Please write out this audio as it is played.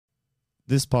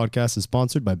This podcast is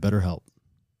sponsored by BetterHelp.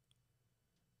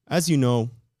 As you know,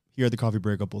 here at the Coffee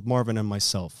Breakup, both Marvin and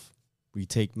myself, we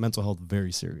take mental health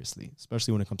very seriously,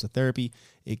 especially when it comes to therapy.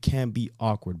 It can be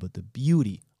awkward, but the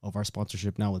beauty of our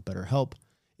sponsorship now with BetterHelp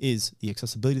is the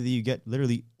accessibility that you get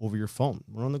literally over your phone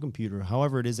or on the computer,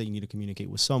 however it is that you need to communicate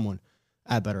with someone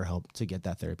at BetterHelp to get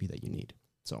that therapy that you need.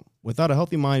 So without a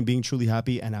healthy mind, being truly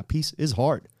happy and at peace is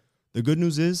hard. The good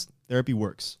news is therapy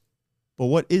works. But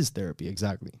what is therapy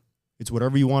exactly? It's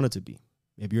whatever you want it to be.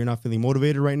 Maybe you're not feeling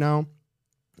motivated right now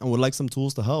and would like some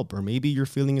tools to help, or maybe you're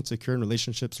feeling insecure in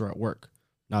relationships or at work,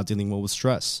 not dealing well with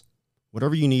stress.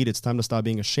 Whatever you need, it's time to stop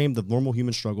being ashamed of normal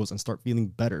human struggles and start feeling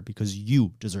better because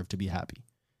you deserve to be happy.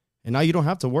 And now you don't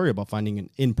have to worry about finding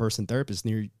an in-person therapist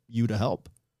near you to help.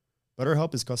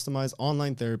 BetterHelp is customized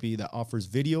online therapy that offers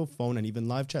video, phone, and even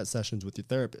live chat sessions with your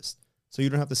therapist, so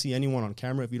you don't have to see anyone on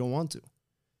camera if you don't want to.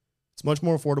 It's much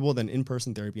more affordable than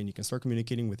in-person therapy, and you can start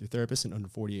communicating with your therapist in under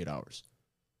 48 hours.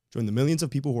 Join the millions of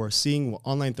people who are seeing what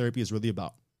online therapy is really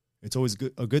about. It's always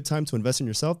a good time to invest in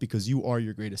yourself because you are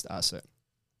your greatest asset.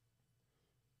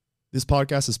 This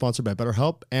podcast is sponsored by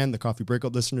BetterHelp, and the Coffee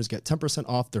Breakup listeners get 10%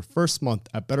 off their first month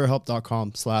at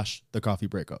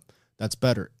betterhelp.com/thecoffeebreakup. That's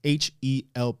better,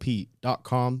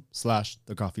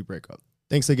 HELP.com/thecoffeebreakup.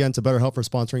 Thanks again to BetterHelp for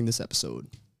sponsoring this episode.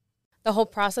 The whole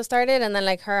process started, and then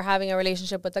like her having a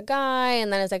relationship with a guy,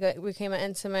 and then it's like it became an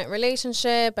intimate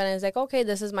relationship, and it's like, okay,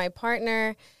 this is my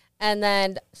partner, and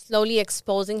then slowly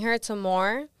exposing her to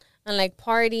more, and like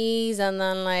parties, and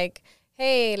then like,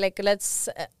 hey, like, let's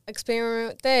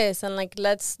experiment with this, and like,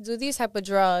 let's do these type of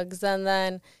drugs. And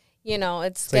then, you know,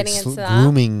 it's getting like into that.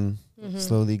 Grooming,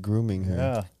 slowly grooming her.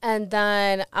 Yeah. And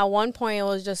then at one point it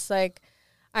was just like,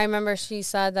 I remember she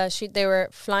said that they were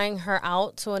flying her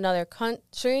out to another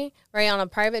country, right, on a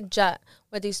private jet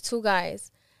with these two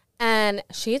guys. And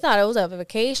she thought it was a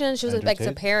vacation. She was Andrew like Tate?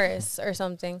 to Paris or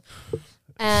something.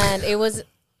 And it was,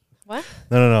 what?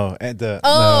 No.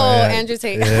 Andrew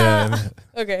Tate. Yeah.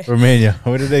 Okay. Romania.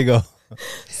 Where did they go?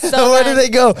 So Where did they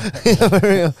go?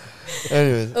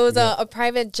 Anyways, it was a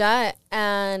private jet,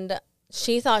 and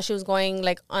she thought she was going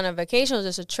like on a vacation. It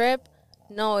was just a trip.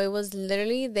 No, it was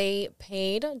literally they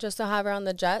paid just to have her on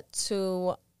the jet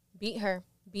to beat her,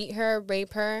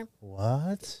 rape her.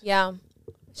 What? Yeah.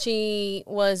 She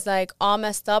was like all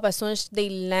messed up. As soon as they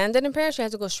landed in Paris, she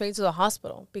had to go straight to the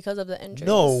hospital because of the injuries.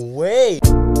 no way.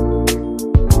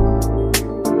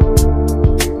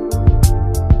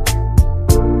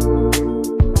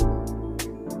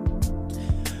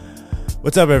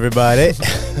 What's up, everybody?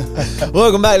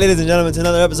 Welcome back, ladies and gentlemen, to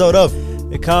another episode of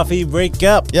The Coffee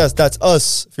Breakup. Yes, that's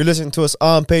us. If you're listening to us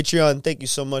on Patreon, thank you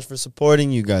so much for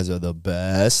supporting. You guys are the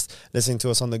best. Listening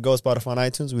to us on the Go, Spotify, and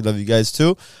iTunes, we love you guys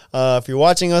too. If you're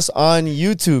watching us on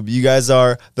YouTube, you guys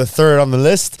are the third on the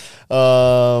list.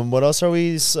 What else are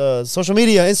we? Social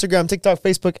media, Instagram, TikTok,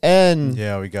 Facebook, and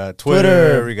Yeah, we got Twitter.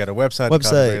 Twitter. We got a website.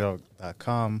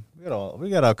 coffeebreakup.com. We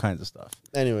got all kinds of stuff.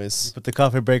 anyways. Put the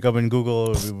Coffee Breakup in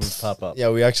Google, we will pop up. Yeah,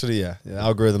 we actually, the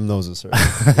algorithm knows us. Right?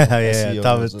 Yeah, SEO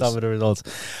top knows of us. the results.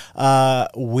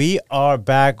 We are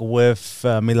back with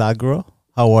Milagro.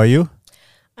 How are you?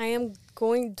 I am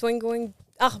doing.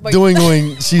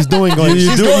 She's doing going.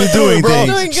 She's doing doing things. I'm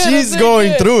doing good, She's I'm going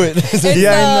doing good. through it. It's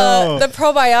Yeah, I know. the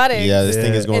probiotics. Yeah, this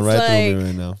thing is going It's right through like- me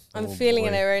right now. I'm Oh, feeling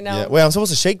boy. it right now. Yeah. Wait, I'm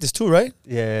supposed to shake this too, right?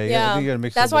 Yeah. I think you gotta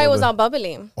mix That's up why a it was little all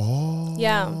bubbly. Oh.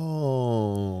 Yeah.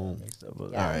 All bit. Mix up a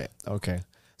little right. Okay.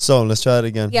 So let's try it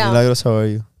again. Yeah. Milagros, how are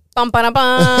you? Bum, ba, bum.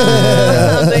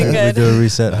 I'm doing We good. do a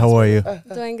reset. How are you?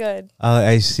 Doing good.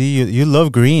 I see you. You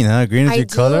love green, huh? Green is I your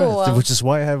color, do. which is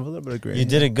why I have a little bit of green. You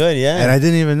did it good, yeah. and I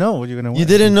didn't even know what you're gonna wear. You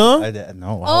didn't know? I didn't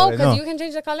know. How Oh, would I because know? you can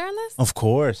change the color on this? Of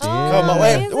course. Oh, Yeah. Come on,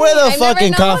 amazing. where the I never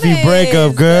fucking coffee noticed.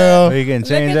 breakup, girl? You can Look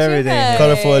change at you everything. guys.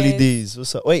 Colorful LEDs.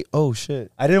 What's up? Wait. Oh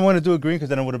shit. I didn't want to do a green because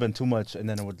then it would have been too much, and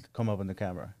then it would come up on the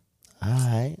camera. All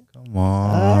right. Come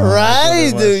on. All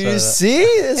right, dude. You see,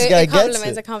 this guy gets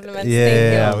Compliments, it. a compliment.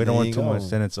 Yeah, Thank you. we don't There want you too go. much.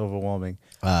 Then it's overwhelming.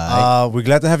 All We're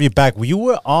glad to have you back. You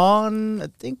were on, I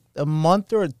think, a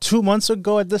month or 2 months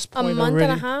ago at this A point month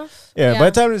already. and a half? Yeah,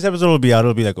 by the time this episode will be out,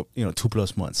 it'll be like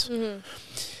 2+ months. Mm-hmm.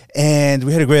 And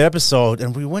we had a great episode,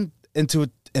 and we went into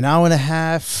an hour and a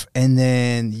half, and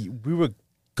then we were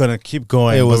gonna keep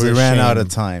going, It but was we a ran out shame. of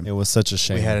time. It was such a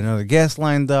shame. We had another guest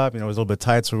lined up. It was a little bit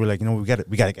tight, so we were like, we got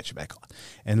to get you back on.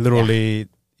 And literally,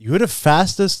 you were the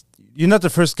fastest. You're not the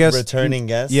first guest. returning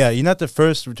guest. Yeah, you're not the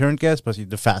first return guest, but you're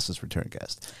the fastest return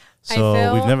guest. I So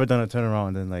feel- we've never done a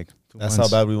turnaround in like 2 That's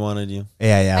months. how bad we wanted you.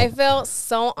 Yeah. I feel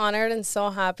so honored and so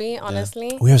happy,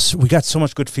 honestly. We got so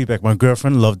much good feedback. My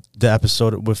girlfriend loved the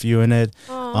episode with you in it,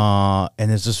 Aw.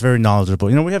 and it's just very knowledgeable.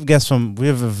 We have guests we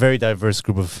have a very diverse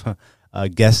group of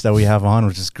guests that we have on,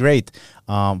 which is great.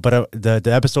 But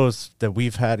the episodes that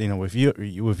we've had, with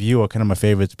you are kind of my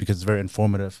favorites because it's very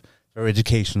informative, very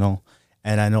educational,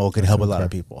 and I know it could help a lot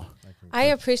of people. I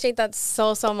appreciate that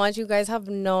so much. You guys have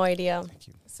no idea.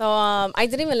 So I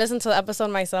didn't even listen to the episode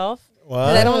myself.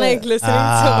 What? I don't like listening to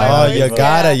my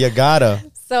voice. You gotta.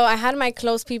 So I had my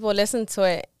close people listen to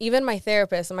it. Even my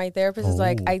therapist. My therapist is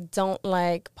like, I don't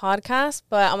like podcasts,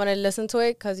 but I'm gonna listen to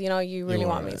it because you really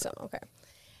want me to. Okay.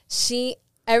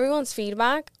 Everyone's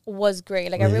feedback was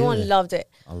great. Like everyone loved it.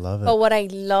 I love it. But what I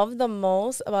love the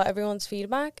most about everyone's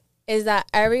feedback is that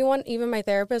everyone, even my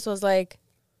therapist, was like,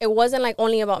 it wasn't like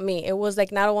only about me. It was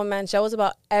like not a one-man show. It was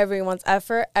about everyone's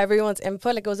effort, everyone's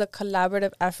input. Like it was a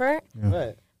collaborative effort. Yeah.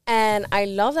 Right. And I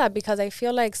love that because I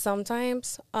feel like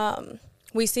sometimes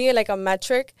we see it like a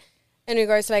metric in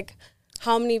regards to like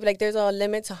how many, like there's a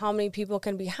limit to how many people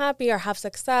can be happy or have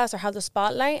success or have the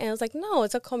spotlight. And it's like, no,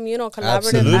 it's a communal,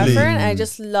 collaborative effort. And I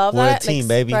just love We're that. a team, like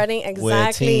baby. Spreading,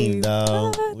 exactly.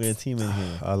 We're a team in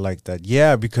here. I like that.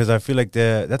 Yeah, because I feel like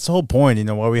that's the whole point,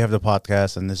 why we have the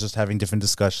podcast, and it's just having different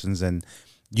discussions, and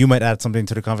you might add something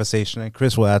to the conversation, and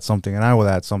Chris will add something, and I will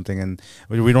add something, and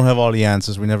we don't have all the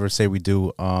answers. We never say we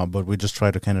do, but we just try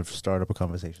to kind of start up a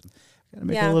conversation.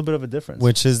 Make a little bit of a difference.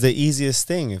 Which is the easiest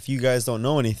thing. If you guys don't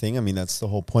know anything, I mean, that's the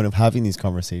whole point of having these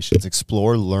conversations.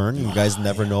 Explore, learn. You guys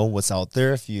never know what's out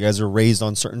there. If you guys are raised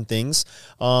on certain things,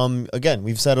 again,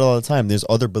 we've said it all the time. There's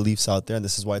other beliefs out there, and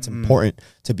this is why it's important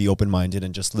to be open-minded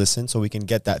and just listen so we can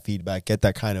get that feedback, get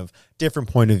that kind of different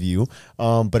point of view.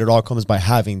 But it all comes by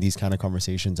having these kind of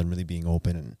conversations and really being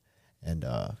open and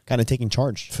kind of taking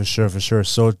charge. For sure.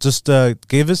 So just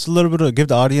give us a little bit give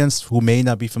the audience who may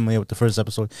not be familiar with the first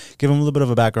episode, give them a little bit of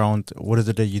a background. What is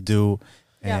it that you do?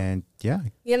 And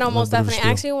most definitely. I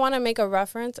actually want to make a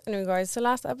reference in regards to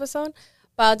last episode,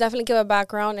 but I'll definitely give a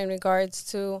background in regards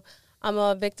to I'm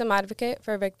a victim advocate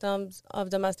for victims of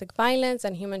domestic violence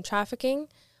and human trafficking.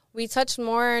 We touched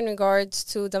more in regards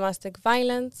to domestic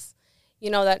violence,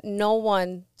 that no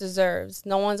one deserves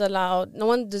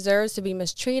to be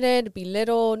mistreated,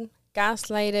 belittled,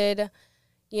 gaslighted.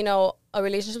 A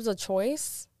relationship's a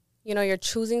choice. You're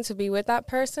choosing to be with that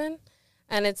person,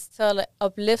 and it's to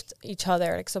uplift each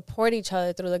other, like support each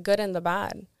other through the good and the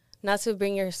bad, not to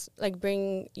bring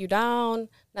you down,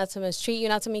 not to mistreat you,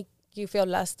 not to make you feel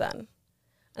less than.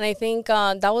 And I think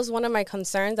that was one of my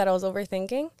concerns that I was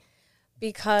overthinking,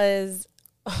 because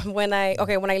when I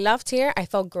left here, I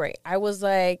felt great. I was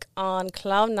like on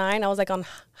cloud 9. I was like on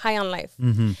high on life.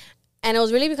 Mm-hmm. And it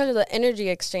was really because of the energy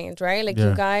exchange, right? Like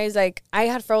you guys, like I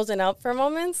had frozen up for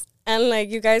moments, and like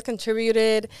you guys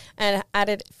contributed and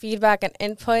added feedback and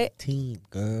input. Team,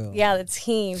 girl. Yeah, the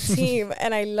team.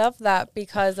 And I love that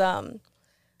because that's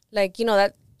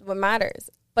what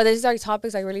matters. But these are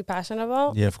topics I'm really passionate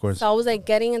about. Yeah, of course. So I was like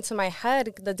getting into my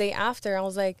head the day after. I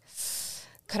was like,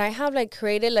 could I have like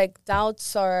created like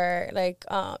doubts or like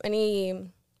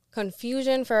any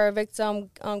confusion for a victim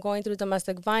going through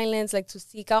domestic violence, like to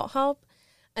seek out help?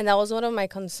 And that was one of my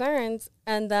concerns.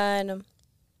 And then,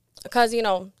 because,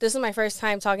 this is my first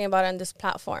time talking about it on this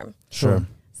platform. Sure.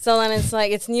 So then it's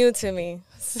like, it's new to me.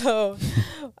 So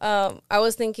I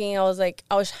was thinking, I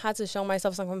had to show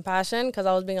myself some compassion because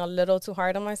I was being a little too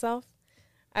hard on myself.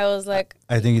 I was like,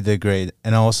 I think you did great.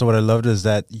 And also what I loved is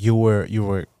that you were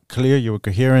clear, you were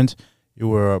coherent, you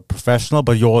were a professional,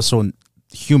 but you're also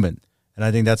human. And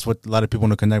I think that's what a lot of people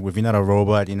want to connect with. You're not a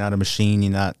robot, you're not a machine,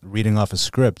 you're not reading off a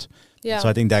script. Yeah. So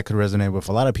I think that could resonate with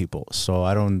a lot of people. So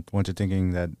I don't want you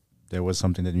thinking that there was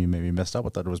something that you maybe messed up. I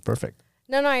thought it was perfect.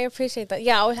 No, I appreciate that.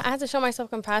 Yeah, I had to show myself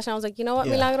compassion. I was like, you know what,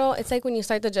 Milagro? It's like when you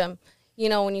start the gym.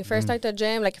 When you first start the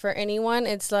gym, like for anyone,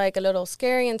 it's like a little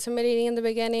scary, intimidating in the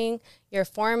beginning. Your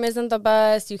form isn't the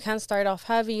best. You can't start off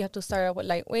heavy. You have to start off with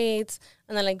light weights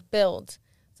and then like build.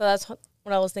 So that's what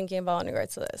I was thinking about in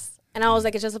regards to this. And I was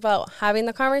like, it's just about having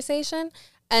the conversation.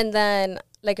 And then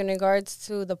like in regards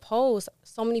to the post,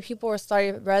 so many people were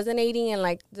started resonating and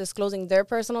like disclosing their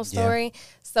personal story. Yeah.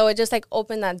 So it just like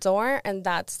opened that door, and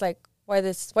that's like why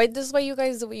this is why you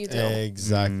guys do what you do.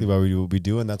 Exactly why we do what we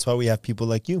do, and that's why we have people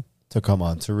like you to come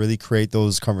on to really create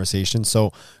those conversations.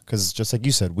 So, because just like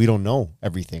you said, we don't know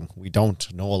everything. We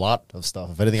don't know a lot of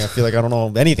stuff. If anything, I feel like I don't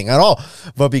know anything at all.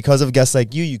 But because of guests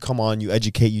like you come on, you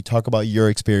educate, you talk about your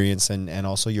experience and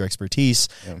also your expertise.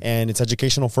 Yeah. And it's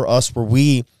educational for us, where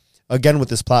we, again, with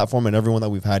this platform and everyone that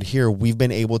we've had here, we've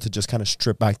been able to just kind of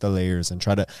strip back the layers and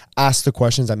try to ask the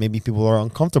questions that maybe people are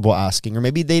uncomfortable asking, or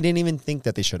maybe they didn't even think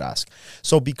that they should ask.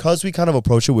 So because we kind of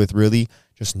approach it with really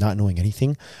just not knowing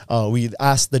anything, we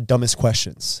ask the dumbest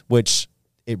questions, which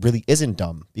it really isn't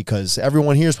dumb, because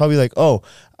everyone here is probably like, oh,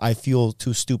 I feel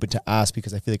too stupid to ask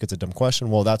because I feel like it's a dumb question.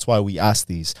 Well, that's why we ask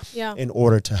these, in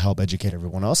order to help educate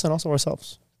everyone else and also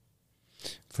ourselves.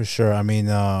 For sure. I mean,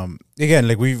 again,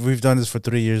 like we've done this for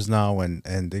 3 years now,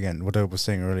 and again, what I was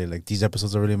saying earlier, like these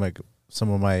episodes are really like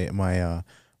some of my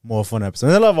more fun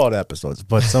episodes. I love all the episodes,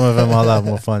 but some of them are a lot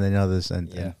more fun than others.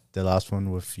 And the last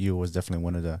one with you was definitely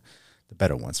one of the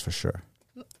better ones for sure.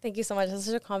 Thank you so much. That's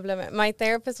such a compliment. My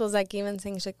therapist was like even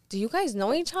saying, she's like, do you guys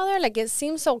know each other? Like it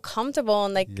seems so comfortable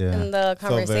and like in the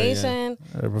conversation.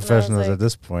 Professionals like, at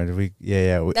this point.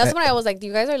 That's when I was like,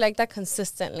 you guys are like that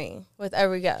consistently with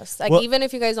every guest. Like even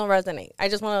if you guys don't resonate, I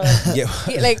just want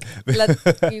to like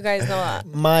let you guys know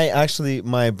that.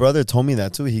 My brother told me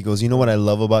that too. He goes, you know what I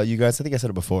love about you guys? I think I said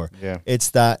it before. Yeah.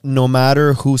 It's that no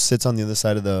matter who sits on the other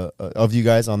side of the of you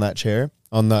guys on that chair,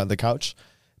 on the couch,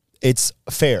 it's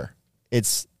fair.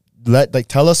 It's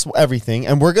tell us everything,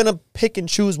 and we're gonna pick and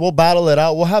choose. We'll battle it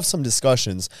out. We'll have some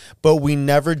discussions, but we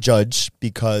never judge,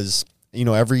 because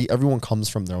everyone comes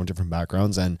from their own different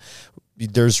backgrounds, and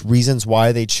there's reasons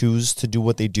why they choose to do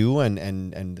what they do, and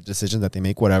the decisions that they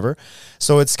make, whatever.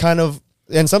 So it's kind of,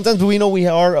 and sometimes we know we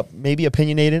are maybe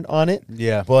opinionated on it,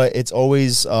 but it's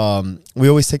always we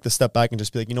always take the step back and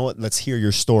just be like, you know what, let's hear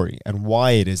your story and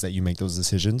why it is that you make those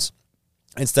decisions,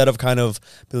 instead of kind of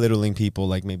belittling people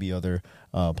like maybe other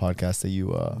podcasts that you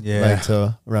like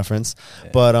to reference.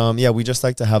 But we just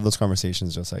like to have those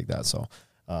conversations just like that. So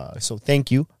so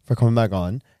thank you for coming back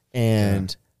on,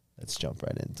 and let's jump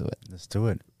right into it. Let's do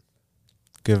it.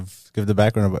 Give the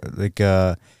background about, like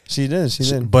she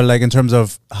did. But like in terms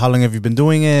of how long have you been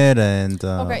doing it, and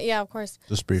okay, yeah, of course.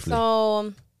 Just briefly.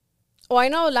 So I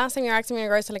know last time you were asking me in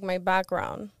regards to like my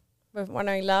background when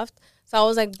I left. So I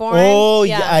was like born. Oh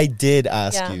yeah, I did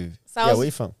ask you. So where are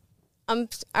you from?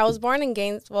 I was born in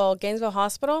Gainesville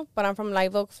Hospital, but I'm from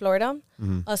Live Oak, Florida,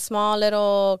 a small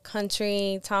little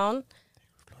country town.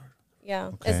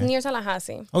 Yeah, it's near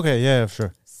Tallahassee. Okay, yeah,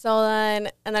 sure. So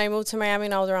then I moved to Miami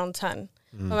when I was around 10.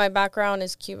 But my background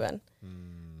is Cuban.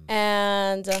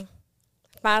 And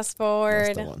fast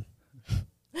forward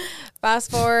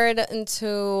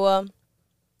into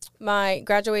my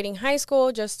graduating high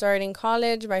school, just starting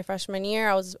college, my freshman year,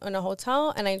 I was in a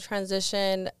hotel, and I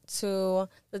transitioned to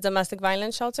the domestic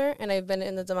violence shelter, and I've been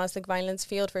in the domestic violence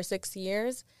field for 6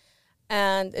 years.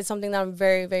 And it's something that I'm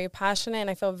very, very passionate, and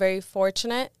I feel very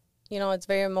fortunate. It's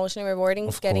very emotionally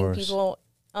rewarding getting people,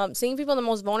 seeing people in the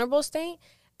most vulnerable state,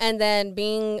 and then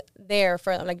being there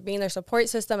for them, like being their support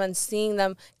system and seeing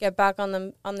them get back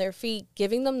on their feet,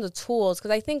 giving them the tools. Because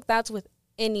I think that's with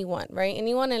anyone, right?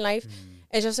 Anyone in life.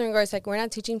 It's just in regards, like, we're not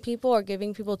teaching people or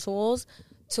giving people tools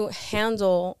to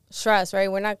handle stress, right?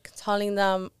 We're not telling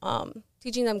them,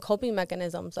 teaching them coping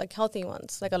mechanisms, like healthy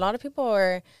ones. Like, a lot of people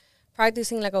are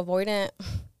practicing, like, avoidant,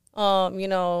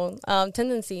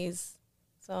 tendencies.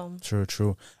 So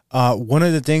True. One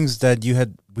of the things that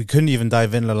we couldn't even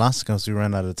dive in the last because we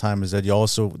ran out of time, is that you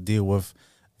also deal with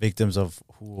victims of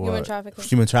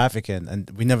human trafficking,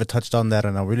 and we never touched on that,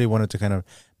 and I really wanted to kind of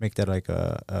make that like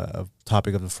a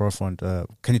topic of the forefront.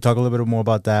 Can you talk a little bit more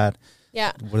about that?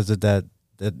 Yeah. What is it that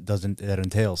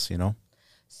entails,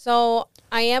 So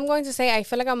I am going to say I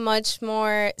feel like I'm much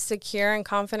more secure and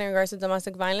confident in regards to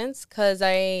domestic violence, because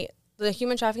the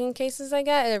human trafficking cases I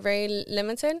get are very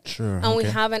limited. Sure. And we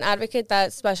have an advocate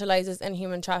that specializes in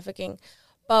human trafficking.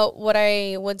 But what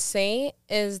I would say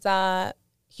is that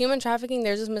human trafficking,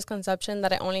 there's this misconception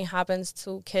that it only happens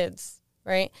to kids,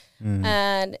 right?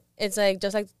 And it's like,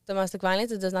 just like domestic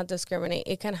violence, it does not discriminate.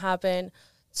 It can happen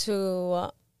to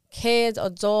kids,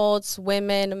 adults,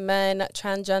 women, men,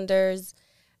 transgenders.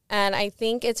 And I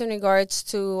think it's in regards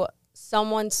to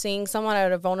someone seeing someone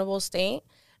at a vulnerable state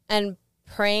and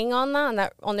preying on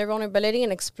that, on their vulnerability,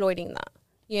 and exploiting that,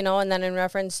 and then in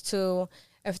reference to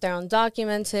if they're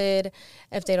undocumented,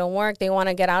 if they don't work, they want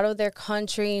to get out of their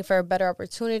country for better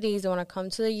opportunities, they want to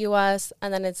come to the U.S.,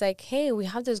 and then it's like, hey, we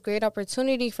have this great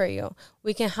opportunity for you.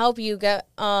 We can help you get...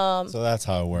 So that's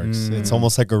how it works. It's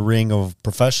almost like a ring of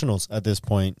professionals at this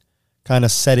point, kind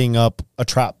of setting up a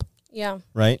trap. Yeah.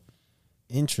 Right?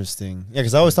 Interesting. Yeah,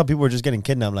 because I always thought people were just getting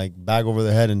kidnapped, like bag over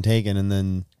their head and taken, and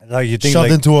then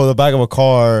shoved into the back of a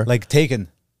car. Like Taken.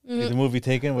 Like the movie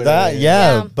Taken.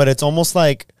 But it's almost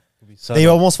like they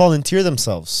almost volunteer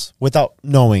themselves without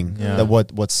knowing that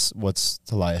what's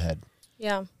to lie ahead.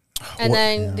 Yeah. And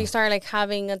then they start like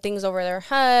having things over their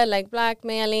head, like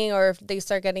blackmailing, or if they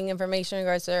start getting information in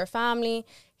regards to their family.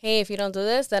 Hey, if you don't do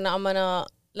this, then I'm gonna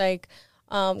like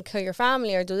kill your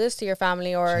family or do this to your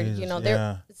family, or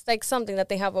it's like something that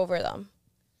they have over them.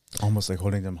 Almost like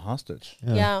holding them hostage.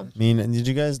 Yeah. I mean, and did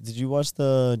you watch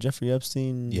the Jeffrey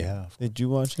Epstein? Yeah. Did you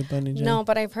watch it, Benny? No,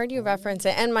 but I've heard you reference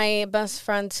it. And my best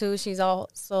friend, too, she's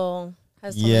also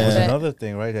has something Yeah. That was with it. another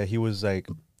thing, right? That he was like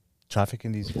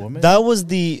trafficking these women. That was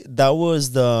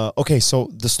the okay. So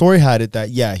the story had it that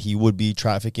he would be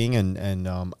trafficking and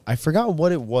I forgot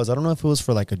what it was. I don't know if it was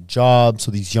for like a job,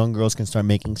 so these young girls can start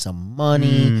making some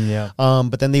money. Yeah.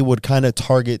 But then they would kind of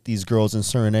target these girls in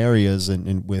certain areas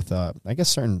and with I guess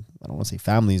certain, I don't want to say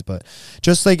families, but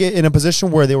just like in a position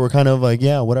where they were kind of like,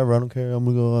 yeah, whatever, I don't care, I'm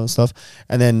gonna go and stuff.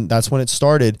 And then that's when it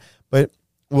started. But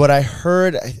what I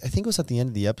heard, I think it was at the end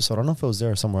of the episode. I don't know if it was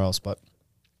there or somewhere else, but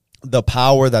the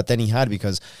power that then he had,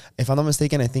 because if I'm not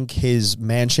mistaken, I think his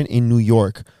mansion in New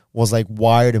York was like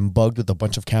wired and bugged with a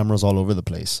bunch of cameras all over the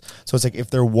place. So it's like if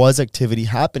there was activity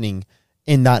happening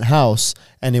in that house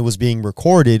and it was being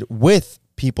recorded with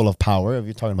people of power, if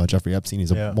you're talking about Jeffrey Epstein,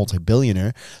 he's a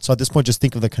multi-billionaire. So at this point, just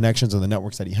think of the connections and the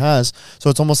networks that he has.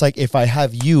 So it's almost like if I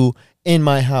have you in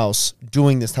my house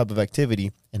doing this type of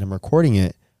activity and I'm recording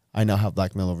it, I now have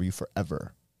blackmail over you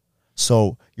forever.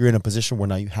 So you're in a position where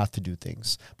now you have to do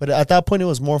things. But at that point, it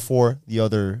was more for the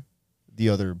other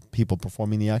people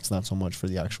performing the acts, not so much for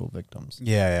the actual victims.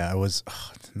 Yeah. I was.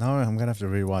 Now I'm gonna have to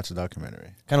rewatch the documentary.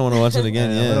 Kind of want to watch it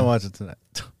again. I'm gonna watch it tonight.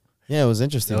 Yeah, it was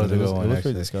interesting. That was a good one, it was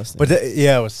actually. pretty disgusting. But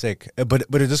it was sick. But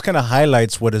it just kind of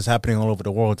highlights what is happening all over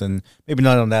the world, and maybe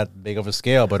not on that big of a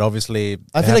scale, but obviously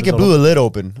I feel like it blew the lid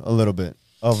open a little bit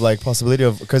of like possibility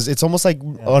of, because it's almost like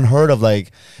unheard of.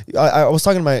 Like I was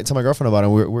talking to my girlfriend about it.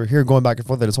 We're here going back and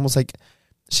forth that it's almost like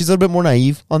she's a little bit more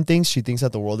naive on things. She thinks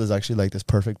that the world is actually like this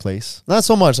perfect place. Not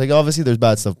so much. Like obviously there's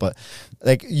bad stuff, but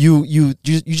like you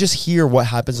just hear what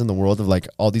happens in the world of like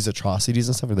all these atrocities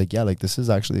and stuff. You're like, yeah, like this is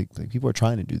actually like people are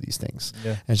trying to do these things.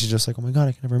 Yeah. And she's just like, oh my God,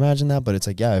 I can never imagine that. But it's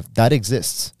like, yeah, if that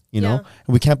exists, you know,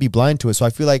 and we can't be blind to it. So I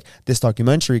feel like this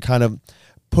documentary kind of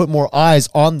put more eyes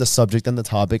on the subject and the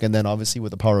topic, and then obviously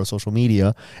with the power of social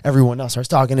media, everyone now starts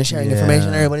talking and sharing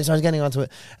information. Everybody starts getting onto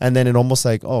it, and then it almost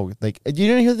like, oh, like you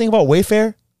didn't hear the thing about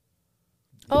Wayfair?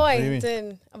 Oh, I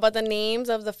did. About the names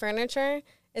of the furniture.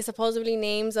 It's supposedly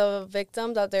names of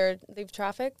victims that they've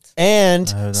trafficked. And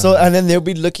so, and then they'll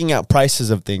be looking at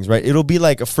prices of things, right? It'll be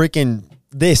like a freaking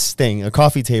this thing, a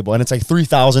coffee table, and it's like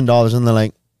 $3,000, and they're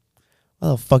like, "Why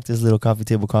the fuck this little coffee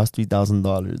table cost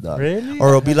 $3,000?" Really? Or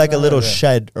it'll be like a little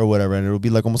shed or whatever, and it'll be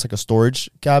like almost like a storage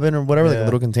cabin or whatever, like a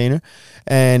little container.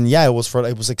 And yeah, it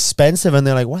was expensive, and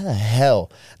they're like, "Why the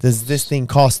hell does this thing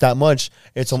cost that much?"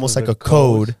 It's almost like a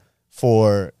code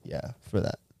for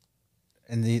that.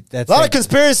 And that's a lot of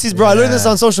conspiracies, bro. I learned this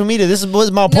on social media. This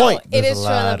was my point. It is a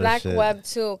true on lot the of black shit. web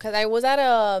too, because I was at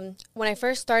when I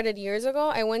first started years ago,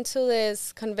 I went to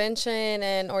this convention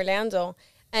in Orlando,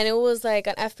 and it was like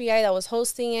an FBI that was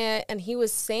hosting it, and he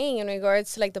was saying in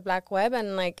regards to like the black web,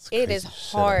 and like it is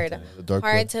hard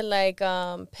to like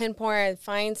pinpoint,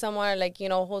 find someone, like, you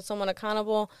know, hold someone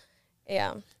accountable.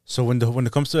 Yeah. So when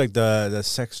it comes to like the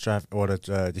sex traffic or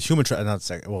the human not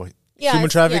sex, human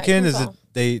it's- trafficking, human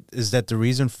is that the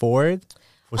reason for it?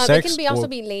 For It sex? can be also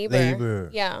be labor.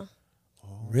 Yeah.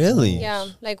 Really? Yeah,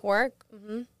 like work.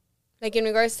 Like in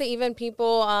regards to even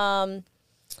people, Like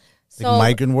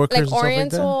migrant workers like and stuff like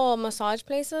that? Oriental massage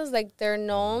places, like they're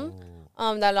known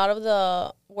that a lot of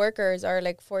the workers are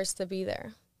like forced to be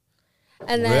there.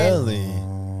 And then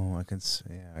Oh, I can see.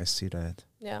 Yeah, I see that.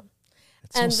 yeah.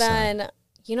 It's so And sad. then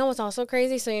you know what's also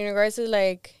crazy? So in regards to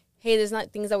like, hey, there's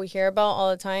not things that we hear about all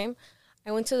the time.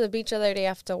 I went to the beach the other day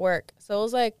after work. So it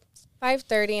was like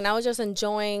 5:30, and I was just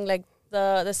enjoying like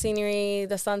the scenery,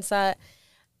 the sunset.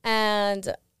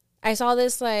 And I saw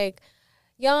this like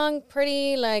young,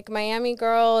 pretty like Miami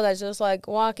girl that's just like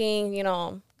walking, you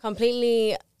know,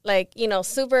 completely like, you know,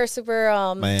 super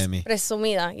Miami.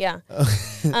 presumida, yeah.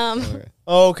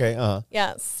 Okay.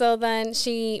 Yeah. So then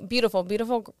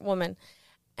beautiful woman.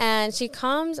 And she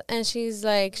comes and she's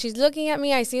like, she's looking at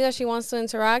me. I see that she wants to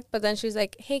interact, but then she's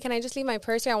like, hey, can I just leave my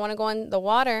purse here? I want to go in the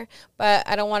water, but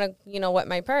I don't want to, you know, wet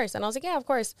my purse. And I was like, yeah, of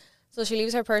course. So she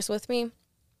leaves her purse with me.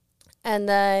 And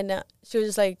then she was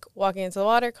just like walking into the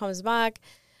water, comes back.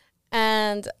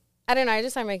 And I don't know, I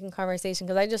just started making conversation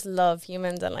because I just love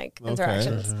humans and like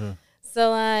interactions.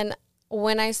 So then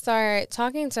when I start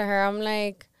talking to her, I'm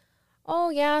like, oh,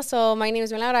 yeah, so my name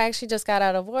is Milagro. I actually just got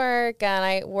out of work, and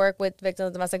I work with victims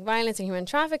of domestic violence and human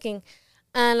trafficking.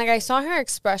 And, like, I saw her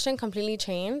expression completely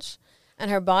change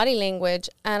and her body language,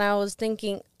 and I was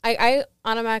thinking, I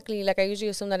automatically, like, I usually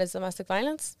assume that it's domestic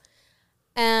violence.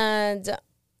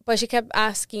 But she kept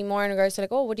asking more in regards to,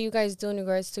 like, oh, what do you guys do in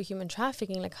regards to human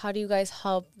trafficking? Like, how do you guys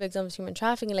help victims of human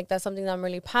trafficking? Like, that's something that I'm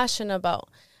really passionate about.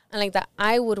 and like that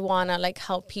I would want to like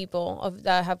help people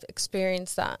that have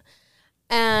experienced that.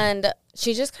 And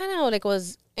she just kind of like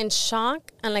was in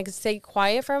shock and like stayed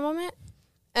quiet for a moment.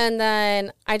 And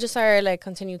then I just started like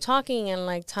continue talking and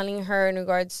like telling her in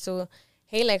regards to,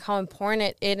 hey, like how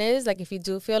important it is. Like if you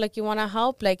do feel like you want to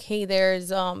help, like, hey,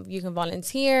 there's, you can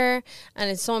volunteer. And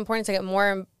it's so important to get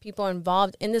more people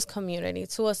involved in this community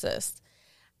to assist.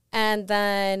 And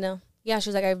then, yeah, she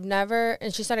was like,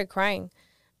 and she started crying.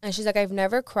 And she's like, I've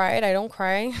never cried. I don't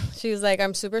cry. She's like,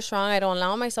 I'm super strong. I don't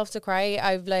allow myself to cry.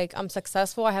 I'm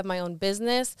successful. I have my own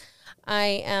business.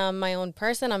 I am my own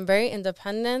person. I'm very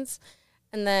independent.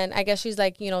 And then I guess she's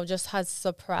like, just has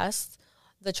suppressed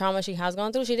the trauma she has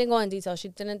gone through. She didn't go in detail. She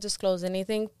didn't disclose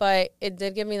anything, but it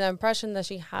did give me the impression that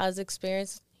she has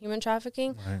experienced human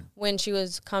trafficking when she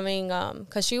was coming,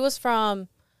 because she was her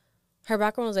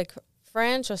background was like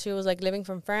French, so she was like living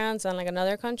from France and like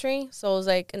another country. So it was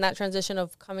like in that transition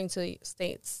of coming to the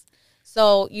States.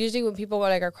 So usually when people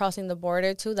are crossing the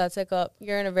border too, that's like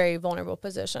you're in a very vulnerable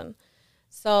position.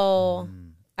 So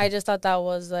I just thought that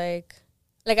was like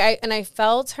I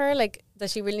felt her like that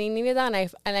she really needed that,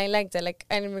 and I liked it. Like,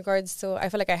 and in regards to, I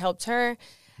feel like I helped her.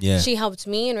 Yeah. She helped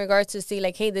me in regards to see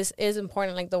like, hey, this is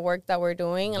important, like the work that we're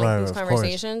doing and like these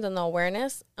conversations and the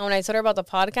awareness. And when I told her about the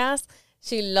podcast,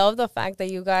 she loved the fact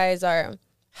that you guys are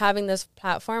having this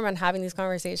platform and having these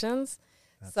conversations.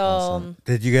 That's awesome.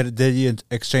 Did you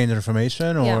exchange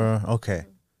information or okay?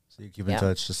 So you keep in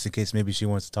touch just in case maybe she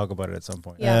wants to talk about it at some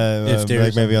point. Yeah,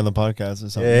 like maybe on the podcast or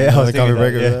something. Yeah, on the coffee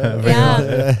breakup.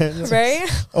 Yeah,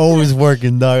 right. Always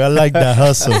working, dog. I like that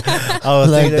hustle. I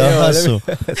like the hustle.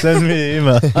 Send me an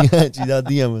email. I got you. That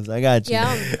DM us. I got you.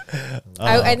 Yeah,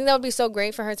 I think that would be so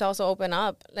great for her to also open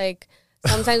up. Like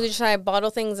sometimes we just try to bottle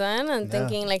things in and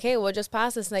thinking like, hey, we'll just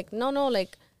pass this. Like no,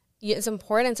 like it's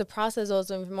important to process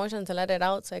those emotions, to let it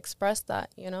out, to express that.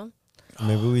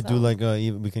 Maybe we do like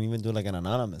we can even do like an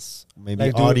anonymous, maybe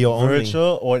like audio only,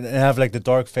 virtual, or have like the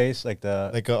dark face, like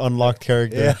an unlocked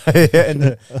character.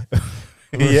 Yeah,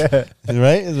 yeah,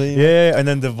 right. Yeah, and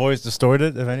then the voice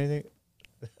distorted, if anything.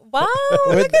 Wow,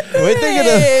 look at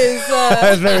this.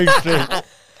 That's very extreme.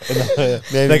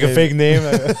 Maybe a fake name.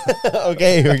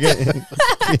 Okay, we're getting.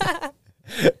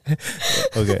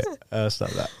 Okay, stop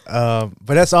that.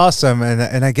 But that's awesome,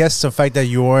 and I guess the fact that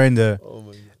you are in the. Oh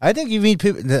my God. I think you meet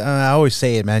people. I always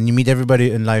say it, man. You meet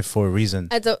everybody in life for a reason.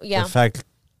 Yeah. The fact,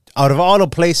 out of all the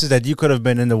places that you could have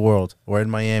been in the world or in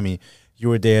Miami, you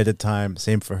were there at the time.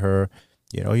 Same for her.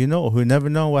 We never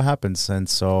know what happens. And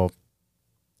so,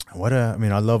 I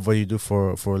love what you do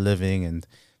for a living, and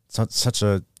it's such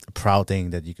a proud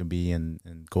thing that you can be and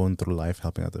going through life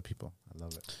helping other people. I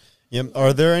love it. Yeah.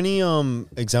 Are there any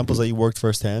examples that you worked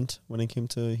firsthand when it came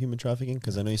to human trafficking?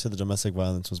 Because I know you said the domestic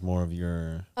violence was more of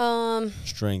your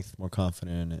strength, more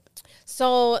confident in it.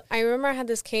 So I remember I had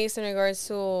this case in regards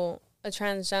to a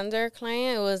transgender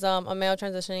client. It was a male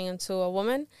transitioning into a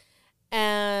woman,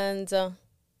 and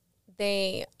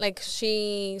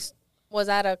she was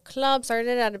at a club.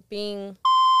 Started at being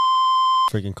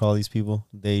freaking call these people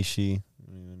they, she.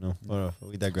 No,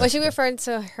 we digress. Well, she referred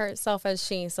to herself as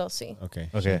she, so she. Okay.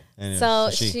 Anyways,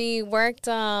 so she worked.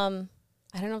 I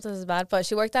don't know if this is bad, but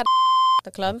she worked at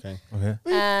the club. Okay.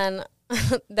 And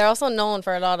they're also known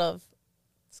for a lot of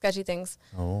sketchy things.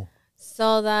 Oh.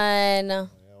 So then,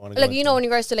 when you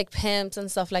guys to like pimps and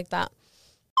stuff like that.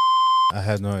 I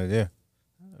had no idea.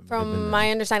 From my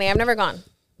understanding, I've never gone,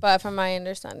 but from my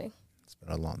understanding. It's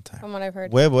been a long time. From what I've heard.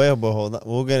 But hold on.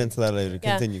 We'll get into that later.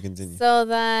 Yeah. Continue. So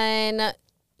then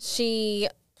she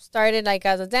started like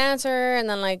as a dancer, and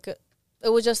then like it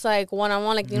was just like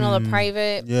one-on-one, like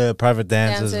the private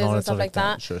dances and all that stuff like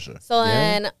that. Sure. So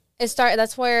then it started.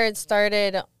 That's where it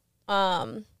started.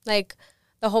 Like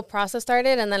the whole process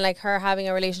started, and then like her having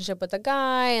a relationship with a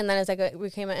guy, and then it's like it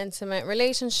became an intimate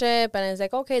relationship, and it's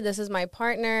like, okay, this is my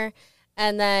partner,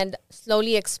 and then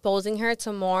slowly exposing her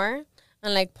to more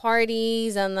and like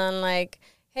parties, and then like,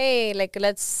 hey, like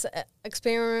let's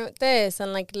experiment with this,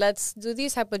 and like let's do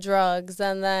these type of drugs,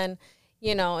 and then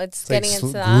it's getting into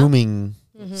that grooming,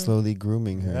 slowly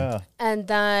grooming her. Yeah. And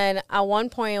then at one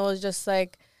point it was just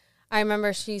like, I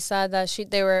remember she said that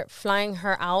they were flying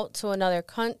her out to another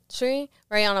country,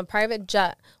 right, on a private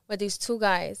jet with these two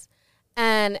guys,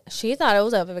 and she thought it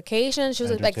was a vacation. She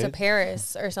was like to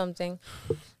Paris or something,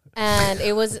 and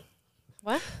it was.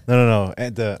 What? No.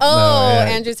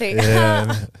 Andrew Tate.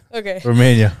 Yeah. Okay.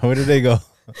 Romania. Where did they go?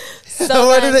 So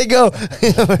where did they go?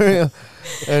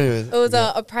 Anyways, it was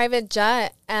a private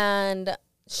jet, and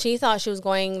she thought she was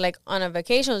going like on a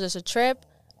vacation. It was just a trip.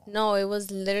 No, it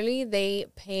was literally they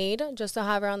paid just to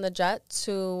have her on the jet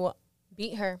to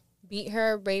beat her,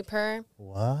 rape her.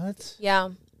 What? Yeah.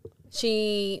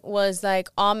 she was like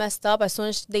all messed up. As soon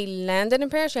as they landed in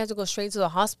Paris, she had to go straight to the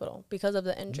hospital because of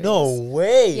the injuries. No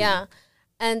way. Yeah.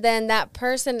 And then that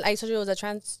person, I told you, was a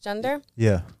transgender.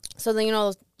 Yeah. So then, you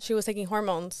know, she was taking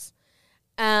hormones.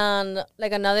 And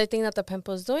like another thing that the pimp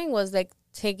was doing was like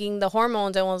taking the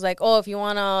hormones and was like, oh, if you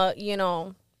want to, you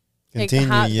know, Continue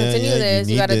this,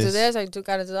 you need got to do this. this, or you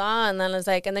got to do that. And then it's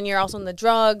like, and then you're also on the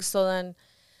drugs. So then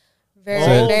Oh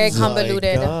very my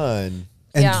convoluted. God.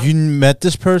 And Yeah. you met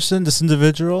this person, this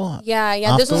individual? Yeah.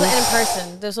 This was Afterwards? in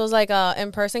person. This was like a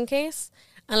in-person case.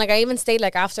 And like I even stayed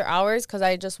like after hours because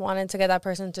I just wanted to get that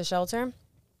person to shelter.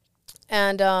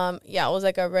 And yeah, it was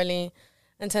like a really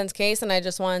intense case. And I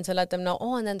just wanted to let them know.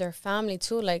 Oh, and then their family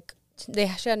too. Like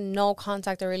she had no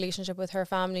contact or relationship with her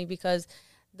family because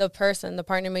the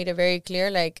partner made it very clear,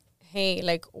 like, hey,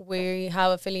 like we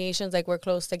have affiliations, like we're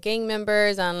close to gang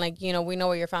members and like, you know, we know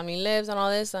where your family lives and all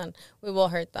this and we will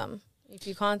hurt them if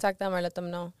you contact them or let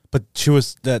them know. But she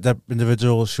was that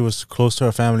individual. She was close to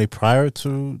her family prior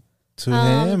to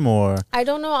him, or I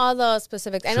don't know all the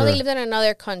specifics. I know they Sure. lived in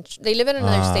another country. They live in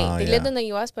another state. They lived yeah. in the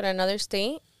U.S., but another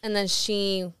state. And then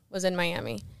she was in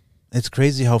Miami. it's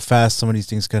crazy how fast some of these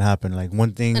things could happen. Like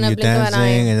one thing In a you're blink of an eye.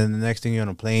 dancing, and then the next thing you're on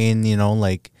a plane. You know,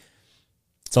 like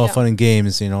it's all Yeah. fun and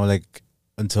games. You know, like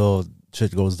until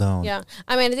shit goes down. Yeah.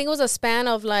 I mean, I think it was a span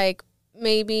of like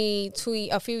maybe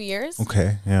a few years.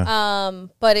 Okay. Yeah.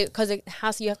 But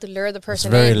because you have to lure the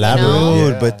person very in. elaborate. You know?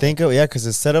 Dude, Yeah. but think of, because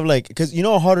instead of like, because you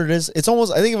know how hard it is? It's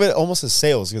almost, I think of it almost as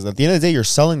sales, because at the end of the day, you're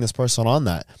selling this person on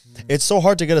that. It's so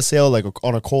hard to get a sale like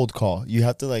on a cold call. You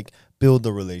have to like build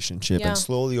the relationship Yeah. and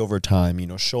slowly over time, you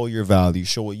know, show your value,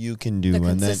 show what you can do. The And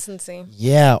then, consistency.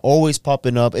 yeah, always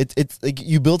popping up. It's like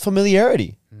you build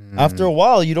familiarity. Mm. After a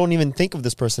while, you don't even think of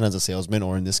this person as a salesman,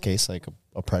 or in this case, like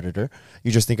a predator.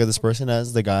 You just think of this person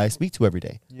as the guy I speak to every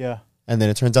day. Yeah. And then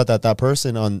it turns out that that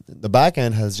person on the back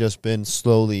end has just been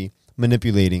slowly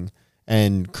manipulating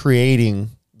and creating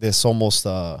this almost,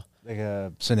 Like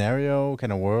a scenario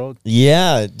kind of world.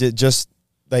 just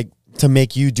like to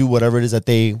make you do whatever it is that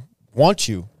they want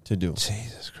you to do.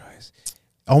 Jesus Christ.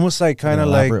 Almost like kind of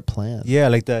An like elaborate plan. yeah,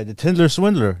 like the Tinder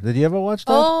Swindler. Did you ever watch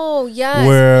that? Oh, yes.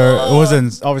 Where Oh. it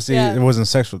wasn't obviously Yeah. it wasn't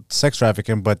sex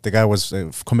trafficking, but the guy was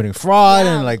committing fraud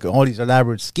Yeah. and like all these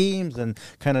elaborate schemes and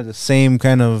kind of the same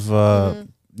kind of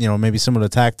you know, maybe similar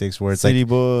tactics where it's City like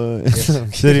boy.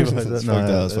 City boy. That's No, fucked up,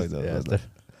 that's- that's fucked up, yeah, that's fucked up.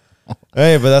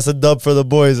 Hey, but that's a dub for the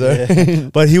boys, right? Yeah.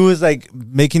 But he was like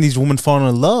making these women fall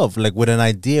in love, like with an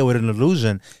idea, with an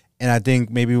illusion. And I think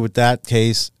maybe with that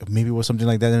case, maybe it was something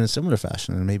like that in a similar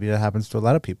fashion, and maybe that happens to a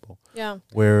lot of people. Yeah.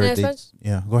 Where And they,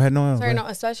 especially- go ahead, no, Sorry, no,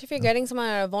 especially if you're getting someone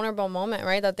at a vulnerable moment,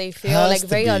 right? That they feel Has like to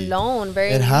very be. alone,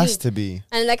 very It has weak. to be.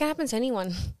 And that can happen to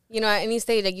anyone, you know, at any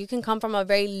stage. Like you can come from a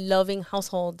very loving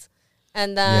household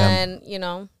and then, you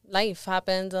know, life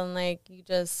happens and like you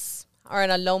just are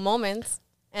in a low moment.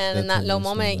 And in that low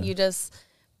moment, you just,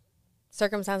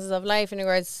 circumstances of life in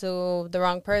regards to the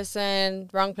wrong person,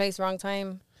 wrong place, wrong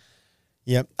time.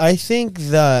 Yeah, I think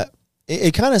that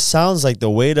it kind of sounds like the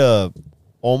way to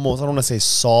almost, I don't want to say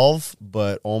solve,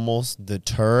 but almost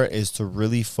deter is to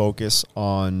really focus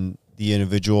on the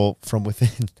individual from within.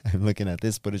 I'm looking at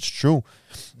this, but it's true.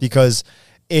 Because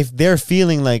if they're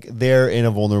feeling like they're in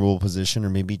a vulnerable position, or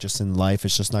maybe just in life,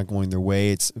 it's just not going their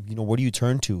way, it's, you know, what do you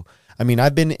turn to? I mean,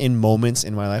 I've been in moments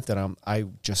in my life that I'm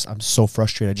so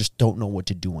frustrated. I just don't know what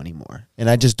to do anymore. And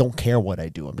I just don't care what I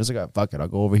do. I'm just like, oh, fuck it. I'll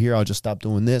go over here. I'll just stop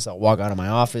doing this. I'll walk out of my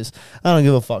office. I don't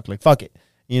give a fuck. Like, fuck it.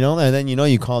 You know? And then, you know,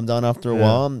 you calm down after a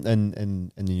while and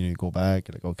then you go back.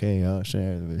 You're like, okay,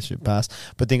 shit, this shit passed.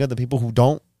 But think of the people who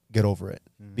don't get over it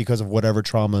because of whatever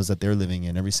traumas that they're living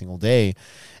in every single day.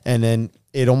 And then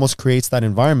it almost creates that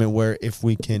environment where if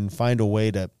we can find a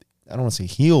way to, I don't want to say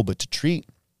heal, but to treat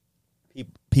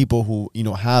people who, you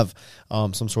know, have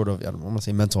some sort of, I don't want to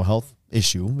say mental health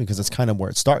issue, because that's kind of where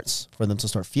it starts for them to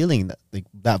start feeling that, like,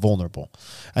 that vulnerable.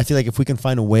 I feel like if we can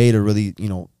find a way to really, you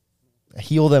know,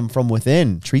 heal them from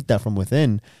within, treat that from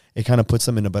within, it kind of puts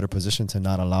them in a better position to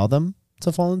not allow them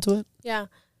to fall into it. Yeah.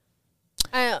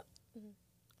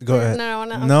 Go ahead.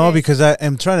 No, okay. Because I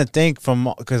am trying to think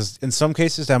because in some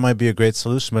cases that might be a great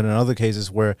solution, but in other cases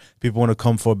where people want to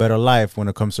come for a better life, when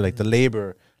it comes to like the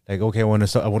labor, like, okay, I want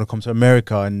to come to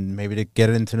America and maybe they get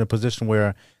into a position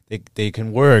where they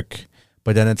can work,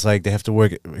 but then it's like they have to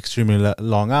work extremely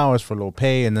long hours for low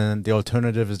pay, and then the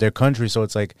alternative is their country, so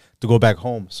it's like to go back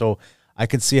home. So I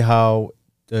can see how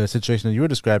the situation that you were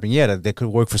describing, yeah, that could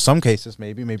work for some cases,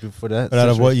 maybe for that. But out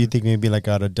of what you think, maybe like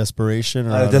out of desperation,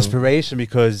 or out of desperation,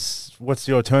 because what's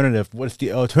the alternative? What if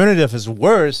the alternative is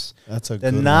worse? That's a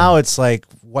then good now one. it's like,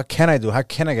 what can I do? How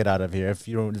can I get out of here? If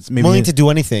you don't, it's maybe willing to do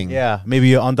anything. yeah, maybe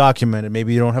you're undocumented,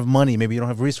 maybe you don't have money, maybe you don't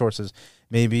have resources,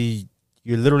 maybe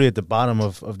you're literally at the bottom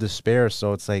of despair.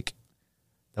 So it's like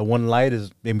that one light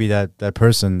is maybe that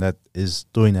person that is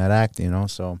doing that act, you know.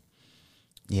 So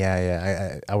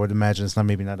I would imagine it's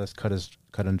not as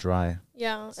cut and dry.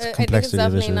 Yeah, It's I think it's complexity of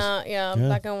definitely issues. not. Yeah, Yeah.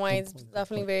 black and white. It's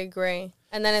definitely very gray.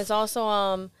 And then it's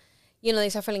also, you know, they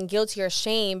start feeling guilty or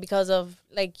shame because of,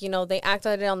 like, you know, they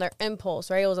acted on their impulse,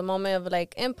 right? It was a moment of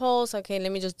like impulse. Okay,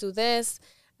 let me just do this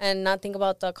and not think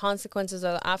about the consequences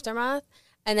or the aftermath.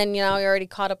 And then, you know, you're already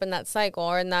caught up in that cycle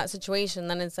or in that situation.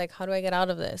 Then it's like, how do I get out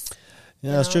of this? Yeah,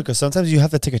 You that's know? true. Because sometimes you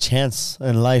have to take a chance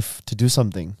in life to do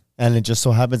something, and it just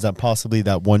so happens that possibly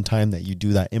that one time that you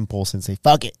do that impulse and say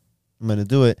 "fuck it, I'm gonna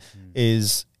do it,"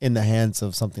 is in the hands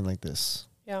of something like this.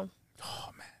 Yeah.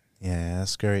 Yeah,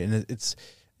 that's scary. And it's,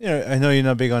 you know, I know you're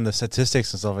not big on the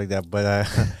statistics and stuff like that, but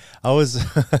I was,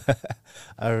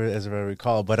 as I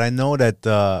recall, but I know that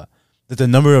that the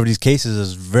number of these cases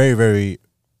is very, very,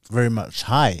 very much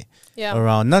high Yeah.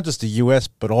 around not just the U.S.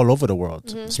 but all over the world,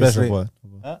 Mhm. especially what?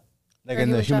 like Or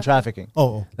in the human trafficking,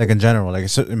 Oh, like in general, like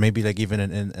maybe like even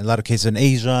in a lot of cases in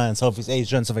Asia and Southeast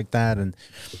Asia and stuff like that, and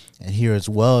here as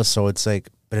well. So it's like,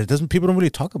 but it doesn't. People don't really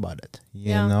talk about it,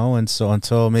 you Yeah. know. And so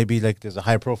until maybe like there's a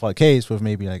high profile case with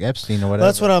maybe like Epstein or whatever.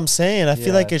 that's what I'm saying. I feel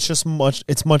Yeah. like it's just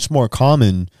much more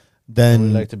common I than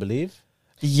would like to believe.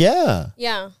 yeah.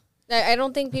 Yeah. I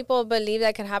don't think people believe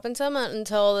that can happen to them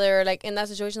until they're like in that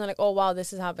situation. They're like, oh, wow,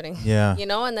 this is happening. Yeah. You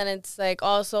know, and then it's like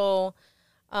also,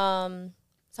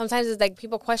 sometimes it's like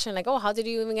people question like, oh, how did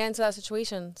you even get into that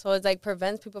situation? So it's like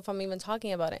prevents people from even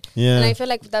talking about it. Yeah. And I feel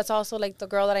like that's also like the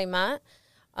girl that I met.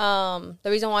 The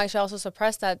reason why she also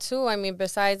suppressed that too. I mean,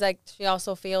 besides like she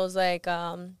also feels like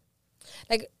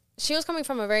she was coming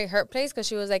from a very hurt place because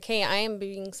she was like, hey,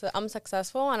 I'm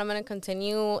successful and I'm gonna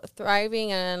continue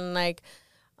thriving and like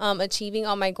achieving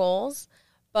all my goals,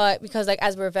 but because like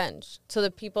as revenge to the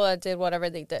people that did whatever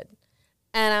they did.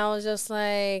 And I was just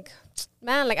like,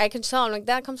 man, like I could tell, like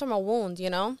that comes from a wound, you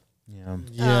know? Yeah.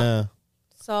 Yeah.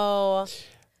 So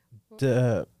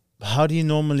How do you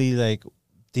normally like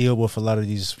deal with a lot of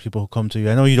these people who come to you?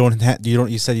 I know you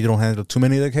said you don't handle too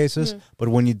many of the cases, but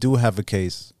when you do have a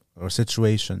case or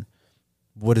situation,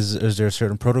 is there a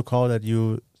certain protocol that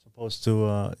you supposed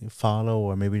to follow,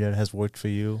 or maybe that has worked for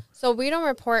you? So we don't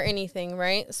report anything,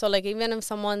 right? So like even if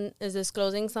someone is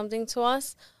disclosing something to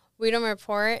us, we don't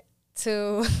report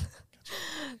to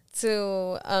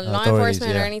law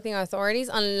enforcement or yeah. anything, authorities,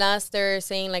 unless they're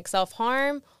saying like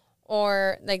self-harm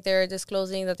or like they're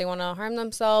disclosing that they want to harm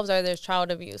themselves or there's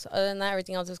child abuse. Other than that,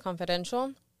 everything else is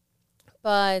confidential.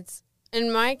 But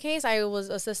in my case, I was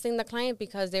assisting the client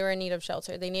because they were in need of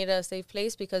shelter. They needed a safe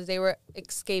place because they were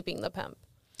escaping the pimp.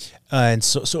 And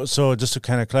so just to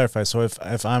kind of clarify, so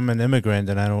if I'm an immigrant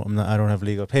and I don't have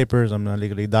legal papers, I'm not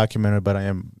legally documented, but I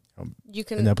am You in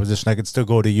can, that position, I could still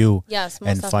go to you yes, most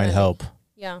and find definitely. help.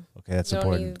 Yeah. Okay, that's You don't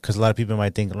important need- because a lot of people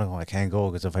might think, "Oh, I can't go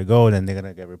because if I go, then they're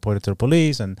gonna get reported to the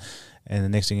police, and the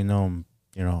next thing you know, I'm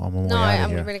on my way No, out of I'm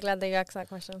here." really glad that you asked that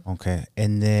question. Okay,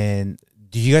 and then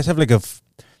do you guys have like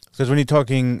because when you're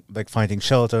talking like finding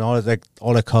shelter and all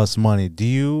that costs money, do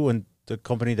you and the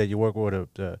company that you work with, or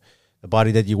the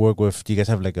body that you work with, do you guys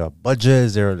have like a budget?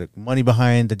 Is there like money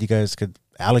behind that you guys could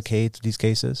allocate to these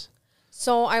cases?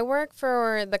 So I work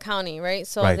for the county, right?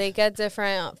 So Right. they get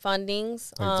different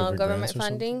fundings, Like different government grants or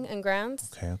funding and grants.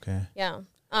 Okay. Yeah.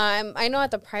 I know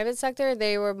at the private sector,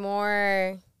 they were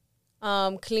more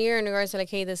clear in regards to like,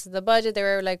 hey, this is the budget. They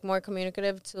were like more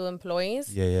communicative to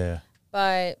employees. Yeah.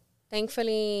 But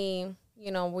thankfully,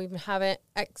 you know, we haven't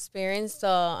experienced,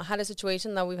 had a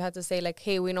situation that we've had to say like,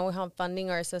 hey, we know we have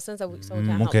funding or assistance that so we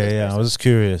can't help this Okay, yeah. I person. was just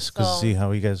curious because So- see how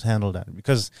you guys handle that,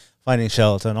 because finding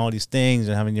shelter and all these things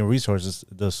and having your resources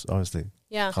does obviously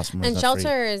Yeah. cost money. And It's not free.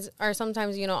 shelters are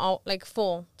sometimes, you know, all, like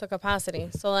full to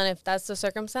capacity. So then if that's the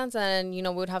circumstance, then, you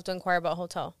know, we would have to inquire about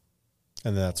hotel.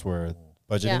 And that's where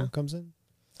budgeting Yeah. comes in.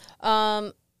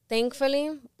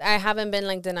 Thankfully, I haven't been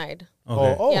like denied.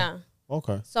 Okay. Oh, Yeah.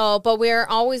 okay. So, but we're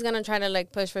always going to try to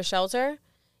like push for shelter,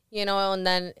 you know, and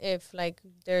then if like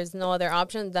there's no other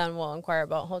option, then we'll inquire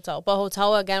about hotel. But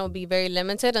hotel again would be very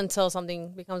limited until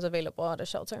something becomes available at a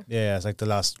shelter. Yeah, it's like the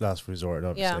last resort,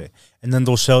 obviously. Yeah. And then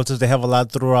those shelters, they have a lot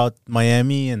throughout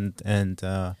Miami and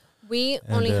We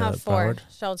And, only have 4 Broward?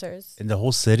 shelters in the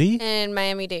whole city. in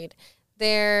Miami-Dade.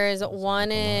 There's one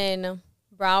in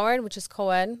Broward, which is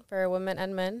co-ed for women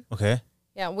and men. Okay.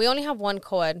 Yeah, we only have one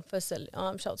co-ed facility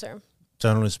shelter.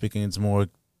 Generally speaking, it's more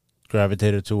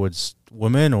gravitated towards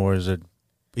women, or is it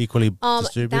equally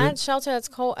distributed? That shelter that's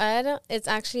co-ed, it's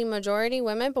actually majority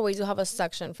women, but we do have a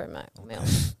section for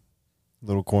males.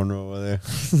 Little corner over there.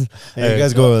 Hey, you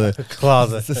guys go over there.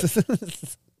 Closet.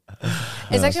 It's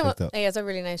actually it's a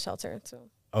really nice shelter too.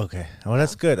 Okay, well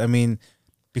that's good. I mean,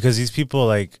 because these people,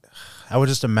 like, I would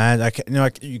just imagine.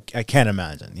 I can't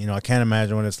imagine. I can't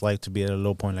imagine what it's like to be at a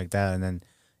low point like that, and then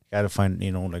you got to find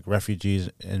like refugees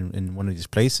in one of these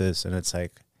places, and it's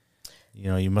like,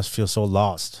 you must feel so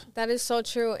lost. That is so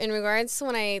true. In regards to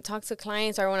when I talk to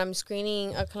clients or when I'm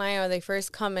screening a client or they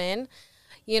first come in,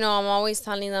 I'm always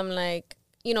telling them, like,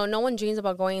 no one dreams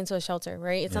about going into a shelter,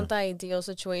 right? It's not the ideal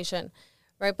situation,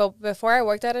 right? But before I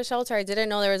worked at a shelter, I didn't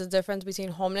know there was a difference between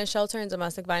homeless shelter and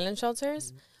domestic violence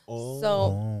shelters.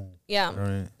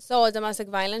 Right. So a domestic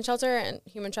violence shelter and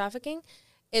human trafficking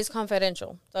is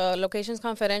confidential. The location's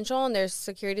confidential, and there's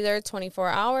security there 24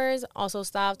 hours, also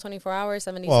staff 24 hours,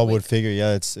 7 days a Well, I week. would figure,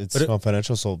 it's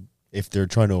confidential. So if they're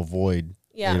trying to avoid,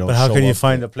 but how can you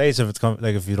find a place if it's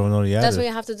if you don't know the address? That's why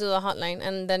you have to do the hotline,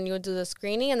 and then you would do the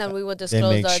screening, and then we would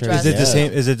disclose the sure. address. Is it the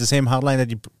same? Is it the same hotline that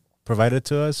you provided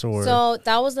to us, or? So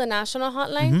that was the national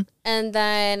hotline, and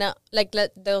then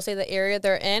they'll say the area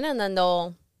they're in, and then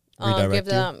they'll give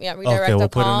them redirect we'll the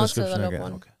put it in the call to the description local again.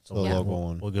 one. Okay. So The local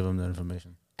one. We'll give them the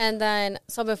information. And then,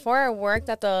 so before I worked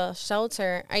at the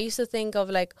shelter, I used to think of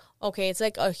okay, it's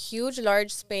like a huge,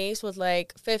 large space with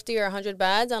 50 or 100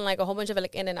 beds and a whole bunch of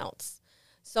in and outs.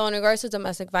 So in regards to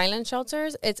domestic violence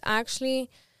shelters, it's actually,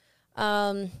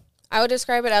 I would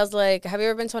describe it as have you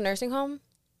ever been to a nursing home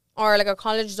or a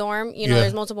college dorm?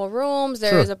 There's multiple rooms.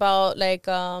 There's about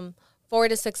 4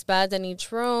 to 6 beds in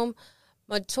each room.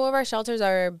 But 2 of our shelters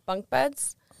are bunk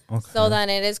beds. Okay. So then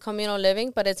it is communal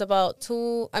living, but it's about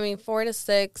 4 to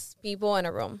 6 people in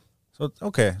a room. So,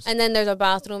 okay. And then there's a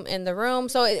bathroom in the room.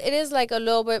 So it is a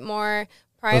little bit more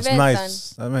private.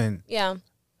 That's nice. Yeah.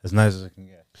 As nice as it can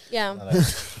get. Yeah. I like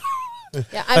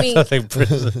yeah, I mean. Like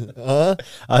prison.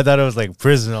 I thought it was like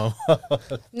prison.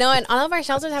 No, and all of our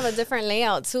shelters have a different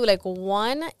layout too.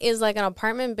 One is an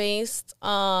apartment-based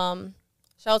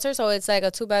shelter, so it's a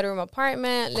 2-bedroom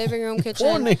apartment, living room,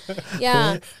 kitchen.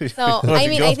 Yeah. So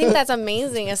I think that's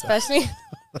amazing, especially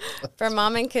for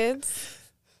mom and kids.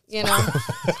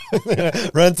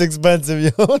 Rent's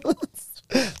expensive, yo.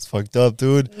 It's fucked up,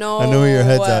 dude. No, I know where your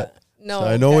head's at. No, so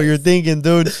I know what you're thinking,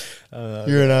 dude.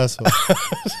 You're an asshole.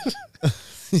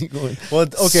 Well,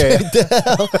 okay.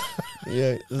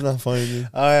 Yeah, it's not funny, dude.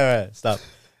 All right, stop.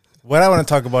 What I want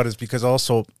to talk about is because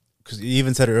you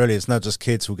even said it earlier, it's not just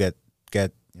kids who get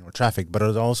trafficked, but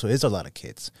it also is a lot of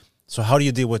kids. So how do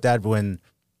you deal with that when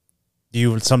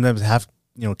you sometimes have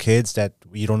kids that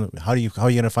you don't know? How are you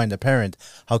gonna find a parent?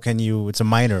 How can you? It's a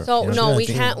minor. So no, we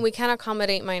can't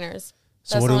accommodate minors.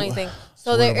 That's the only thing.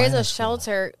 So there is a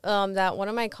shelter that one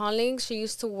of my colleagues, she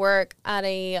used to work at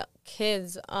a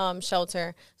kids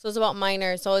shelter. So it's about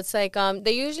minors. So it's they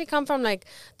usually come from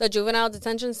the juvenile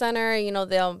detention center.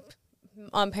 The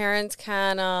parents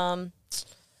can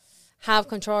have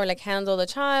control, handle the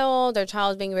child. Their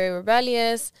child's being very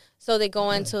rebellious, so they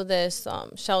go into this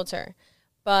shelter.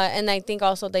 And I think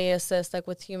also they assist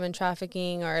with human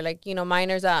trafficking or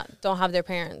minors that don't have their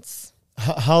parents.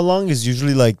 How long is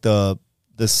usually the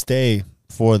stay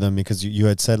for them? Because you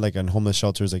had said on homeless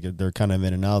shelters they're kind of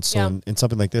in and out. So in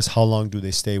something like this, how long do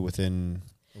they stay within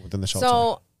the shelter?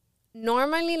 So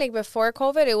normally before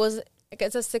COVID,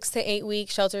 it's a 6 to 8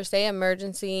 week shelter stay,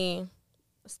 emergency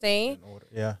stay.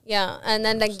 Yeah. And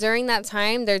then during that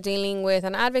time, they're dealing with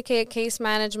an advocate, case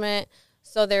management.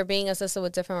 So they're being assisted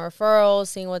with different referrals,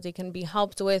 seeing what they can be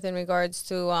helped with in regards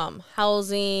to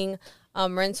housing,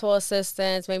 rental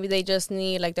assistance. Maybe they just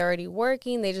need, they're already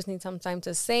working, they just need some time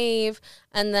to save.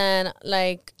 And then,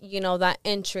 that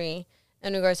entry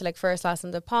in regards to, first, last,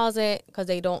 and deposit, because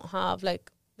they don't have,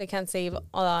 they can't save a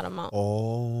lot of amount.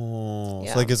 Oh.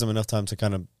 Yeah. So that gives them enough time to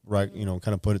kind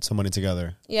of put some money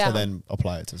together. Yeah. To then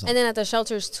apply it to something. And then at the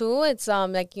shelters, too, it's,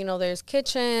 there's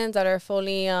kitchens that are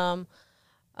fully,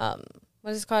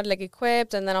 what is it called,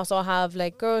 equipped, and then also have,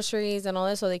 groceries and all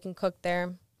this, so they can cook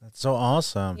there. That's so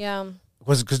awesome. Yeah.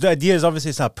 Because the idea is obviously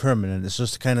it's not permanent. It's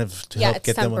just kind of to help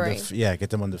get temporary.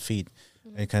 them on the feet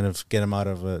and kind of get them out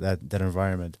of that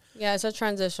environment. Yeah, it's a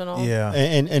transitional. Yeah.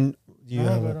 And and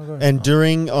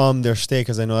during their stay,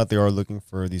 because I know that they are looking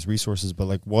for these resources,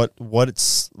 but what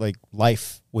it's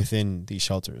life within these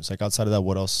shelters, outside of that,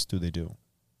 what else do they do?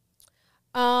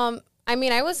 I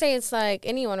would say it's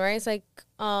anyone, right? It's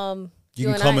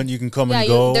You can come and Yeah,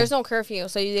 go. there's no curfew,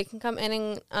 so they can come in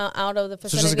and out of the So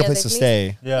it's facility. just like a place to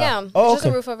stay. Yeah. Oh, Just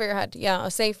okay. a roof over your head. Yeah,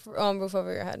 a safe roof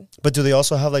over your head. But do they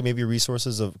also have like maybe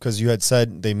resources of, because you had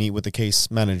said they meet with the case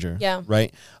manager? Yeah.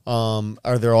 Right.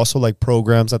 Are there also like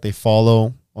programs that they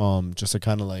follow? Just to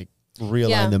kind of like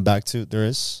realign them back to there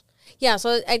is. Yeah,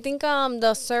 so I think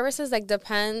the services like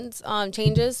depends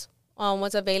changes on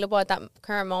what's available at that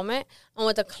current moment and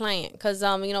with the client, because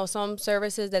some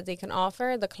services that they can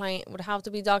offer, the client would have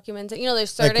to be documented. There's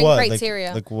certain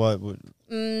criteria. Like what would?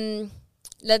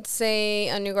 Let's say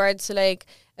in regards to like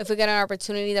if we get an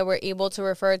opportunity that we're able to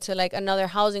refer to like another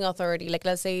housing authority, like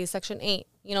let's say Section 8,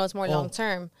 it's more long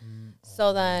term.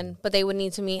 So then, but they would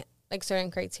need to meet like certain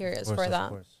criteria for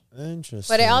that.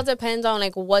 Interesting. But it all depends on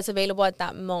like what's available at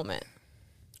that moment.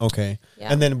 Okay.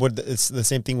 Yeah. And then it's the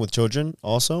same thing with children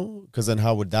also? Because then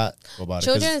how would that go about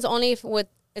Children is only if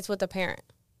it's with the parent.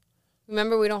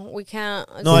 Remember, we can't.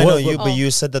 No, I know but you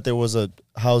said that there was a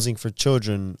housing for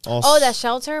children also. Oh, that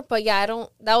shelter? But yeah,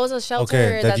 that was a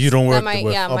shelter that you don't work my,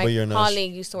 with. Yeah, my but you're not.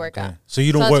 colleague used to work at. So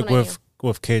you don't So work that's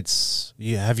with kids.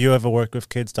 Have you ever worked with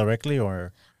kids directly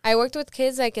or? I worked with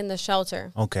kids like in the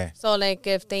shelter. Okay. So like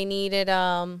if they needed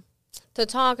to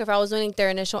talk, if I was doing their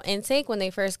initial intake when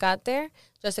they first got there,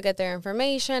 just to get their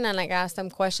information and like ask them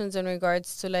questions in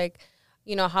regards to like,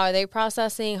 how are they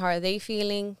processing, how are they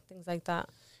feeling, things like that.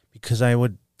 Because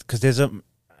there's a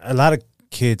lot of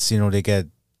kids, they get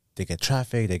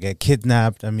trafficked, they get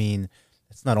kidnapped. I mean,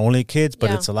 it's not only kids,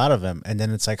 but it's a lot of them. And then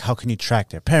it's like, how can you track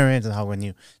their parents? And how when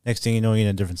you, next thing you know, you're in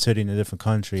a different city, in a different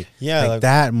country. Yeah. Like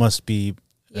that must be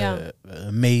Yeah.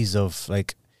 a maze of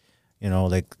like,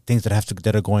 like things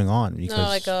that are going on.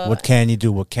 Because like what can you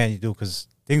do? What can't you do? Because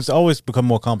things always become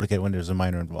more complicated when there's a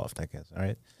minor involved, I guess. All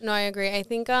right. No, I agree. I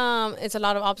think it's a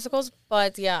lot of obstacles,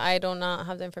 but yeah, I do not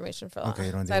have the information for that. Okay,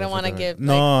 you don't. So I don't want to give.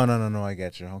 No. I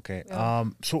get you. Okay. Yeah.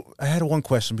 So I had one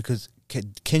question because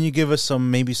can you give us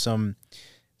some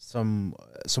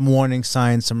warning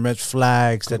signs, some red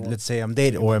flags that let's say I'm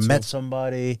dating or I met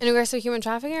somebody. In regards to human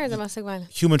trafficking or domestic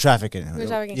violence? Human trafficking. Human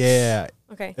trafficking. Yeah.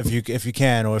 Okay. If you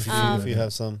can or if you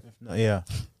have some. Yeah.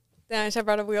 Damn, I should have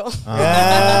brought a wheel.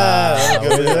 Yeah.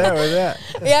 Where's that?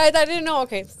 Yeah, I didn't know.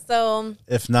 Okay, so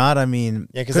if not, I mean,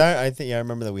 Yeah, because I think I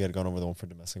remember that we had gone over the one for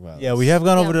domestic violence. yeah, we have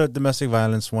gone over the domestic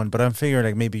violence one, but I'm figuring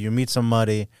like maybe you meet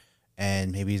somebody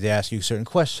and maybe they ask you certain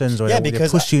questions or they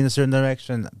push you in a certain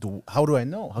direction. How do I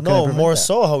know? How can I prevent more that?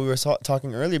 so how we were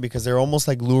talking earlier, because they're almost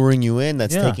like luring you in.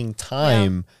 That's taking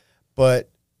time, but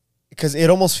because it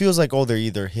almost feels like, oh, they're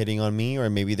either hitting on me or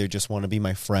maybe they just want to be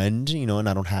my friend, and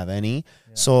I don't have any.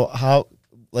 Yeah. So how,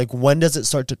 like, when does it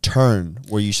start to turn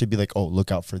where you should be like, oh,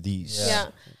 look out for these? Yeah.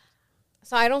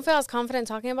 So I don't feel as confident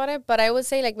talking about it, but I would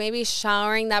say like maybe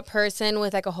showering that person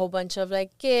with like a whole bunch of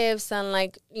like gifts and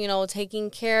like, taking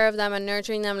care of them and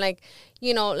nurturing them. Like,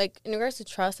 like in regards to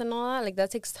trust and all that, like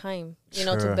that takes time,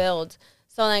 to build.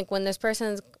 So like when this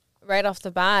person's right off the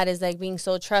bat is like being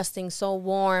so trusting, so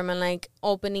warm and like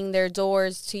opening their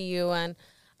doors to you. And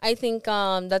I think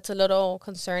that's a little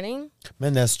concerning.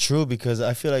 Man, that's true, because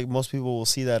I feel like most people will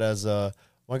see that as oh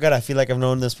my God, I feel like I've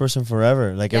known this person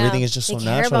forever. Like everything is just so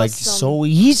natural, like so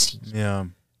easy. Yeah.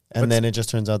 And then it just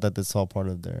turns out that it's all part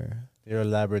of their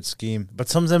elaborate scheme. But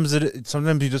sometimes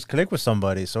you just click with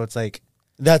somebody. So it's like,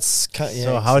 that's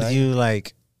how do you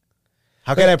like,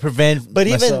 how can I prevent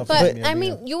myself? But I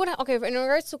mean, you would in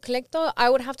regards to click though, I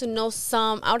would have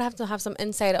to have some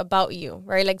insight about you,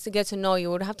 right? Like to get to know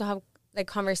you, would have to have like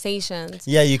conversations.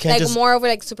 Yeah, you can't like more over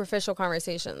like superficial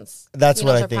conversations. That's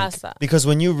what I think. Because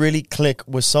when you really click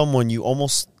with someone, you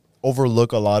almost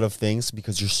overlook a lot of things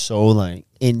because you're so like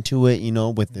into it,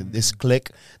 with this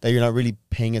click, that you're not really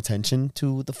paying attention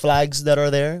to the flags that are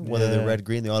there, whether they're red,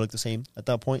 green, they all look the same at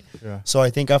that point. Yeah. So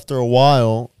I think after a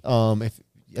while,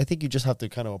 I think you just have to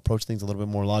kind of approach things a little bit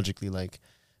more logically. Like,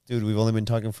 dude, we've only been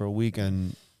talking for a week,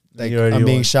 and like I'm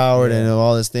being showered and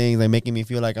all these things, like making me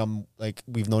feel like I'm like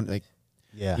we've known like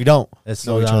we don't. Let's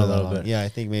slow down a little bit. Yeah, I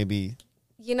think maybe.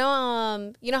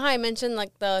 How I mentioned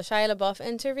like the Shia LaBeouf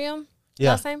interview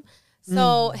last time.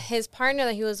 So his partner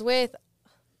that he was with,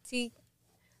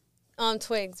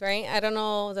 Twigs, right? I don't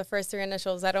know the first three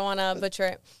initials. I don't want to butcher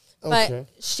it, but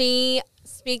she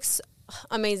speaks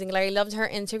amazing. Like I loved her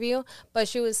interview, but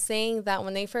she was saying that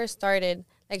when they first started,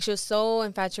 like she was so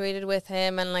infatuated with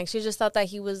him, and like she just thought that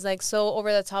he was like so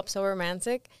over the top, so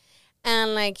romantic,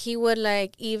 and like he would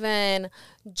like even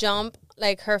jump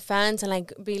like her fence and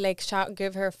like be like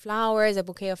give her flowers, a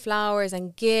bouquet of flowers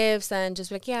and gifts, and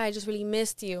just like, yeah, I just really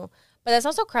missed you. But that's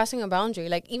also crossing a boundary,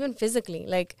 like even physically,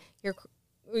 like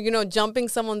you're jumping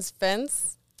someone's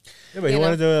fence. Yeah, but he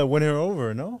wanted to win her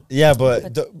over, no? Yeah,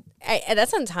 but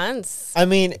That's intense. I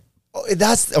mean,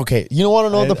 that's okay. You want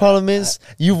to know what the problem is?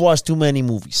 You've watched too many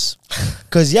movies.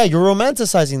 Because, yeah, you're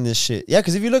romanticizing this shit. Yeah,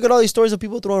 because if you look at all these stories of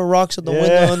people throwing rocks at the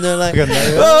window and they're like,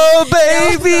 oh,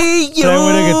 baby, you. Playing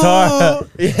with a guitar.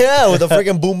 Yeah, with a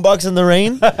freaking boombox in the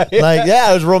rain. Like,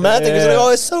 yeah, it was romantic. It's like,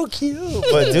 oh, it's so cute.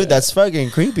 But, dude, that's fucking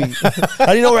creepy. How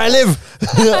do you know where I live?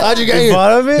 How'd you get here?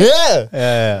 Follow me? Yeah.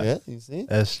 Yeah. You see?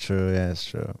 That's true. Yeah, that's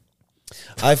true.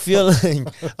 I feel like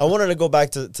I wanted to go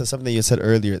back to something that you said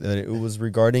earlier, that it was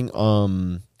regarding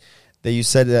that you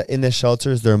said that in the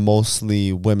shelters they're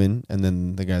mostly women and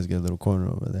then the guys get a little corner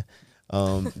over there.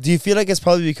 Do you feel like it's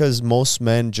probably because most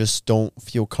men just don't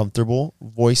feel comfortable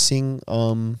voicing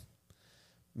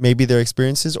maybe their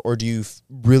experiences, or do you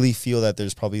really feel that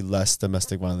there's probably less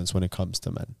domestic violence when it comes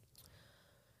to men?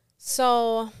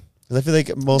 So 'cause I feel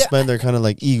like most men, they're kind of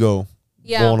like ego.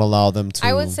 Yeah. Won't allow them to.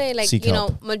 I would say, like, seek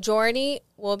help. majority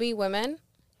will be women.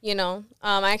 I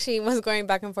actually was going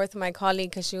back and forth with my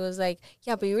colleague because she was like,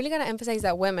 yeah, but you really got to emphasize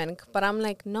that women. But I'm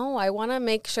like, no, I want to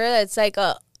make sure that it's like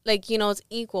it's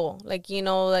equal.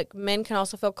 Like men can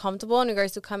also feel comfortable in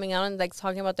regards to coming out and like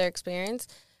talking about their experience.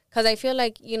 Because I feel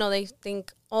like, they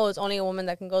think, oh, it's only a woman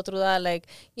that can go through that. Like,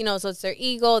 so it's their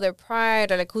ego, their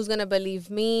pride, or like, who's going to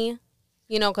believe me?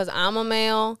 Because I'm a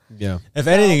male. Yeah. If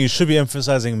anything, you should be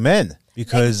emphasizing men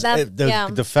because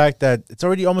the fact that it's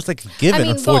already almost like a given,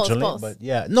 unfortunately. Both. But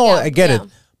I get it.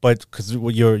 But because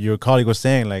what your colleague was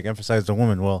saying, like, emphasize the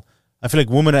woman. Well, I feel like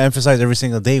women are emphasized every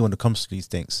single day when it comes to these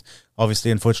things.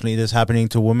 Obviously, unfortunately, it is happening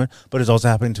to women, but it's also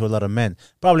happening to a lot of men.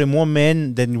 Probably more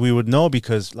men than we would know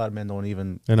because a lot of men don't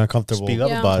even they're not comfortable speak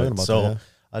up about it. About so that,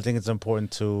 I think it's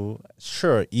important to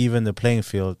even the playing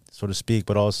field, so to speak,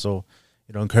 but also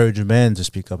encourage men to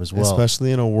speak up as well.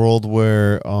 Especially in a world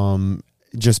where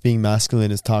just being masculine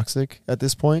is toxic at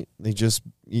this point. They just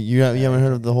you haven't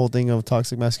heard of the whole thing of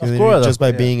toxic masculinity? Of course, just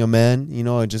by being a man,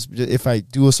 just if I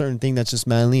do a certain thing that's just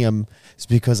manly, it's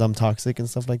because I'm toxic and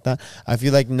stuff like that. I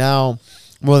feel like now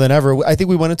more than ever, I think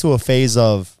we went into a phase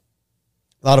of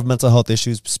a lot of mental health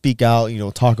issues, speak out,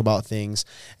 talk about things.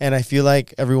 And I feel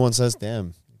like everyone says,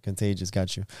 damn, Contagious,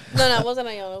 got you. No, it wasn't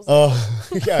a young. Oh,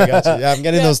 yeah, I got you. Yeah, I'm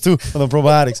getting those too from the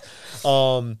probiotics.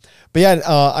 But yeah,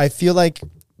 I feel like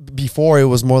before it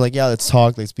was more like, yeah, let's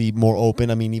talk, let's be more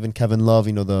open. I mean, even Kevin Love,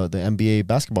 the NBA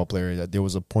basketball player, that there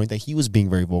was a point that he was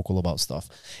being very vocal about stuff.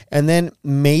 And then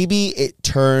maybe it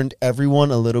turned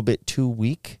everyone a little bit too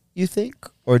weak, you think?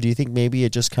 Or do you think maybe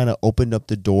it just kind of opened up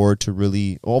the door to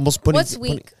really almost putting... What's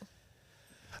weak?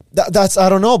 That's I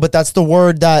don't know, but that's the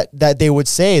word that they would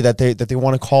say that they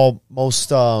want to call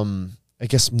most I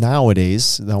guess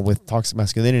nowadays with toxic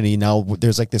masculinity. Now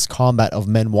there's like this combat of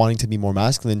men wanting to be more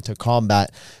masculine to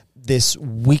combat this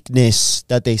weakness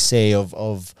that they say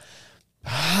of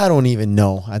I don't even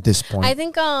know at this point. I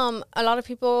think a lot of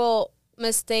people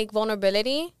mistake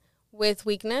vulnerability with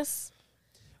weakness.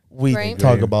 We right?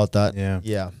 talk about that.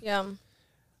 Yeah.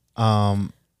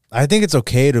 I think it's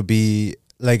okay to be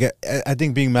like I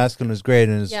think being masculine is great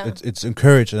and it's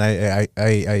encouraged, and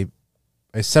I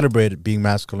celebrate being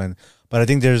masculine. But I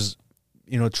think there's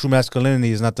true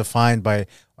masculinity is not defined by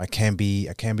I can't be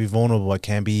vulnerable, I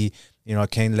can't be I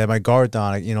can't let my guard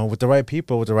down. With the right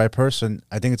people, with the right person,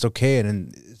 I think it's okay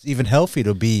and it's even healthy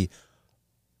to be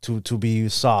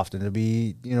soft and to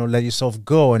be let yourself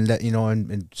go and let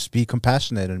and just be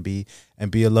compassionate and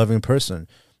be a loving person.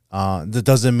 That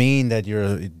doesn't mean that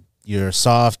you're a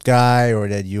soft guy or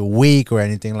that you're weak or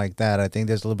anything like that. I think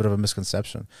there's a little bit of a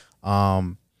misconception.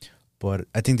 But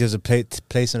I think there's a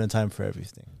place and a time for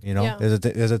everything.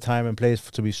 There's a time and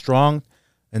place to be strong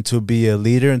and to be a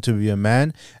leader and to be a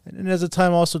man. And then there's a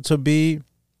time also to be,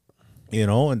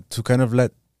 and to kind of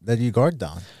let your guard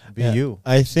down. Be you.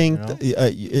 I think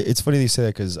it's funny that you say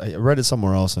that because I read it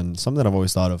somewhere else and something I've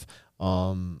always thought of.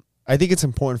 I think it's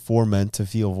important for men to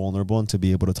feel vulnerable and to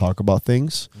be able to talk about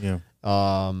things. Yeah.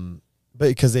 But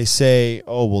because they say,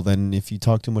 oh, well, then if you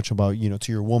talk too much about,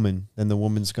 to your woman, then the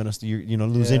woman's going to,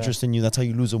 lose interest in you. That's how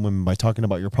you lose a woman, by talking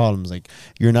about your problems. Like,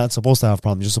 you're not supposed to have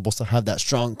problems. You're supposed to have that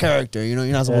strong character. You're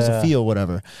not supposed to feel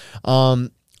whatever.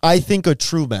 I think a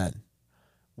true man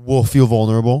will feel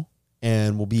vulnerable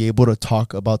and will be able to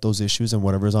talk about those issues and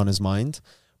whatever's on his mind,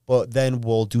 but then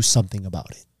will do something about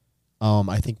it.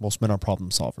 I think most men are problem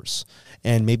solvers.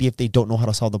 And maybe if they don't know how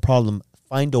to solve the problem,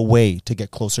 find a way to get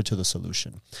closer to the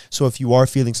solution. So if you are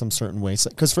feeling some certain ways,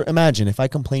 because imagine if I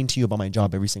complain to you about my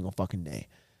job every single fucking day,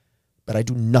 but I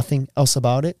do nothing else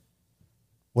about it,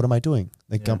 what am I doing?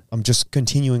 Like, Yeah. I'm just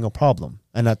continuing a problem.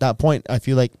 And at that point, I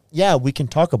feel like, yeah, we can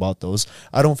talk about those.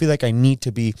 I don't feel like I need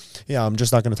to be, I'm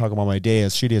just not going to talk about my day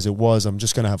as shitty as it was. I'm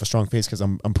just going to have a strong face because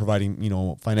I'm providing,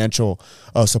 financial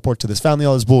support to this family,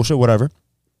 all this bullshit, whatever.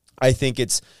 I think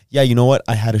it's, you know what?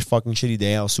 I had a fucking shitty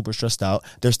day. I was super stressed out.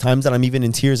 There's times that I'm even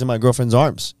in tears in my girlfriend's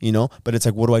arms, but it's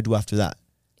like, what do I do after that?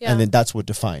 Yeah. And then that's what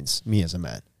defines me as a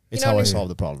man. It's how I solve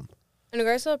the problem. In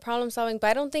regards to the problem solving, but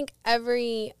I don't think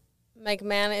every like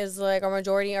man is like, or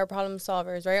majority are problem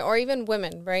solvers, right? Or even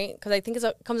women, right? Because I think it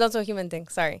comes down to a human thing.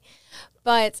 Sorry,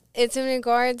 but it's in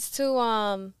regards to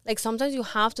like sometimes you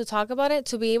have to talk about it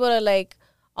to be able to like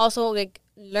also like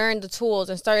learn the tools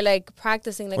and start like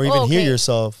practicing, like or even hear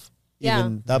yourself. Yeah,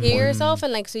 even that hear point. yourself,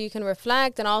 and like so you can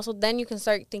reflect, and also then you can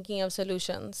start thinking of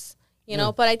solutions. You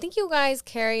know, but I think you guys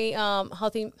carry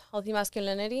healthy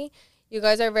masculinity. You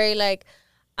guys are very like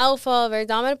alpha, very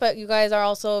dominant, but you guys are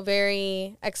also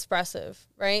very expressive,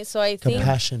 right? So I think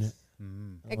Compassionate.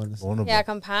 Vulnerable. yeah,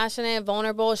 compassionate,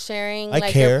 vulnerable, sharing I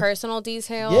like care. your personal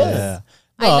details. Yeah.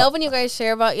 I love when you guys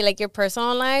share about like your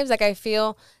personal lives. Like I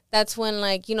feel that's when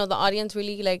like the audience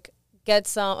really like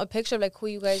gets a picture of like who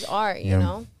you guys are. You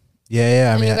know. Yeah.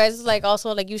 I And mean, you guys like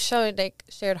also like you shared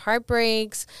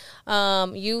heartbreaks.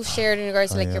 You shared in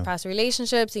regards to like your past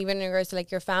relationships, even in regards to like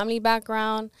your family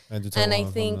background. And I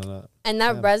think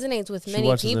that resonates with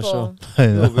many people. I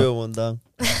know. Real one, dog.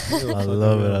 I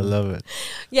love it.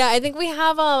 Yeah, I think we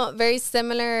have very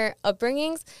similar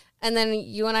upbringings, and then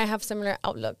you and I have similar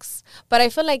outlooks. But I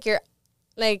feel like you're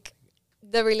like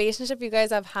the relationship you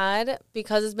guys have had,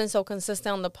 because it's been so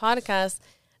consistent on the podcast.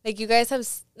 Like you guys have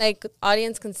like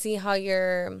audience can see how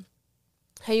you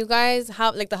guys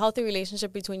have like the healthy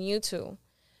relationship between you two,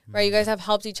 right? You guys have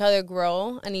helped each other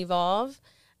grow and evolve,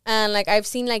 and like I've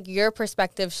seen like your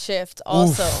perspective shift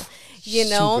also.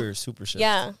 Super shift.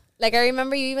 Yeah, like I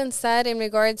remember you even said in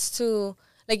regards to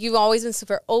like you've always been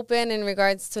super open in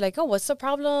regards to like, oh, what's the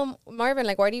problem, Marvin?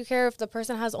 Like, why do you care if the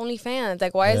person has OnlyFans?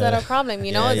 Like, why is that a problem?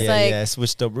 It's like I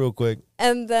switched up real quick.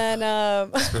 And then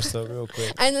Switched up real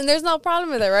quick. and then there's no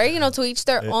problem with it, right? To each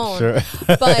their own. Sure.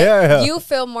 But you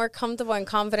feel more comfortable and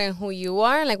confident in who you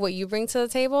are and like what you bring to the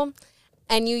table.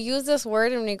 And you use this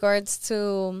word in regards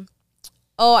to,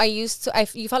 you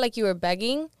felt like you were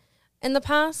begging in the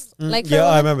past. Like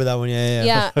I remember that one.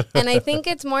 Yeah. And I think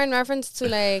it's more in reference to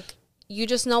like, you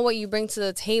just know what you bring to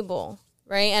the table,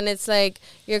 right? And it's like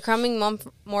you're coming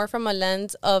more from a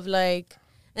lens of like,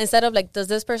 instead of like, does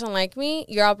this person like me?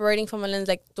 You're operating from a lens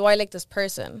like, do I like this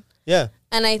person? Yeah.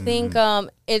 And I think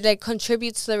it like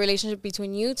contributes to the relationship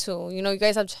between you two. You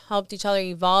guys have helped each other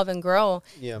evolve and grow.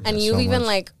 Yeah. And you've even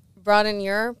like brought in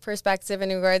your perspective in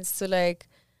regards to like,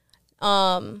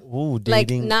 like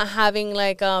not having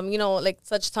like like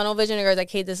such tunnel vision in regards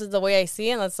like, hey, this is the way I see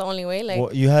it, and that's the only way. Like,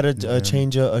 well, you had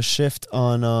a shift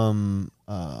on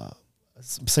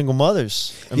single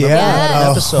mothers. Remember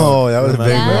that episode? Oh, that was a big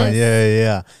Yes. one.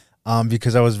 Yeah.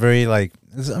 Because I was very like,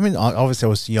 I mean, obviously I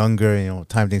was younger.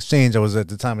 Time things changed. I was at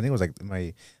the time, I think it was like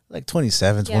my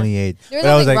 27, 28. There's But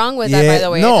I was nothing like, wrong with that, by the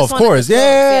way. I No, just of wanted course. to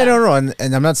Yeah, know. no.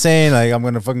 And I'm not saying like I'm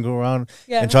going to fucking go around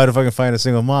and try to fucking find a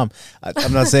single mom.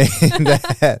 I'm not saying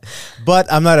that. But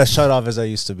I'm not as shut off as I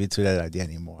used to be to that idea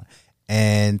anymore.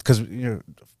 And because,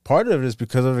 part of it is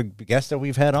because of the guests that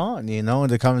we've had on, and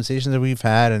the conversations that we've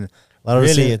had, and a lot of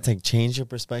really, it's like change your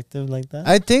perspective like that.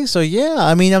 I think so. Yeah.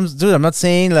 I mean, I'm not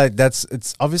saying like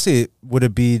it's obviously, would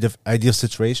it be the ideal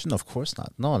situation? Of course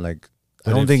not. No, like I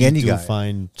don't think any guy.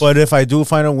 But if I do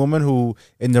find a woman who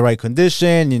in the right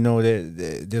condition,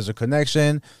 there's a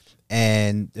connection,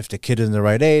 and if the kid is in the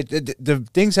right age, the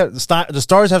things the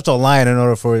stars have to align in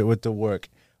order for it to work,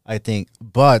 I think.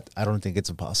 But I don't think it's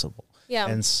impossible. Yeah.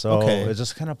 And so it's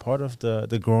just kind of part of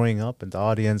the growing up, and the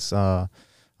audience,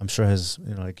 I'm sure has,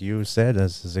 like you said,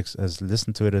 has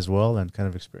listened to it as well and kind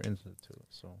of experienced it too.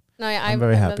 So no, yeah, I'm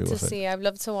very happy love with to it. see. I'd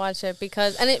love to watch it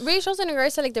and it really shows in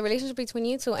regards to like the relationship between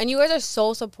you two, and you guys are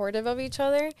so supportive of each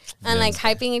other and like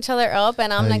hyping each other up,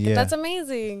 and I'm like, that's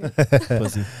amazing.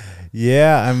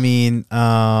 Yeah, I mean,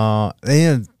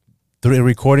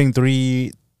 recording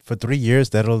for 3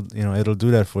 years, it'll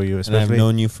do that for you. Especially, and I've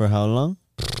known you for how long?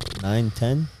 9,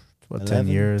 10? What, 11, 10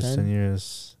 years? 10? 10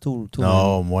 years. Two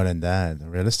No, more than that.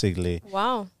 Realistically,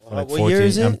 Wow. like what year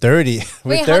is it? I'm 30.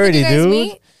 We're Wait, how did 30, you guys dude.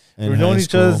 meet? We've known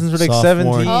each other since we're like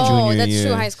 17. Oh, that's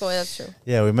true. High school, that's true.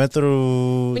 Yeah, we met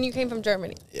through. When you came from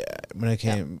Germany. Yeah, when I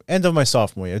came end of my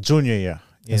sophomore year, junior year,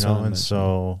 That's what I and meant.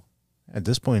 so at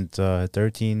this point,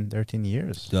 13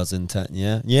 years. 2010,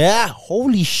 yeah. Yeah,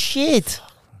 holy shit.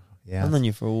 Yeah, I've known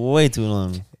you for way too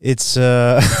long. it's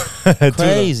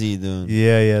Crazy, dude.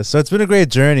 Yeah. So it's been a great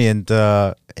journey, and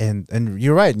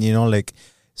you're right. Like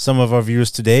some of our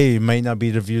views today might not be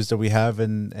the views that we have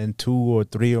in 2 or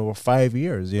 3 or 5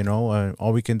 years.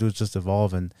 All we can do is just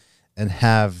evolve and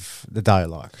have the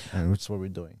dialogue, and that's what we're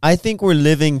doing. I think we're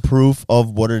living proof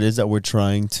of what it is that we're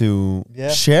trying to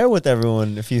share with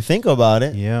everyone. If you think about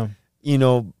it,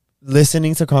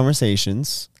 listening to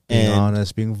conversations. Being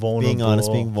honest, being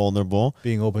vulnerable.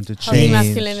 Being open to healthy change.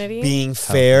 masculinity. Being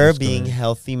fair, being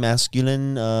healthy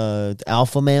masculine,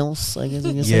 alpha males, I guess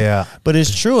you can say. Yeah. But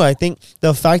it's true. I think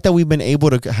the fact that we've been able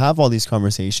to have all these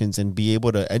conversations and be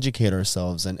able to educate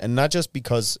ourselves, and not just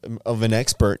because of an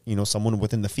expert, someone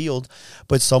within the field,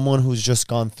 but someone who's just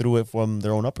gone through it from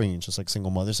their own upbringing, just like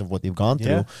single mothers of what they've gone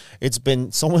through. It's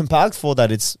been so impactful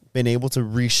that it's been able to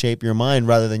reshape your mind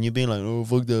rather than you being like, oh,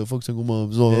 fuck single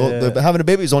moms. Having a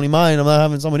baby is only mine. I'm not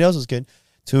having somebody else's kid.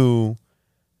 To,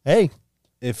 hey,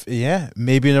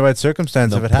 maybe in the right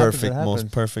circumstance, if it happens, it happens.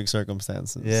 Most perfect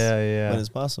circumstances. Yeah. But it's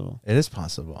possible. It is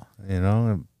possible.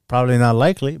 Probably not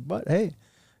likely, but hey,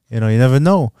 you never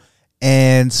know.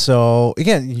 And so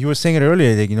again, you were saying it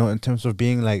earlier, like, in terms of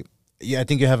being like, I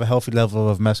think you have a healthy level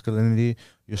of masculinity.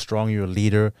 You're strong. You're a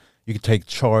leader. You can take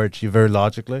charge. You're very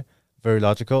logical.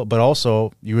 But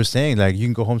also, you were saying like you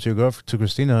can go home to your girlfriend, to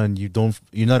Christina, and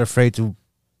you're not afraid to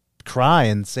cry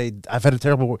and say, I've had a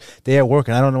terrible day at work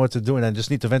and I don't know what to do and I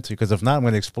just need to vent to you because if not, I'm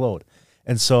going to explode.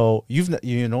 And so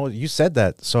you said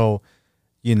that. So,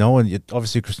 and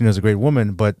obviously Christina's a great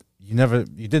woman, but you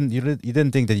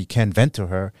didn't think that you can vent to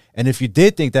her. And if you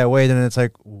did think that way, then it's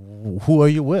like, who are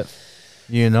you with?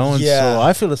 And so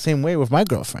I feel the same way with my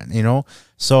girlfriend,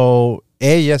 So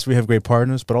yes, we have great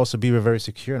partners, but also we're very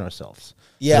secure in ourselves.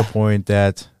 To the point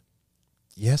that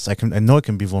yes, I know I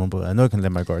can be vulnerable. I know I can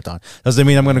let my guard down. Doesn't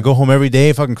mean I'm going to go home every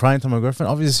day fucking crying to my girlfriend.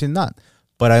 Obviously not.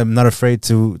 But I'm not afraid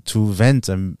to vent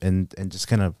and just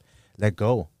kind of let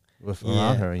go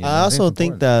around her. I also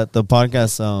think that the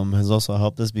podcast has also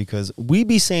helped us because we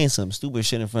be saying some stupid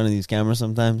shit in front of these cameras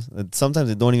sometimes.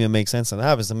 Sometimes it don't even make sense. And it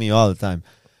happens to me all the time.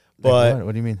 But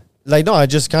what do you mean? Like, no, I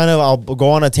just I'll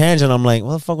go on a tangent. I'm like,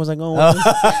 what the fuck was I going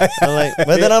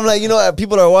with? Then I'm like,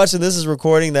 people are watching, this is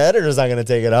recording. The editor's not going to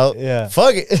take it out. Yeah.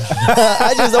 Fuck it.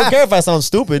 I just don't care if I sound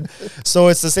stupid. So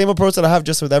it's the same approach that I have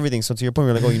just with everything. So to your point,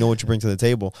 you're like, oh, you know what you bring to the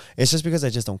table. It's just because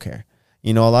I just don't care.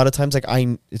 A lot of times, like,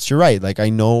 you're right. Like, I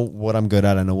know what I'm good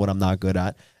at. I know what I'm not good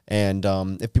at. And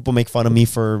if people make fun of me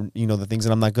for, the things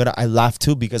that I'm not good at, I laugh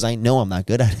too because I know I'm not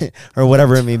good at it or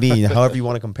whatever it may be, however you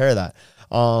want to compare that.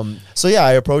 So yeah,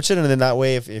 I approach it, and then that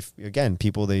way, if again,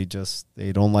 people, they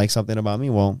don't like something about me,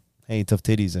 well, hey, tough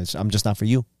titties, I'm just not for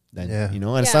you then,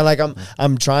 and it's not like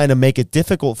I'm trying to make it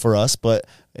difficult for us, but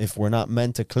if we're not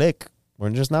meant to click,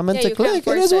 we're just not meant to click.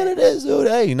 It is what it is, dude.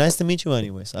 Hey, nice to meet you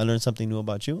anyways. I learned something new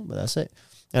about you, but that's it.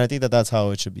 And I think that's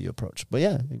how it should be approached. But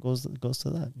yeah, it goes to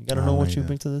that. You got to know what you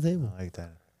bring to the table. I like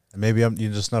that. And maybe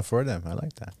you're just not for them. I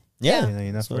like that. Yeah.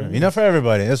 You're not for them. You're not for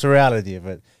everybody. That's the reality of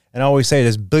it. And I always say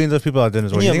there's billions of people out there in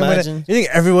this world. You think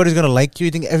everybody's going to like you?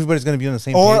 You think everybody's going to be on the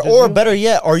same page? Or better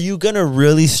yet, are you going to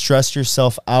really stress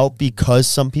yourself out because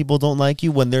some people don't like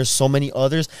you when there's so many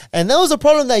others? And that was a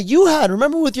problem that you had.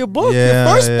 Remember with your book, your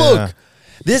first book.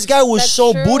 This guy was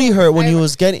booty hurt when he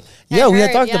was getting. Yeah, we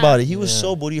had talked about it. He was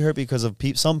so booty hurt because of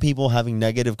some people having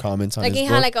negative comments on his book. Like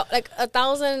he had like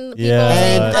 1,000 people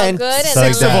saying good,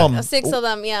 and 6 of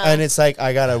them, And it's like,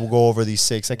 I gotta go over these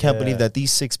 6. I can't believe that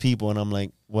these 6 people, and I'm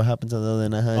like, what happened to the other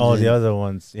 900? Oh, the other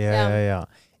ones, yeah.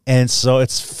 And so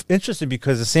it's interesting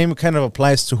because the same kind of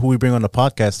applies to who we bring on the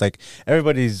podcast. Like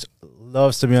everybody's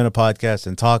loves to be on a podcast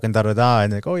and talk and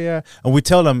and like, oh yeah, and we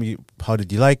tell them, how did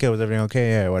you like it? Was everything okay?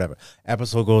 Yeah, whatever.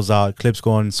 Episode goes out, clips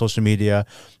go on social media.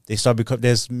 They start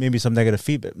there's maybe some negative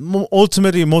feedback.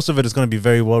 Ultimately, most of it is going to be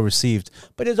very well received,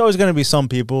 but there's always going to be some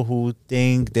people who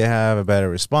think they have a better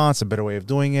response, a better way of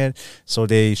doing it, so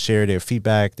they share their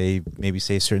feedback. They maybe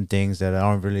say certain things that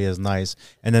aren't really as nice,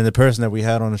 and then the person that we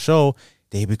had on the show,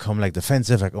 they become like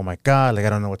defensive, like, oh my god, like I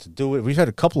don't know what to do. We've had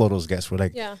a couple of those guests where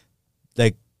like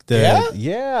like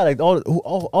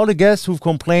all the guests who've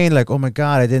complained, like, oh my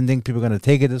god, I didn't think people were gonna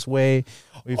take it this way.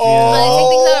 I take things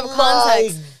out of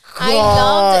context. I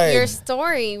loved your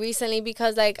story recently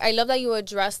because like I love that you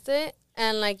addressed it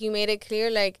and like you made it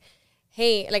clear, like,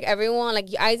 hey, like everyone, like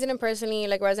I didn't personally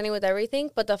like resonate with everything,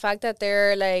 but the fact that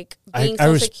they're like being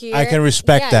secure, I can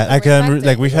respect that. I can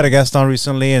like we've had a guest on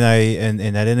recently, and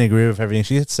I didn't agree with everything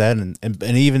she had said, and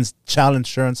even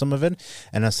challenged her on some of it,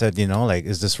 and I said, like,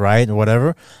 is this right or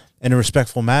whatever, in a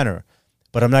respectful manner.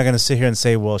 But I'm not going to sit here and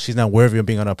say, well, she's not worthy of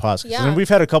being on our podcast. Yeah. I mean, we've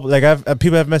had a couple, like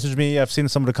people have messaged me. I've seen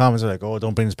some of the comments are like, oh,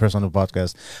 don't bring this person on the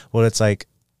podcast. Well, it's like,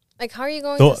 Like, how are you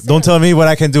going Don't tell me what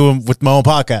I can do with my own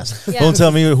podcast. Yeah. Don't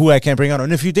tell me who I can bring on.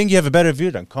 And if you think you have a better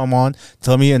view, then come on,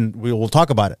 tell me, and we'll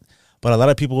talk about it. But a lot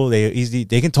of people, they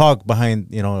can talk behind,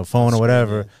 you know, a phone or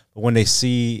whatever. But when they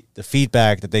see the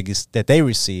feedback that they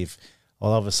receive,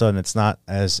 all of a sudden it's not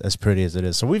as pretty as it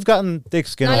is. So we've gotten thick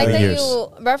skin I like over that years.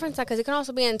 you reference that because it can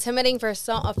also be intimidating for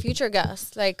a future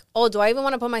guest. Like, oh, do I even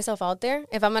want to put myself out there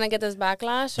if I'm gonna get this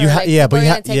backlash? Or like, but we're you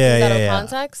gonna take things out of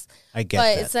context. I get but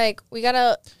that. it's like we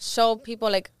gotta show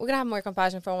people like we gotta have more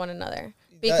compassion for one another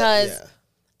because,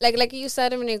 like you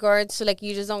said in regards to like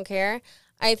you just don't care.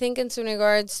 I think it's in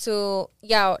regards to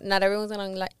not everyone's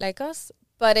gonna like us.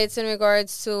 But it's in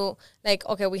regards to, like,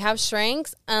 okay, we have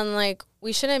strengths, and, like,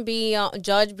 we shouldn't be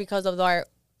judged because of our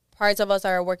parts of us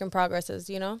are work in progresses,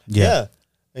 you know? Yeah,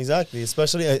 exactly.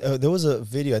 Especially, there was a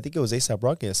video, I think it was A$AP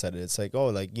Rocky that said it. It's like, oh,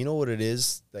 like, you know what it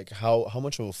is? Like, how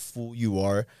much of a fool you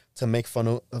are to make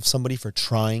fun of somebody for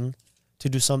trying to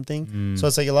do something. So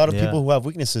it's like a lot of people who have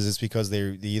weaknesses, it's because they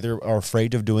either are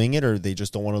afraid of doing it or they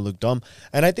just don't want to look dumb.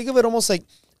 And I think of it almost like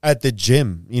at the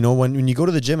gym, you know, when you go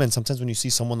to the gym and sometimes when you see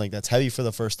someone like that's heavy for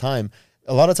the first time,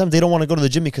 a lot of times they don't want to go to the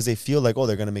gym because they feel like, oh,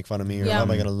 they're going to make fun of me or how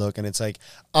am I going to look? And it's like,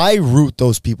 I root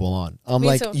those people on. I'm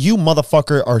like, you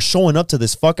motherfucker are showing up to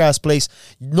this fuck ass place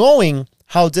knowing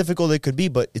how difficult it could be,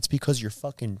 but it's because you're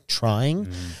fucking trying.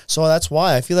 So that's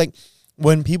why I feel like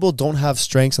when people don't have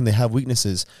strengths and they have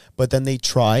weaknesses, but then they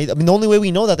try, I mean, the only way we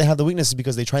know that they have the weakness is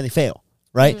because they try and they fail.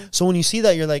 Right? So when you see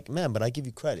that, you're like, man, but I give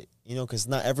you credit, you know, because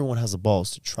not everyone has the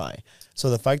balls to try. So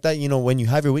the fact that, you know, when you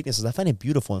have your weaknesses, I find it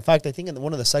beautiful. In fact, I think in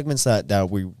one of the segments that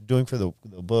we're doing for the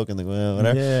book and the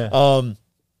whatever,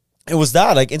 it was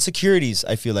that, like, insecurities,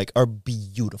 I feel like, are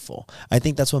beautiful. I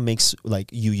think that's what makes, like,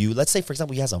 you. Let's say, for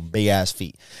example, he has some big-ass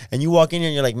feet. And you walk in here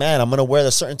and you're like, man, I'm going to wear a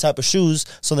certain type of shoes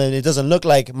so that it doesn't look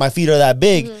like my feet are that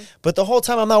big. But the whole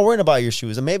time, I'm not worrying about your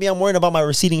shoes. And maybe I'm worrying about my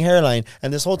receding hairline.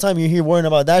 And this whole time, you're here worrying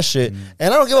about that shit.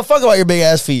 And I don't give a fuck about your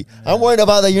big-ass feet. I'm worried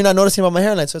about that you're not noticing about my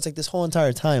hairline. So it's like this whole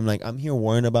entire time, like, I'm here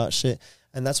worrying about shit.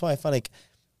 And that's why I find, like,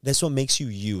 that's what makes you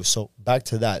you. So back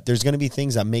to that. There's going to be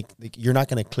things that make, like, you're not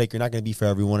going to click. You're not going to be for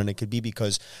everyone. And it could be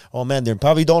because, oh, man, they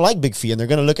probably don't like big feet. And they're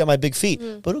going to look at my big feet.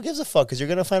 But who gives a fuck? Because you're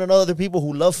going to find out other people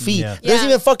who love feet. There's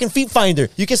even fucking Feet Finder.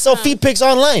 You can sell feet pics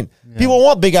online. People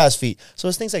want big-ass feet. So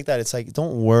it's things like that. It's like,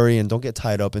 don't worry and don't get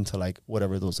tied up into, like,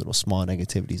 whatever those little small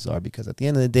negativities are. Because at the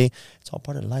end of the day, it's all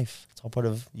part of life. It's all part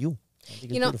of you. I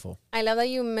think it's beautiful. I love that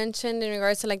you mentioned in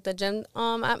regards to like the gym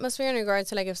atmosphere, in regards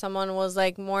to like if someone was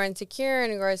like more insecure,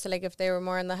 in regards to like if they were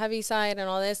more on the heavy side and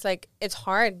all this, like it's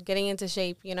hard getting into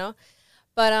shape, you know.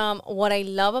 But what I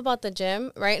love about the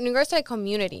gym, right, in regards to like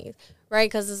community, right,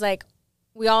 because it's like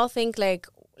we all think like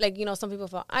you know, some people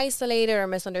feel isolated or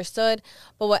misunderstood,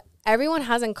 but what everyone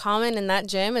has in common in that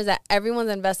gym is that everyone's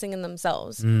investing in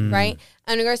themselves, right?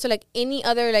 And in regards to like any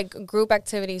other like group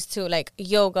activities too, like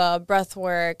yoga, breath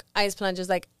work, ice plunges,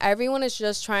 like everyone is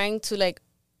just trying to like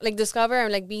discover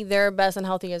and like be their best and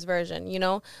healthiest version, you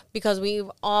know, because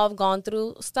we've all gone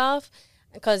through stuff,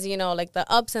 because, you know, like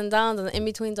the ups and downs and the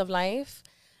in-betweens of life.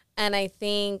 And I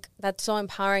think that's so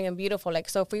empowering and beautiful. Like,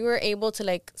 so if we were able to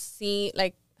like see,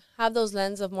 like, have those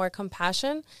lens of more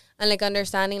compassion and like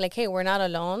understanding like, hey, we're not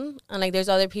alone, and like there's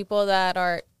other people that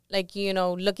are like, you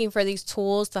know, looking for these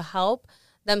tools to help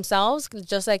themselves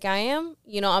just like I am,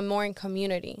 you know, I'm more in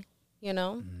community, you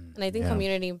know. And I think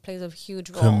community plays a huge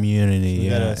role. Community, We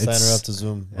gotta sign her up to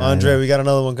Zoom. Andre, we got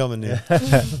another one coming here.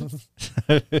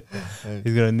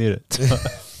 He's gonna need it.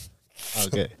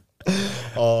 Okay.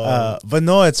 But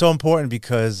no, it's so important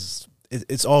because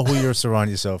it's all who you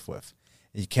surround yourself with.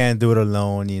 You can't do it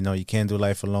alone, you know. You can't do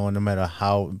life alone, no matter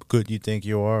how good you think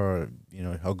you are, or, you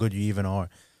know, how good you even are.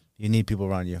 You need people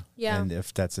around you. Yeah. And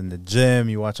if that's in the gym,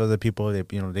 you watch other people, they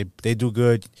do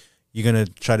good, you're gonna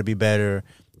try to be better.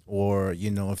 Or,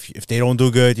 you know, if they don't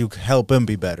do good, you help them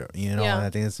be better. You know, and I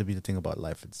think that's the thing about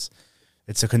life.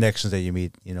 It's the connections that you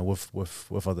meet, you know,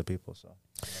 with other people. So,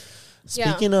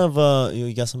 speaking of,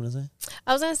 you got something to say?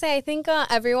 I was gonna say, I think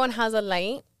everyone has a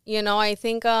light. You know, I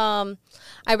think I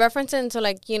reference it into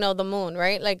like, you know, the moon,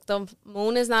 right? Like the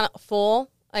moon is not full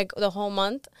like the whole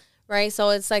month, right? So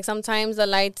it's like sometimes the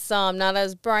light's not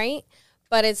as bright,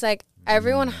 but it's like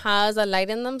everyone has a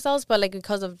light in themselves, but like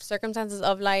because of circumstances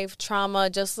of life, trauma,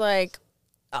 just like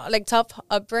tough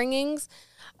upbringings,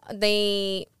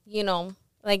 they, you know,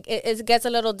 like it gets a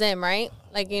little dim, right?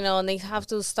 Like, you know, and they have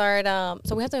to start,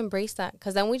 so we have to embrace that,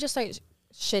 because then we just start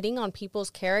shitting on people's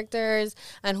characters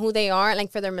and who they are, like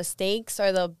for their mistakes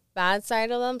or the bad side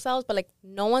of themselves. But like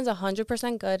no one's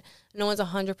 100% good, no one's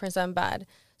 100% bad.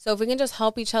 So if we can just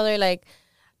help each other like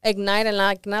ignite and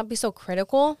like not be so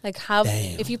critical, like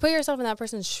if you put yourself in that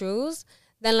person's shoes,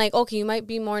 then like, okay, you might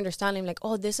be more understanding, like,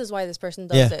 oh, this is why this person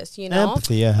does this, you know?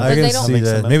 Empathy, yeah. I Because can they don't- see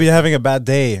that. Maybe they're having a bad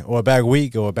day or a bad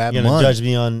week or a bad You're gonna month. judge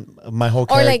me on my whole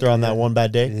Or, like- character on that one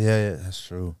bad day. Yeah, that's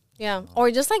true. Yeah. Or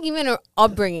just like even a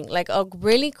upbringing, like a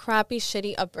really crappy,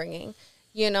 shitty upbringing.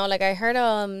 You know, like I heard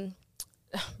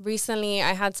recently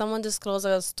I had someone disclose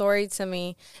a story to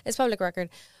me. It's public record.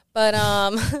 But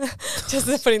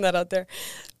just putting that out there.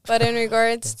 But in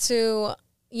regards to,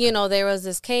 you know, there was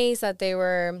this case that they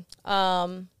were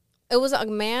it was a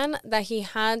man that he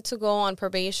had to go on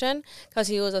probation because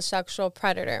he was a sexual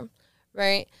predator,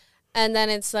 right? And then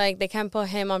it's like they can't put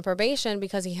him on probation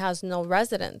because he has no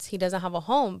residence. He doesn't have a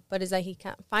home. But it's like he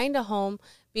can't find a home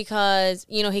because,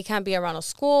 you know, he can't be around a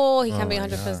school. He can't be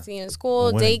 100% in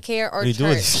school, daycare, or What do you do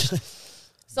with church.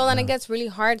 So then it gets really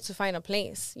hard to find a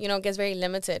place. You know, it gets very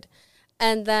limited.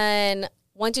 And then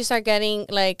once you start getting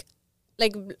like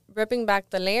ripping back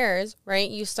the layers, right,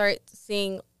 you start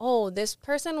seeing, oh, this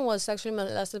person was sexually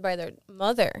molested by their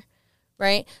mother.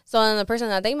 Right? So then the person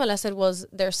that they molested was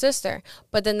their sister.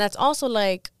 But then that's also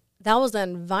like, that was the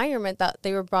environment that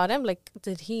they were brought in. Like,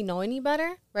 did he know any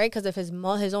better? Right? Because if his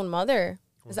own mother.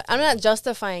 I'm not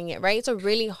justifying it, right? It's a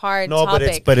really hard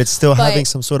topic. But it's still having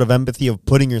some sort of empathy of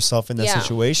putting yourself in that Yeah.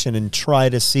 situation and try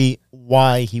to see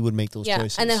why he would make those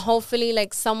choices. And then hopefully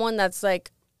like someone that's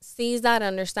like sees that,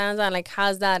 understands that, and like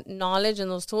has that knowledge and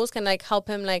those tools can like help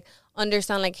him like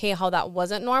understand like, hey, how that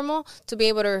wasn't normal, to be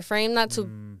able to reframe that, to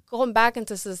go back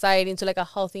into society, into like a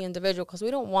healthy individual, because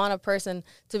we don't want a person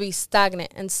to be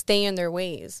stagnant and stay in their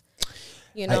ways,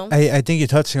 you know? I think you're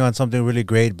touching on something really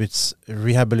great, but it's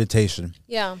rehabilitation.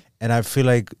 Yeah. And I feel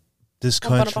like this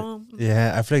country,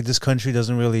 I feel like this country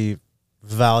doesn't really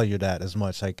value that as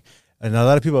much. Like, and a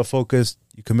lot of people are focused,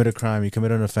 you commit a crime, you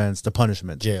commit an offense, the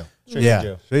punishment. Jail. Straight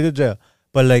to jail.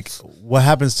 But like, what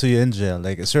happens to you in jail?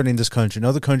 Like, certainly in this country, in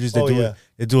other countries, they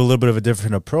do a little bit of a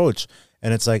different approach.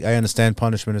 And it's like, I understand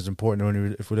punishment is important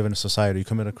when if we live in a society, you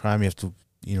commit a crime, you have to,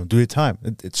 you know, do your time.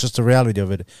 It's just the reality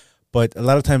of it. But a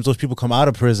lot of times, those people come out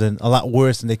of prison a lot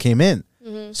worse than they came in.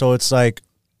 Mm-hmm. So it's like,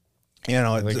 you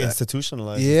know, like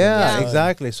institutionalized. Yeah,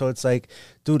 exactly. So it's like,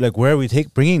 dude, like, where are we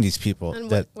bringing these people? And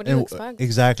what do you expect?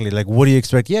 Exactly. Like, what do you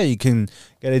expect? Yeah, you can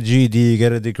get a GED,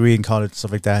 get a degree in college,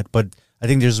 stuff like that. But I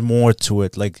think there's more to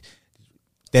it, like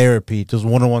therapy, there's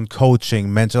one-on-one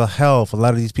coaching, mental health. A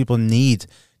lot of these people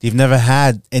they've never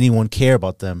had anyone care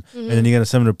about them. Mm-hmm. And then you're going to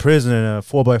send them to prison in a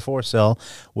 4x4 cell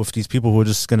with these people who are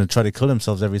just going to try to kill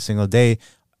themselves every single day.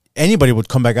 Anybody would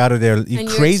come back out of there and crazier.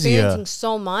 You're experiencing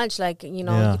so much, like, you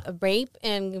know, rape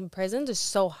in prisons is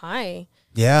so high.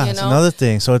 Yeah, you it's know? another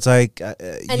thing. So it's like,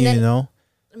 you know.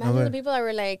 Imagine the people that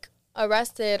were like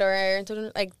arrested or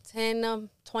like 10,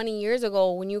 20 years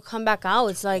ago, when you come back out,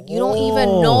 it's like you don't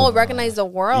even recognize the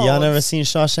world. Y'all never seen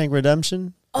Shawshank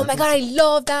Redemption? Oh my God, I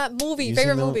love that movie.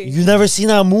 Favorite movie. You never seen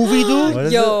that movie,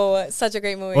 dude? Yo, such a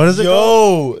great movie. What is it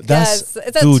called? It's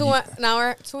a 2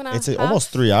 hour. It's almost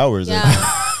 3 hours. Yeah.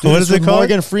 Dude, what is it called?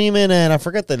 Morgan Freeman and I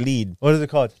forget the lead. What is it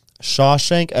called?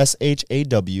 Shawshank,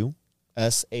 SHAWSH.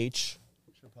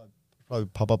 Should probably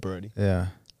pop up already. Yeah.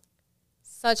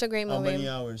 Such a great movie. How many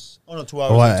hours? Oh no, 2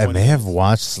 hours. Oh, I may have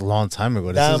watched a long time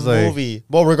ago. That this is movie.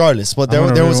 Well, regardless, but there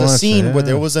was a scene where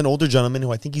there was an older gentleman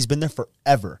who I think he's been there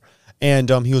forever, and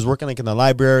he was working like in the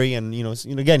library, and you know,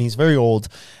 again, he's very old,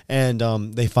 and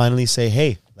they finally say,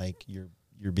 hey, like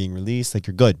you're being released, like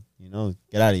you're good, you know,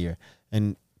 get out of here,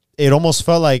 and it almost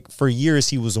felt like for years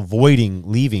he was avoiding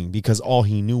leaving because all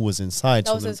he knew was inside.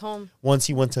 That was his home. Once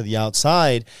he went to the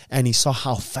outside and he saw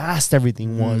how fast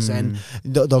everything was and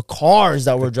the cars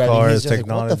that were driving, he's just like,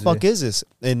 what the fuck is this?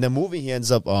 In the movie, he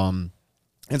ends up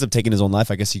taking his own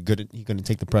life. I guess he couldn't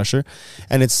take the pressure,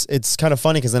 and it's kind of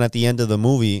funny because then at the end of the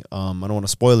movie, I don't want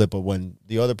to spoil it, but when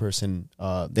the other person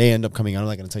they end up coming out, I'm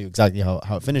not going to tell you exactly how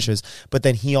it finishes, but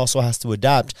then he also has to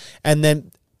adapt, and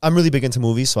then. I'm really big into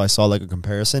movies, so I saw like a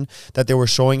comparison that they were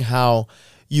showing how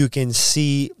you can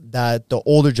see that the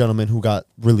older gentleman who got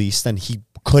released and he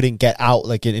couldn't get out,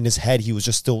 like in his head, he was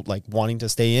just still like wanting to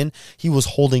stay in. He was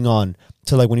holding on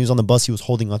to, like when he was on the bus, he was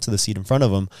holding on to the seat in front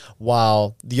of him,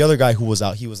 while the other guy who was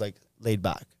out, he was like laid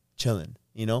back, chilling,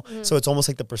 you know? Mm-hmm. So it's almost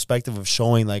like the perspective of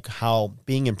showing like how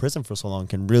being in prison for so long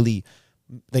can really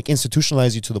like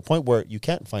institutionalize you to the point where you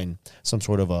can't find some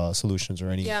sort of solutions or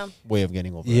any way of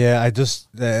getting over it. Yeah,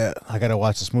 I gotta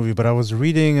watch this movie, but I was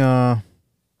reading there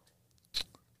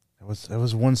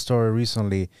was one story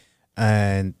recently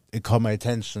and it caught my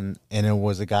attention, and it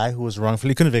was a guy who was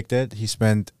wrongfully convicted. He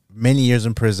spent many years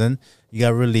in prison. He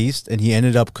got released and he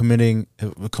ended up committing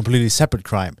a completely separate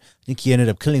crime. I think he ended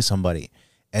up killing somebody.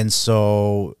 And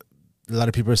so a lot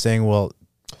of people are saying, well,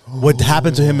 what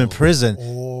happened to him in prison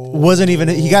wasn't even.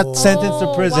 He got sentenced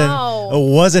to prison. Wow.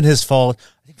 It wasn't his fault.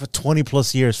 I think for 20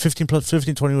 plus years, 15,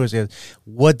 20 years.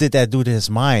 What did that do to his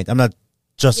mind? I'm not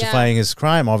justifying his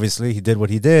crime. Obviously, he did what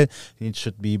he did. He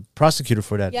should be prosecuted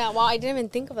for that. Yeah, well, I didn't even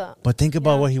think of that. But think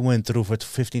about what he went through for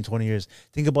 15, 20 years.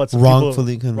 Think about some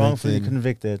Wrongfully people wrongfully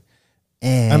convicted.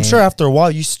 And I'm sure after a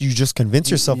while you just convince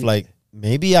yourself like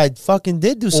maybe I fucking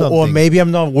did do something, or maybe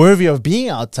I'm not worthy of being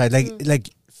outside. Like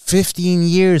 15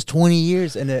 years, 20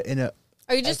 years in a.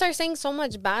 Or you just start saying so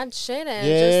much bad shit and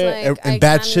Yeah, just like and I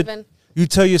bad can't shit. even. You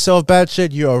tell yourself bad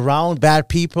shit. You're around bad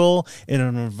people in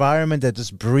an environment that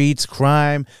just breeds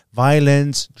crime,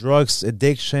 violence, drugs,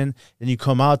 addiction. And you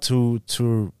come out to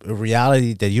a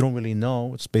reality that you don't really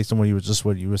know. It's based on what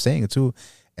you were saying too,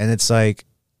 and it's like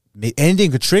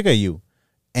anything could trigger you,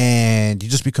 and you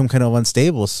just become kind of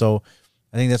unstable. So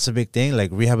I think that's a big thing. Like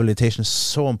rehabilitation is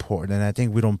so important, and I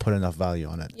think we don't put enough value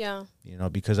on it. Yeah. You know,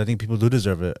 because I think people do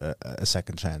deserve a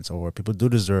second chance, or people do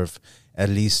deserve at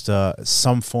least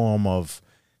some form of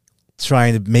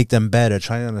trying to make them better,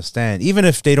 trying to understand. Even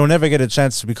if they don't ever get a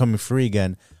chance to become free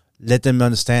again, let them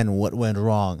understand what went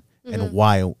wrong and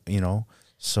why, you know.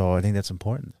 So I think that's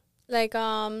important. Like,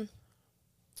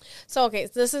 so okay,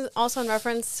 so this is also in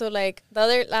reference to like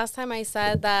last time I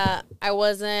said that I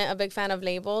wasn't a big fan of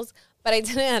labels, but I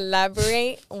didn't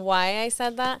elaborate why I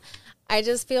said that. I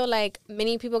just feel like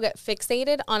many people get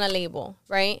fixated on a label,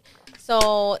 right?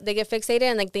 So they get fixated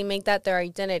and like they make that their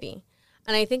identity.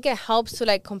 And I think it helps to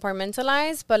like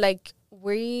compartmentalize, but like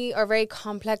we are very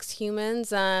complex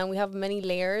humans and we have many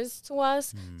layers to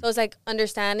us. So it's like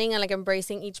understanding and like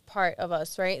embracing each part of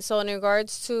us, right? So in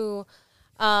regards to,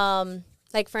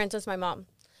 like for instance, my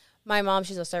mom,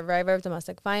 she's a survivor of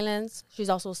domestic violence. She's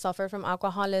also suffered from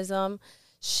alcoholism.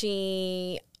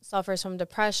 She suffers from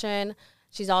depression.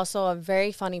 She's also a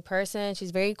very funny person.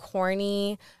 She's very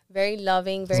corny, very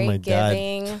loving, very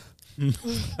giving.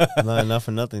 Not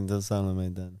for nothing. Doesn't sound like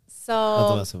my dad. So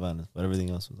Not domestic violence, but everything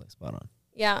else was like spot on.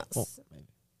 yeah. Oh,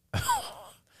 maybe.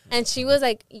 And she was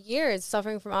like years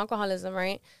suffering from alcoholism,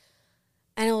 right?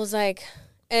 And it was like,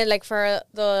 and like for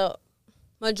the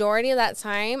majority of that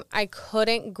time, I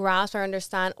couldn't grasp or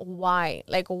understand why.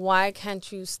 Like, why can't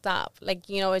you stop? Like,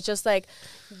 you know, it's just like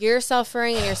you're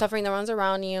suffering and you're suffering the ones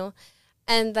around you.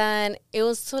 And then it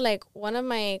was to like one of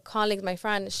my colleagues, my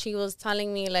friend, she was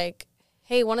telling me like,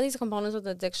 hey, one of these components with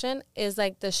addiction is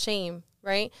like the shame,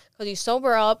 right? Because you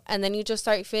sober up and then you just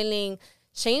start feeling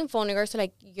shameful in regards to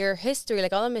like your history,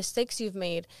 like all the mistakes you've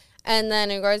made. And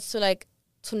then in regards to like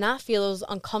to not feel those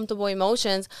uncomfortable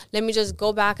emotions, let me just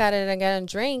go back at it again and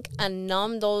drink and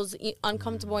numb those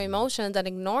uncomfortable emotions and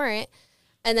ignore it.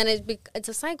 And then it's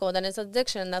a cycle. Then it's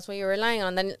addiction. That's what you're relying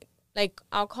on. Then like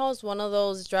alcohol is one of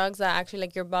those drugs that actually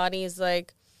like your body is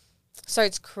like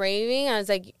starts craving, and it's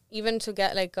like even to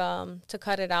get like to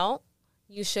cut it out,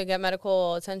 you should get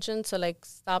medical attention to like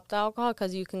stop the alcohol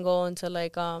because you can go into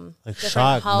like different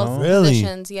shock, health no?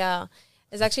 conditions. Yeah,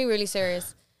 it's actually really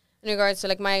serious in regards to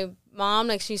like my mom.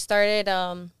 Like she started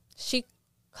she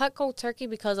cut cold turkey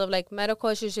because of like medical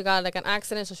issues. She got like an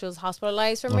accident, so she was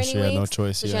hospitalized for many weeks. She had no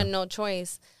choice. So she had no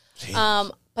choice.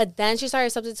 But then she started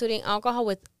substituting alcohol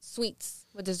with sweets,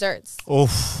 with desserts.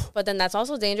 Oof. But then that's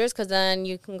also dangerous because then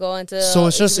you can go into So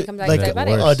it's just become like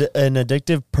diabetic. an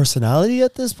addictive personality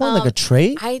at this point, like a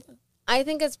trait. I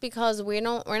think it's because we're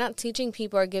not teaching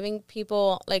people or giving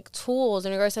people like tools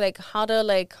in regards to like how to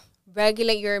like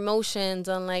regulate your emotions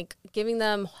and like giving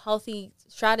them healthy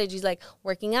strategies like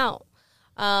working out.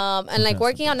 And like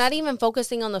working out, not even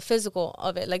focusing on the physical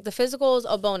of it. Like the physical is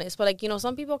a bonus, but like, you know,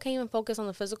 some people can't even focus on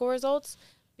the physical results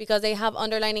because they have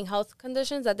underlying health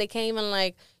conditions that they can't even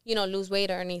like, you know, lose weight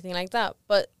or anything like that.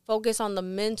 But focus on the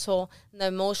mental and the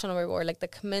emotional reward, like the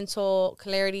mental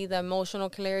clarity, the emotional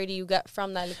clarity you get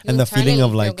from that. Like, And the feeling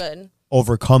of like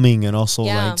overcoming and also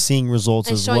like seeing results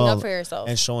and as showing well. up for yourself.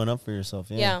 And showing up for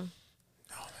yourself. Yeah.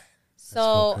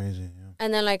 So crazy,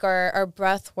 and then like our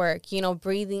breath work, you know,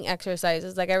 breathing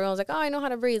exercises. Like everyone's like, oh, I know how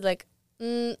to breathe. Like,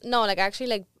 no, like actually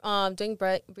like doing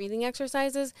breathing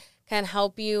exercises can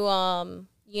help you,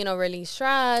 you know, release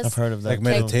stress. I've heard of that. Like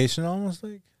meditation almost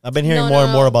like? I've been hearing more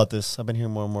and more about this. I want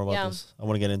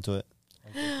to get into it.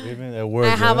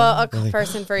 I have a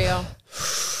person for you.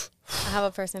 I have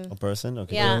a person. A person?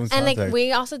 Okay. Yeah. And like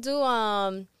we also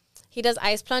do, he does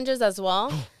ice plunges as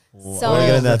well. So I want to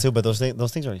get into that too, but those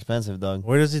things are expensive, dog.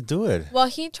 Where does he do it? Well,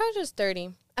 he charges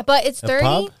 $30, but it's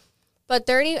 $30, but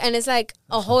 $30, and it's like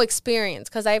a whole experience.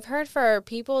 Because I've heard for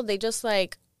people, they just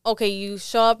like, okay, you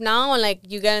show up now and like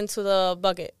you get into the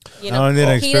bucket. You know, I don't need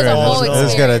an he does a whole experience. I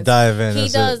just gotta dive in. He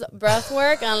does breath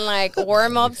work and like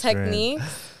warm up techniques.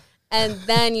 and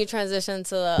then you transition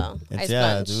to the ice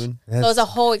plunge. dude. So it's a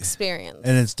whole experience.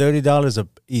 And it's $30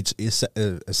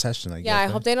 a session. I guess, I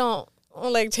right? hope they don't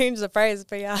like change the price,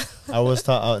 but yeah. I was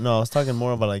talking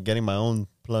more about like getting my own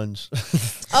plunge.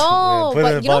 Oh, put it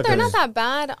in but a you know they're bucket. not that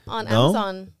bad on No?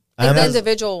 Amazon. Like the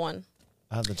individual one.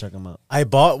 I have to check them out. I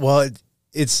bought. Well,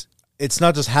 it's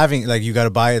not just having like you got to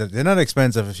buy it. They're not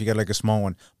expensive if you get like a small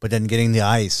one, but then getting the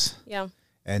ice Yeah.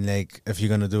 and like if you're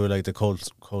gonna do it like the cold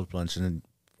plunge and then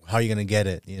how are you gonna get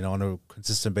it? You know, on a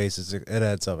consistent basis, it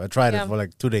adds up. I tried it for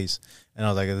like 2 days and I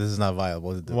was like, this is not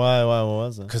viable to do. Why? What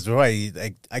was it? Because right,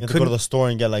 like I You had to couldn't go to the store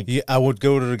and get like. I would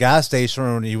go to the gas station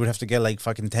and you would have to get like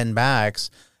fucking 10 bags.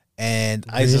 And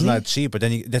ice is Really? not cheap, but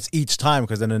then that's each time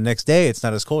because then the next day it's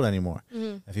not as cold anymore.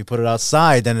 Mm-hmm. If you put it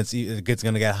outside, then it's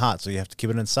going to get hot, so you have to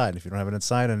keep it inside. If you don't have it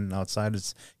inside and outside,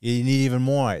 you need even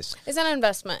more ice. It's an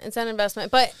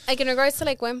investment. But like in regards to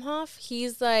like Wim Hof,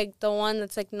 he's like the one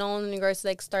that's like known in regards to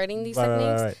like starting these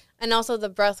techniques Right. and also the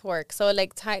breath work. So it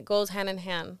like goes hand in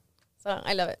hand. So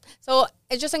I love it. So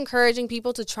it's just encouraging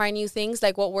people to try new things,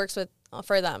 like what works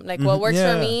for them. Like what works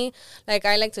for me. Like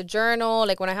I like to journal.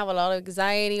 Like when I have a lot of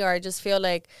anxiety or I just feel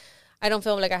like I don't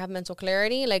feel like I have mental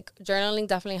clarity, like journaling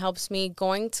definitely helps me.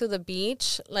 Going to the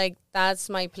beach, like that's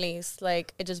my place.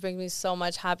 Like it just brings me so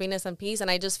much happiness and peace.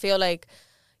 And I just feel like,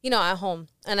 you know, at home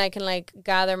and I can like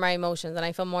gather my emotions and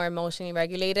I feel more emotionally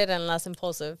regulated and less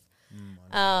impulsive.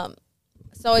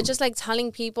 So it's just like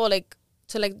telling people like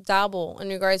to like dabble in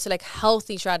regards to like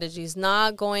healthy strategies,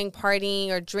 not going partying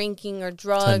or drinking or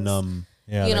drugs. To numb.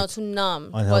 Yeah, you know, like to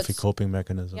numb. unhealthy coping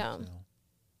mechanisms. Yeah. You know.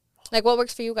 Like what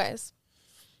works for you guys?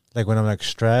 Like when I'm like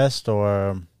stressed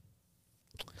or,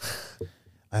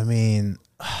 I mean,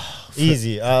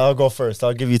 Easy. I'll go first.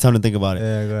 I'll give you time to think about it.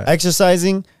 yeah, go ahead.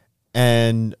 Exercising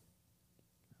and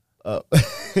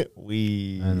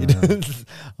weed. I know.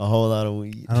 A whole lot of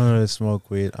weed. I don't really smoke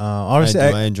weed. Obviously,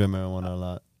 I enjoy marijuana a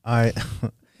lot.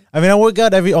 I mean, I work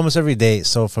out almost every day.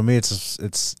 So for me, it's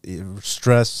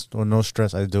stress or no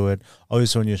stress. I do it.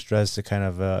 Obviously, when you're stressed,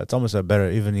 it's almost a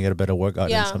better. Even you get a better workout.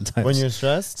 Yeah. In sometimes When you're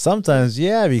stressed? sometimes,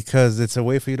 yeah, because it's a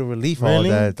way for you to relieve Really?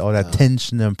 all that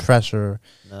tension and pressure,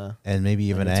 Nah. and maybe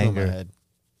even I get two in my anger. head.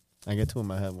 I get two in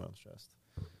my head when I'm stressed.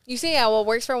 You see, yeah, what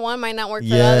works for one might not work for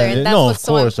the Yeah. other, and that's No, what's of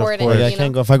course, so of important. course. Like I You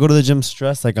can't know? go if I go to the gym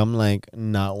stressed. Like I'm like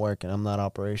not working. I'm not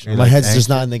operational. You're, My like, head's just anxious?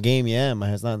 not in the game. Yeah, my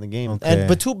head's not in the game. Okay.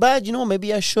 But too bad. You know,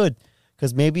 maybe I should,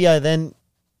 because maybe I then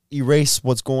erase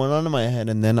what's going on in my head,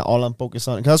 and then all I'm focused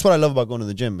on. Because that's what I love about going to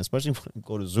the gym, especially when I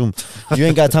go to Zoom. You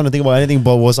ain't got time to think about anything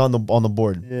but what's on the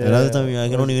board. Yeah. Another time I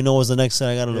don't even know what's the next thing.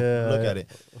 I gotta look at it.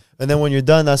 And then when you're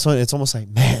done, that's when it's almost like,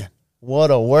 man, what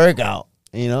a workout,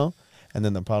 you know. And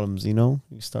then the problems, you know,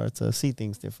 you start to see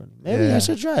things differently. Maybe Yeah. I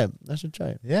should try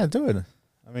it. Yeah, do it.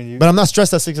 I mean, But I'm not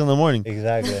stressed at 6 a.m.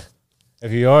 exactly.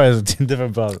 If you are, it's a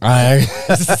different problem.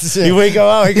 You wake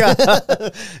up,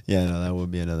 Yeah, no, that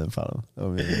would be another problem.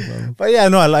 But yeah,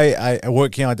 no, I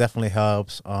working out definitely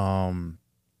helps.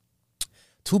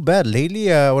 Too bad lately.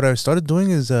 What I started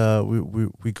doing is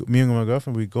me and my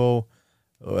girlfriend we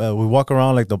walk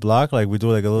around like the block, like we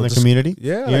do like a little In the community?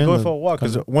 Yeah, Here like in going the for a walk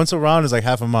because once around is like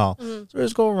half a mile. Mhm. So we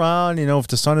just go around. You know, if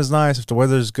the sun is nice, if the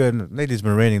weather is good. And lately it's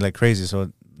been raining like crazy,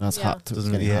 so That's Yeah. hot. it Too.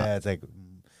 doesn't It's really. getting Yeah, hot. it's like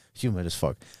humid as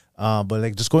fuck. But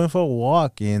like just going for a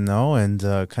walk, you know, and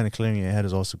kind of clearing your head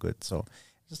is also good. So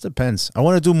it just depends. I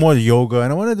want to do more yoga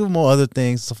and I want to do more other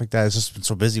things, stuff like that. It's just been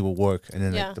so busy with work, and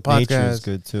then Yeah. like, the podcast. Nature is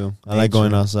good too. I like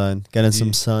going Nature. outside, getting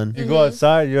some sun. You go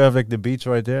outside, you have like the beach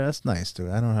right there. That's nice,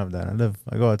 dude. I don't have that.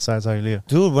 I go outside, so I live.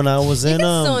 Dude, when I was You in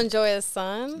can still enjoy the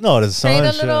sun. No, the sun. Create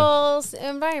a sure. little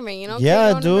environment, you know? Yeah, Create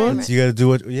your own dude. environment. You gotta do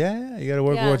what? Yeah, you gotta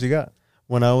work with Yeah. what you got.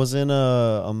 when I was in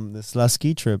this last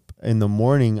ski trip in the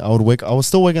morning, I was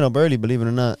still waking up early, believe it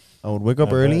or not. I would wake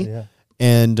up early Yeah.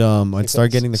 and I'd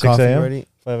start getting the 6 coffee a.m.? ready.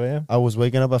 5 a.m. I was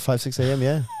waking up at 5, 6 a.m.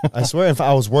 Yeah, I swear. In fact,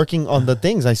 I was working on the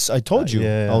things I told you.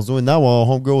 Yeah. I was doing that while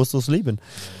homegirl was still sleeping.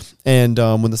 And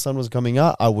when the sun was coming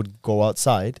out, I would go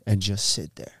outside and just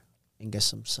sit there and get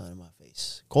some sun in my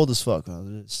face. Cold as fuck. I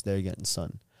was just there getting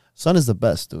sun. Sun is the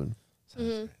best, dude.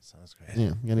 Sounds great.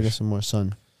 Yeah, I'm gonna get some more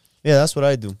sun. Yeah, that's what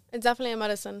I do. It's definitely a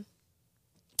medicine.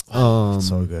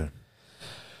 So good.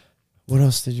 What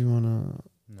else did you wanna?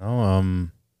 No,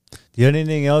 do you have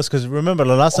anything else? Because remember,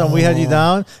 the last time we had you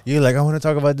down, you were like, I want to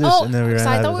talk about this. Oh, and then we ran so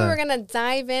out I of thought we time. were gonna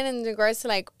dive in regards to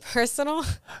like personal,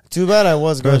 Too bad I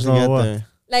was going to Personal get what? there.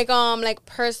 like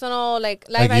personal, like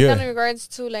life Like I've your- done in regards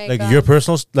to like your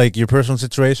personal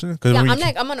situation. Cause yeah, we-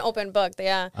 I'm an open book.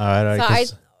 Yeah. all right, So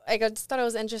I I just thought it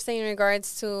was interesting in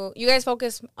regards to you guys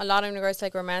focus a lot in regards to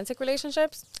like romantic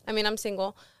relationships. I mean, I'm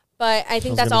single, But I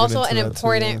think was that's gonna get also an into that too,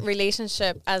 important yeah.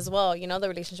 relationship as well. You know, the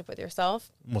relationship with yourself.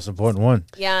 Most important one.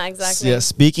 Yeah, exactly. Yeah,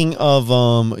 speaking of,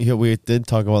 we did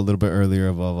talk about a little bit earlier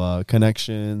of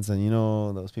connections and, you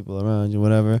know, those people around you,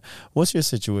 whatever. What's your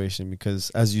situation? Because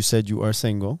as you said, you are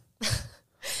single.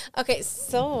 Okay,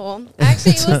 so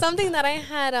actually it was something that I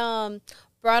had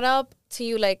brought up to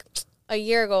you like a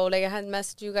year ago. Like I had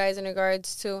messaged you guys in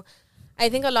regards to, I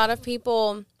think a lot of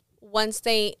people, once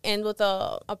they end with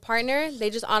a partner, they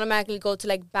just automatically go to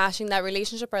like bashing that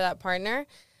relationship or that partner.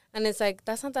 And it's like,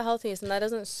 that's not the healthiest and that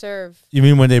doesn't serve. You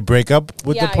mean when they break up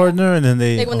with Yeah, the partner and then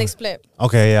they Like when they split.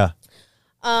 Okay, yeah.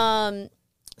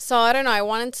 So I don't know. I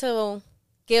wanted to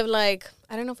give like,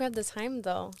 I don't know if we have the time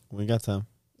though. We got time.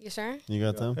 You sure? You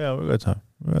got time? Yeah, we got time.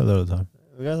 We got a little time.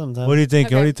 We got some time. What do you think?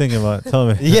 Okay. What are you thinking about? Tell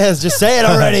me. Yes, just say it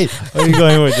already. Where are you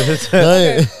going with this?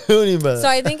 Okay. Who need better? So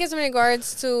I think it's in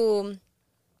regards to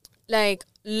like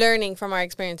learning from our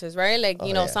experiences, right? Like,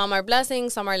 you know, some are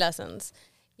blessings, some are lessons,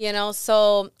 you know?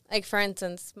 So like, for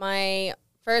instance, my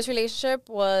first relationship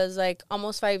was like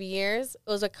almost 5 years. It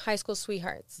was like high school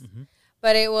sweethearts,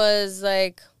 but it was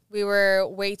like, we were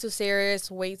way too serious,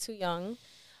 way too young.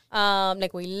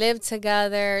 Like we lived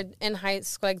together in high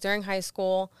school, like during high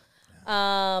school.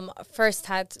 First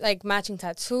like matching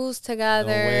tattoos together.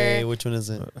 No way. Which one is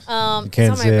it? It's on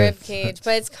can't my say rib it. cage,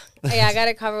 but it's I got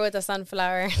it covered with a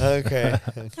sunflower. Okay.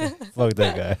 Fuck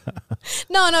that guy.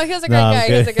 No, he was a great No, I'm guy.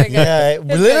 He was a great guy. Yeah,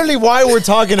 literally why we're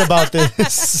talking about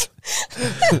this.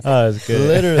 Oh, that's good.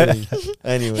 Literally.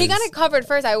 Anyways. He got it covered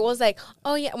first. I was like,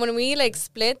 oh yeah. When we like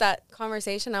split that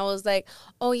conversation, I was like,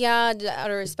 oh yeah,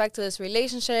 out of respect to this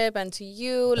relationship and to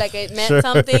you, like it meant Sure.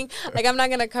 something. Like I'm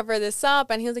not gonna cover this up.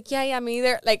 And he was like, yeah, me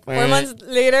either. Like 4 months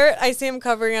later, I see him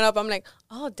covering it up. I'm like,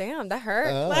 oh damn, that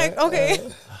hurt. Like okay.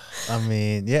 I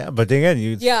mean, yeah, but then again,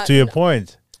 Yeah. to your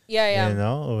point, Yeah. you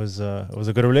know, it was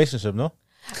a good relationship, no?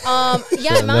 Yeah,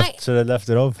 Should have left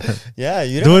it open. Yeah,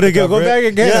 you Do don't it have to again. Go cover back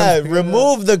again. Yeah,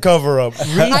 remove the cover up.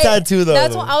 Re-tattoo the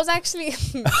That's other what I was actually.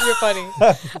 You're funny.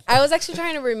 I was actually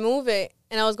trying to remove it,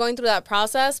 and I was going through that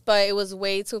process, but it was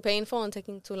way too painful and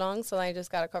taking too long, so I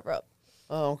just got to cover up.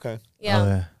 Oh, okay. Yeah. Oh,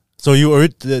 yeah. So you were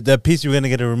that piece, you were gonna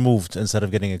get it removed instead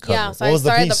of getting it covered. Yeah, so What I was the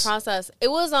started the piece? process. It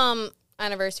was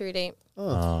anniversary date.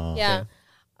 Oh. Yeah.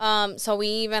 So we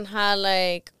even had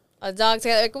like a dog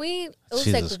together. Like it was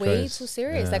Jesus like way Christ. too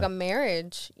serious, Yeah. like a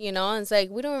marriage, you know. And it's like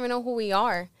we don't even know who we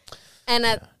are. And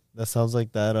That sounds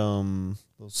like that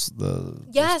those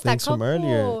yes, that things couple. from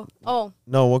earlier. Oh,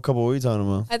 No, what couple were you talking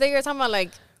about? I thought you were talking about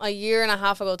like a year and a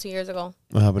half ago, 2 years ago.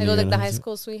 What happened Like, it to was you? like the high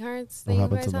school sweethearts that What you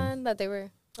happened guys to them? had. That they were.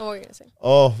 Oh, what were you gonna say?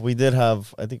 Oh, we did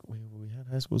have. I think we had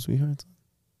high school sweethearts.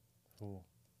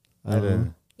 I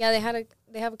didn't. Yeah,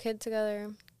 they have a kid together.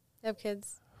 They have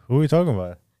kids. Who are we talking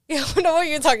about? Yeah, I don't know what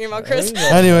you're talking about, Chris.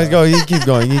 Anyways, go. You keep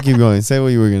going. You keep going. Say what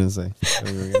you were gonna say.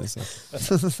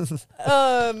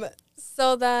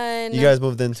 So then You guys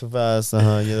moved in too fast. You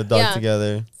had a dog Yeah.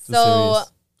 together. Too So,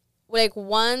 serious. like,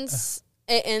 once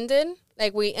it ended,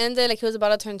 like, we ended, like, he was about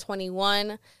to turn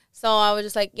 21. So I was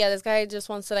just like, yeah, this guy just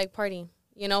wants to, like, party,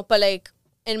 you know? But, like,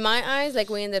 in my eyes, like,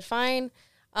 we ended fine.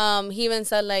 He even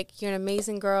said, like, you're an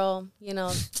amazing girl, you know?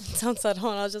 Sounds at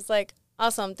home. I was just like,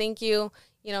 awesome, thank you,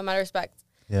 you know, mad respect.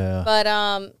 Yeah. But,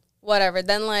 whatever.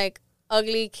 Then, like,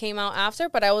 ugly came out after,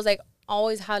 but I was, like,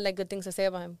 always had, like, good things to say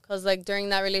about him. Because, like, during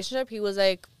that relationship, he was,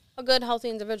 like, a good, healthy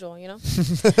individual, you know?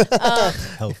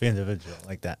 Healthy individual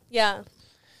like that. Yeah.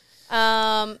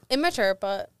 Immature,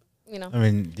 but you know. I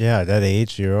mean, yeah, at that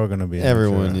age, you're all gonna be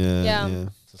Everyone, immature. yeah. Yeah.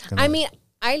 It's gonna- I mean,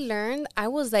 I learned I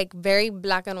was like very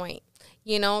black and white,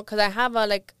 you know, because I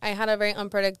had a very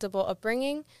unpredictable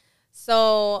upbringing,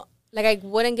 so like I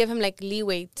wouldn't give him like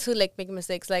leeway to like make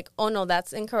mistakes. Like, oh no,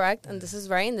 that's incorrect, and this is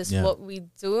right, and this Yeah. is what we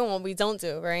do and what we don't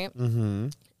do, right?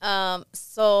 Mm-hmm.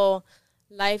 So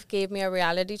life gave me a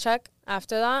reality check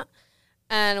after that,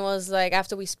 and was like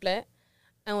after we split,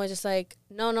 and was just like,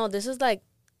 no, this is like.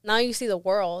 Now you see the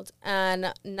world,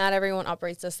 and not everyone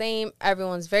operates the same.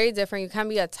 Everyone's very different. You can't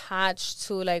be attached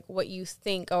to like what you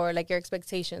think or like your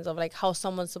expectations of like how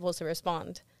someone's supposed to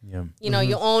respond. Yeah. You know,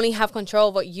 you only have control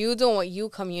of what you do and what you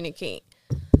communicate.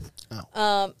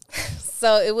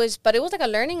 So it was like a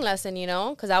learning lesson, you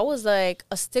know, because I was like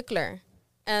a stickler,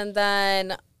 and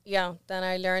then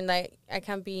I learned that I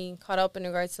can't be caught up in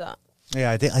regards to that.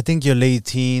 Yeah, I think your late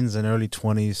teens and early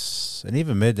 20s and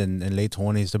even mid and late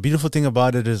 20s, the beautiful thing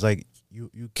about it is like you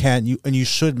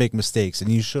should make mistakes and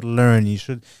you should learn, you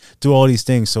should do all these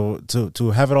things. So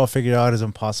to have it all figured out is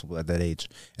impossible at that age.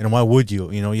 And why would you?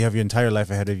 You know, you have your entire life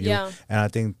ahead of you. Yeah. And I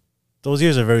think those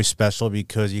years are very special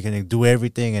because you can do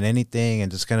everything and anything and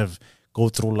just kind of go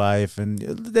through life, and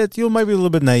that you might be a little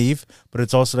bit naive, but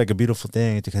it's also like a beautiful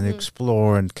thing to kind of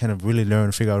explore and kind of really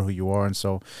learn, figure out who you are. And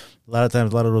so a lot of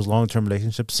times, a lot of those long-term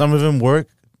relationships, some of them work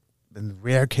in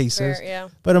rare cases,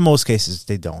 but in most cases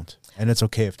they don't, and it's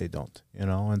okay if they don't, you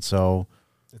know. And so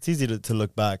it's easy to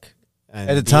look back and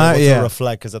at the time, to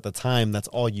reflect, because at the time that's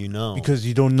all you know, because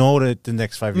you don't know that the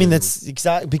next 5 years. I mean, that's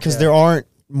exactly because there aren't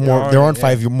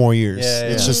 5 more years.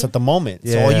 It's just at the moment.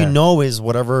 So all you know is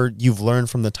whatever you've learned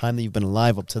from the time that you've been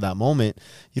alive up to that moment.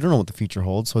 You don't know what the future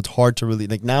holds, so it's hard to really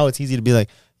like. Now it's easy to be like,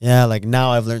 yeah, like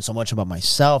now I've learned so much about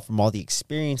myself from all the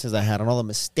experiences I had and all the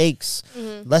mistakes,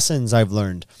 lessons I've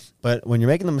learned. But when you're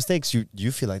making the mistakes,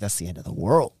 you feel like that's the end of the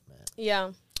world, man.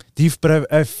 Yeah.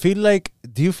 I feel like,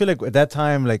 do you feel like at that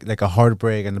time, like a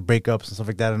heartbreak and the breakups and stuff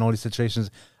like that and all these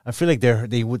situations, I feel like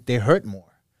they hurt more.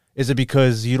 Is it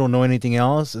because you don't know anything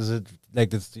else? Is it like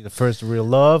this, the first real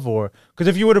love? Or because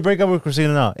if you were to break up with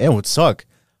Christina now, it would suck.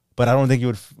 But I don't think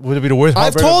would it be the worst.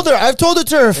 I've told her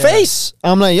to her face.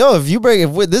 I'm like, yo,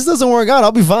 if this doesn't work out,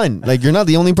 I'll be fine. Like, you're not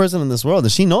the only person in this world,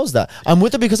 and she knows that. I'm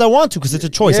with her because I want to, because it's a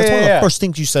choice. That's one of the first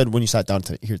things you said when you sat down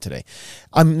here today.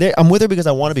 I'm with her because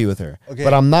I want to be with her,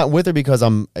 but I'm not with her because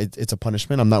it's a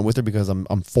punishment. I'm not with her because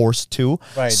I'm forced to.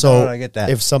 Right. So I get that.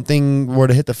 If something were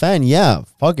to hit the fan, yeah,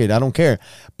 fuck it, I don't care.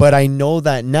 But I know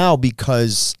that now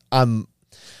because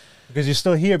Because you're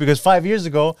still here. Because 5 years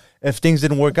ago, if things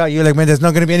didn't work out, you're like, man, there's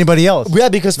not going to be anybody else. Yeah,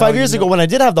 because 5 years ago, when I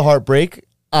did have the heartbreak,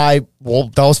 that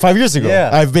was 5 years ago. Yeah.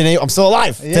 I'm still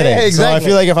alive today. Exactly. So I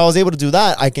feel like if I was able to do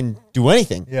that, I can do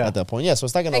anything at that point. Yeah, so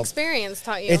it's not going to... Experience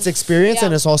taught you. It's experience,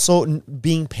 and it's also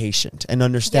being patient and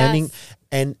understanding. Yes.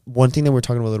 And one thing that we were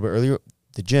talking about a little bit earlier,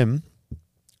 the gym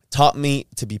taught me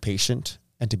to be patient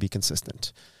and to be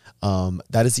consistent.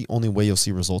 That is the only way you'll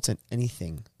see results in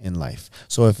anything in life.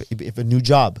 So if a new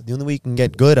job, the only way you can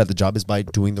get good at the job is by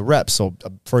doing the reps. So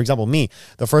for example, me,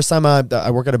 the first time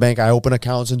I work at a bank, I open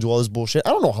accounts and do all this bullshit. I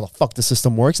don't know how the fuck the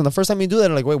system works. And the first time you do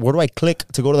that, I'm like, wait, where do I click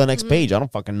to go to the next page? I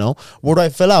don't fucking know. Where do I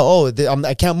fill out? Oh,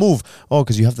 I can't move. Oh,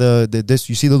 because you have this,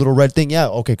 you see the little red thing. Yeah.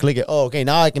 Okay. Click it. Oh, okay.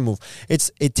 Now I can move.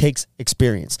 It takes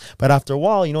experience, but after a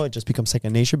while, it just becomes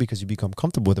second nature because you become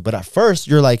comfortable with it. But at first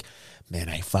you're like, man,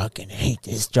 I fucking hate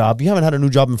this job. You haven't had a new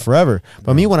job in forever.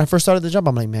 But me, when I first started the job,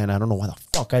 I'm like, man, I don't know why the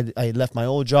fuck I left my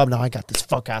old job. Now I got this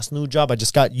fuck ass new job. I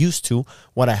just got used to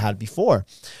what I had before.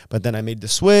 But then I made the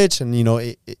switch, and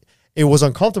it was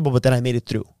uncomfortable, but then I made it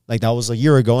through. Like, that was a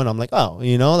year ago, and I'm like, oh,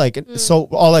 so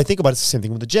all I think about is the same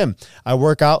thing with the gym. I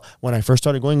work out. When I first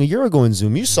started going a year ago in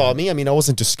Zoom, you saw me. I mean, I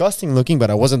wasn't disgusting looking, but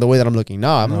I wasn't the way that I'm looking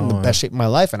now. I'm in the best shape of my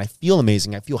life, and I feel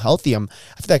amazing. I feel healthy. I feel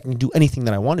like I can do anything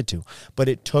that I wanted to. But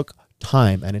it took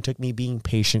time, and it took me being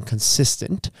patient,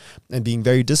 consistent, and being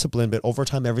very disciplined. But over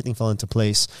time, everything fell into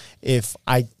place if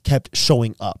I kept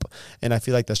showing up. And I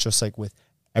feel like that's just like with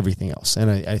everything else.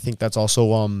 And I think that's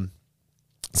also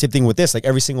same thing with this. Like,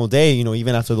 every single day,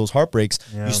 even after those heartbreaks,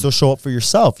 you still show up for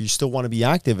yourself. You still want to be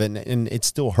active, and it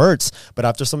still hurts. But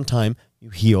after some time,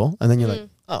 you heal, and then you're like,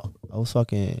 oh, I was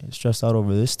fucking stressed out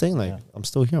over this thing. Like, I'm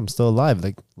still here. I'm still alive.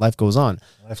 Like, life goes on.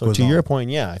 So to your point,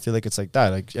 I feel like it's like that.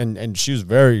 Like, and she was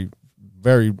very,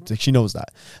 very, she knows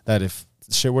that if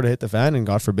shit were to hit the fan, and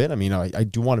God forbid, I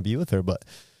do want to be with her, but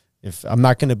if I'm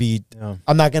not going to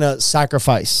I'm not going to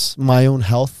sacrifice my own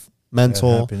health,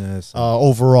 mental,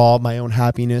 overall, my own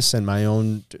happiness, and my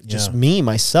own, just me,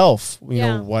 myself,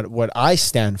 what I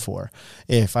stand for.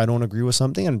 If I don't agree with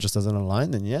something and it just doesn't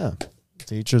align, then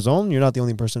to each his own. You're not the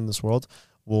only person in this world.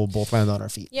 We'll both land on our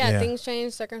feet. Yeah, things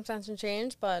change, circumstances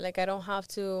change, but like, I don't have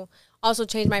to also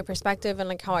change my perspective and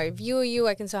like how I view you.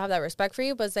 I can still have that respect for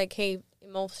you, but it's like, hey,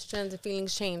 emotions and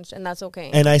feelings change, and that's okay.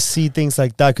 And I see things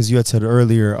like that because you had said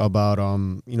earlier about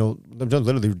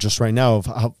literally just right now of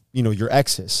how your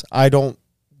exes. I don't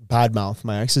badmouth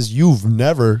my exes. You've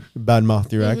never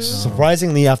badmouthed your ex.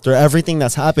 Surprisingly, after everything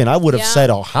that's happened, I would have said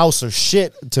a house of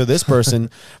shit to this person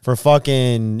for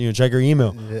fucking check your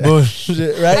email.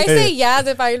 Bullshit, right? I say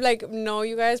if I like know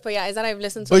you guys, but is that I've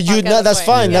listened to. But that's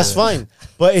fine. That's fine.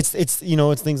 But it's it's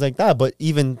things like that. But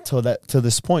even to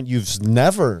this point, you've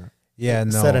never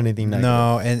said anything negative.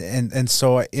 No, and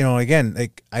so again,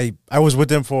 like I was with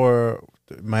them for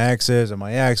my exes and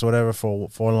my ex, whatever, for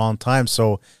a long time.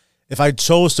 So if I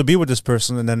chose to be with this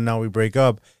person and then now we break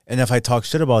up, and if I talk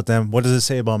shit about them, what does it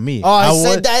say about me? Oh, I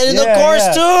said that in the course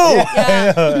too.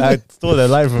 Yeah. I stole that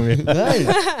line from you.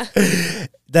 Nice.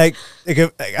 like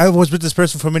I was with this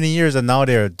person for many years, and now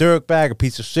they're a dirtbag, a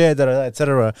piece of shit,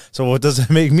 etc. So what does it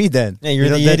make me then? Yeah, you're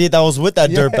the idiot that was with that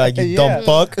dirtbag, you dumb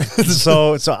fuck.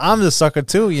 so I'm the sucker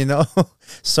too,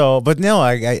 So, but no,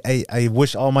 I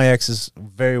wish all my exes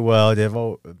very well. They've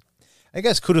all, I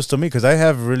guess, kudos to me because I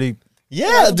have really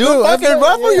Yeah, dude. Fucking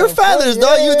ruffle your feathers,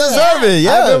 dog. You deserve it. I've been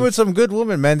Yeah. with some good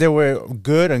women, man. They were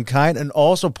good and kind, and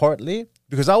also partly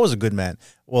because I was a good man.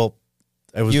 Well,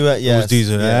 it was, it yes, was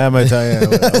decent. yeah. I'm Italian. It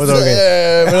was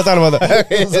okay. We're not talking about that.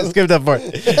 Okay, let's skip that part.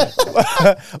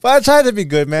 But I tried to be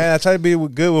good, man. I tried to be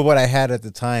good with what I had at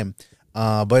the time.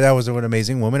 But I was with an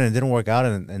amazing woman, and it didn't work out.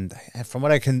 And from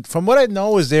what I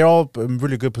know, is they're all in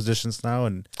really good positions now,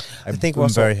 and I think I'm we're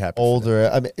very happy. older.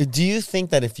 I mean, do you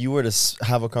think that if you were to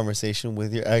have a conversation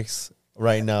with your ex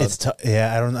right now, It's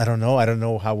yeah. I don't know. I don't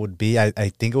know how it would be. I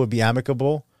think it would be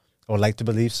amicable. I would like to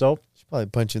believe so. she'd probably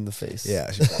punch you in the face.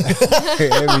 Yeah,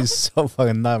 it'd be so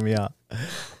fucking knock me out.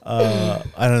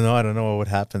 I don't know. I don't know what would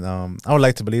happen. I would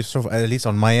like to believe so. At least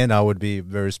on my end, I would be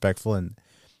very respectful and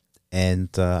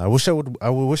I wish I would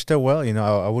wish her well. You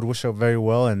know, I would wish her very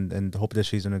well and hope that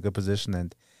she's in a good position.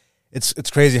 And it's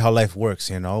crazy how life works,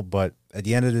 you know. But at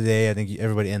the end of the day, I think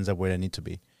everybody ends up where they need to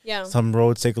be. Yeah. Some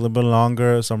roads take a little bit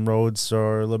longer. Some roads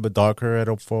are a little bit darker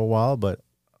for a while, but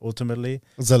ultimately,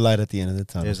 There's a light at the end of the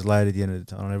tunnel. there's a light at the end of the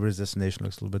tunnel. Everybody's destination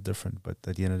looks a little bit different, but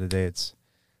at the end of the day, it's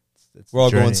We're all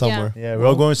the journey. going somewhere. Yeah, we're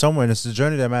all going somewhere, and it's the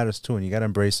journey that matters too, and you gotta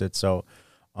embrace it. So,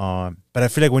 but I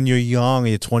feel like when you're young, and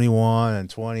you're 21 and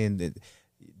 20, and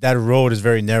that road is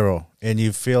very narrow, and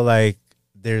you feel like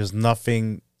there's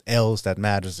nothing else that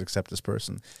matters except this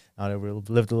person. Now that we've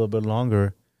lived a little bit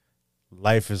longer,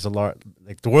 life is a lot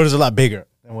like the world is a lot bigger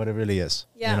than what it really is.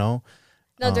 Yeah. You know.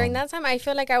 No, during that time, I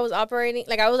feel like I was operating,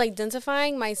 like I was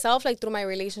identifying myself like through my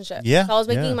relationship. Yeah, So I was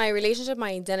making yeah. my relationship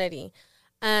my identity.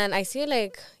 And I see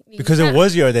like... you Because it can't-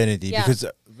 was your identity. Yeah. Because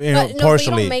you know, but, no, but you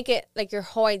partially. don't make it like your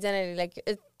whole identity. Like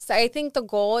it's, I think the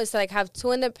goal is to like have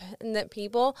two independent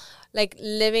people like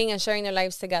living and sharing their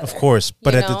lives together. Of course,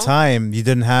 but You at the know? time, you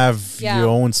didn't have Yeah. your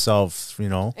own self, you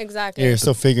know, Exactly. Yeah, you're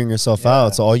still figuring yourself Yeah.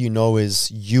 out. So all you know is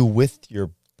you with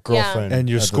your girlfriend. and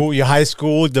your at the- school, your high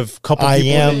school, the couple I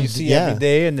people that am- you see yeah. every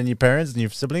day, and then your parents and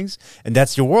your siblings, and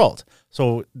that's your world.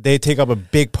 So they take up a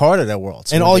big part of that world.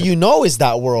 So and all you know is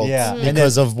that world. Yeah. Mm-hmm. And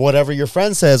Because of whatever your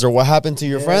friend says or what happened to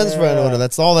your friend's friend. Yeah.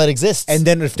 That's all that exists. and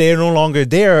then if they're no longer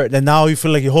there, then now you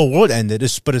feel like your whole world ended.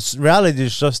 But it's reality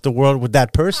is just the world with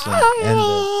that person. And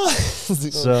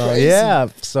so yeah,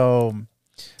 so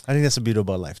I think that's the beauty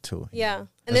about life too. Yeah.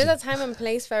 And there's a time and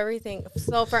place for everything.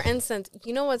 So, for instance,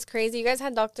 you know what's crazy? You guys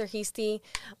had Dr. Hasty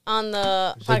on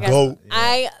the podcast. goat.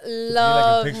 I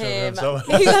love picture of him, him. so-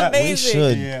 He's we amazing.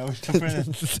 should. Yeah, we should print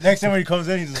it. Next time when he comes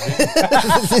in, he's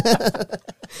just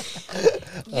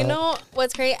You know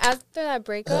what's crazy? After that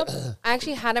breakup, I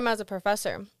actually had him as a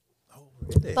professor.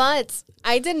 But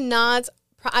I did not,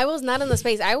 I was not in the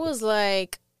space. I was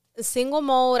like single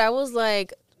mode. I was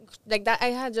like that. I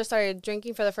had just started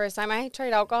drinking for the first time. I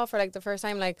tried alcohol for like the first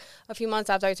time, like a few months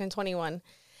after I turned 21.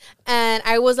 And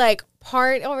I was like,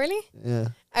 oh, really? Yeah.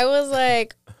 I was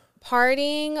like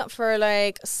partying for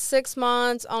like 6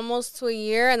 months, almost to a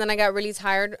year. And then I got really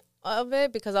tired of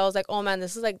it because I was like, oh man,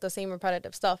 this is like the same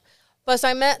repetitive stuff. But so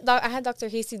I had Dr.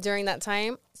 Hasty during that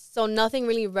time. So nothing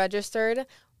really registered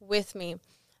with me.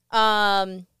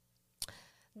 Then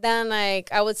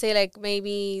like, I would say like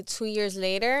maybe 2 years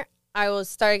later, I was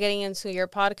started getting into your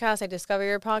podcast. I discovered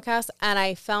your podcast and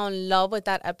I fell in love with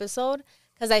that episode.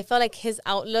 Because I felt like his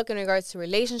outlook in regards to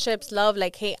relationships, love,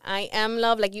 like, hey, I am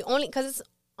love. Like, you only, because it's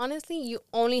honestly, you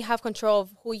only have control of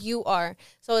who you are.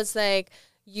 So it's like,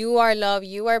 you are love,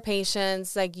 you are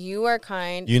patience, like, you are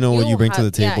kind. You know what you bring to the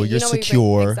table. You're you know what you bring-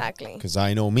 secure. Exactly. Because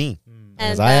I know me. And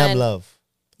Because I am then- love.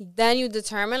 Then you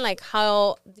determine, like,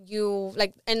 how you,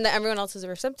 like, and everyone else is a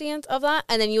recipient of that.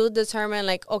 And then you determine,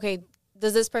 like, okay,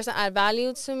 does this person add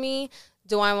value to me?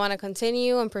 Do I want to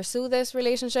continue and pursue this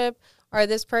relationship? Or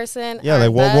this person? Yeah, or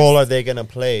like what best? role are they going to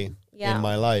play Yeah. in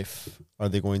my life? Are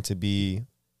they going to be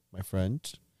my friend,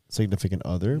 significant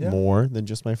other, Yeah. more than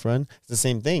just my friend? It's the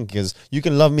same thing because you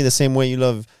can love me the same way you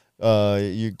love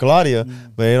you Claudia,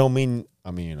 but it don't mean,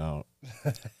 I mean, I don't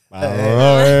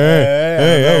know.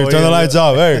 Hey, turn the lights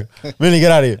off. Hey, Vinny,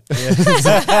 get out of here.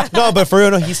 No, but for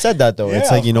real, no, he said that though. It's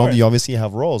Yeah, like, of you know, course. you obviously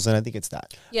have roles, and I think it's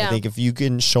that. Yeah. I think if you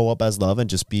can show up as love and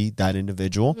just be that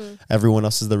individual, Mm-hmm. everyone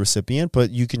else is the recipient,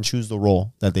 but you can choose the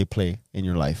role that they play in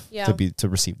your life Yeah. to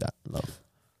receive that love.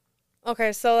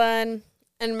 Okay, so then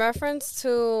in reference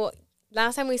to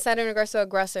last time we said in regards to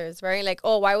aggressors, right? Like,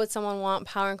 oh, why would someone want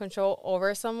power and control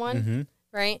over someone,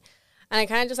 right? And I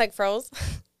kind of just like froze.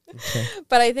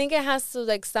 But I think it has to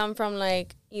like stem from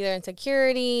like either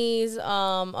insecurities,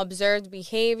 observed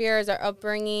behaviors, or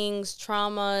upbringings,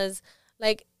 traumas.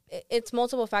 Like it's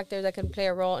multiple factors that can play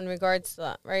a role in regards to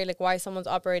that, right? Like why someone's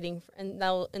operating in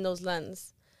those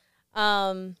lens.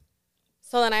 So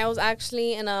then I was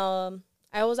actually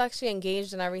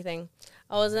engaged in everything.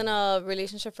 I was in a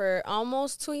relationship for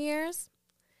almost 2 years.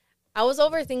 I was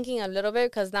overthinking a little bit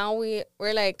because now we're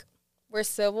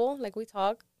civil, like we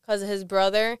talk, because his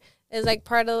brother is like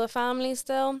part of the family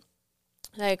still,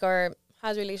 like, or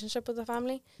has a relationship with the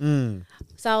family.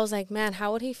 So I was like, man,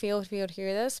 how would he feel if he would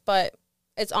hear this? But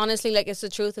it's honestly like, it's the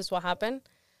truth, it's what happened.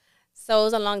 So it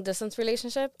was a long distance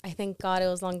relationship. I thank God it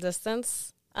was long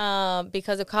distance,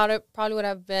 because it probably would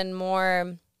have been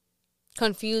more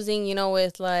confusing, you know,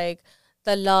 with like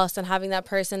the loss and having that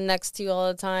person next to you all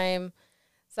the time.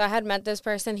 So I had met this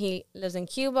person. He lives in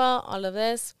Cuba, all of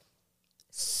this.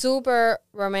 Super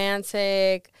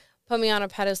romantic, put me on a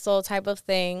pedestal type of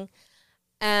thing.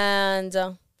 And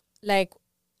like,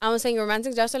 I was saying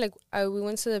romantic gesture, like we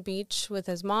went to the beach with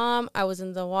his mom. I was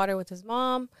in the water with his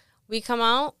mom. We come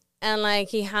out and like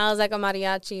he has like a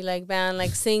mariachi like band like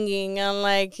singing and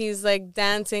like he's like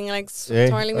dancing like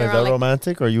twirling me is around. that like,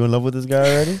 romantic? Are you in love with this guy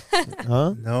already?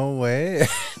 Huh? No way.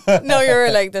 no,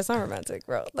 you're like, that's not romantic,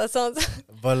 bro. That sounds.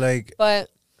 But like,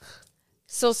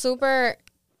 so super.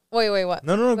 Wait, what?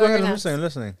 no. Go ahead. I'm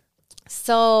listening.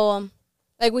 So,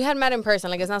 like, we had met in person.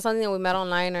 Like, it's not something that we met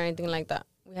online or anything like that.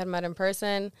 We had met in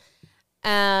person.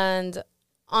 And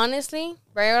honestly,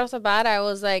 right off the bat, I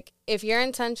was like, if your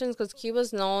intentions, because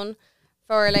Cuba's known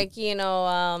for, like, you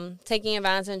know, taking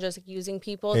advantage and just like, using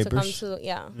people to come to, to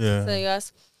the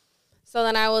U.S. So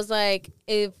then I was like,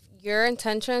 if your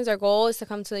intentions or goal is to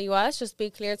come to the U.S., just be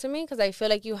clear to me, because I feel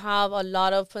like you have a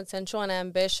lot of potential and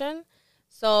ambition.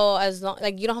 So as long,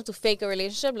 like, you don't have to fake a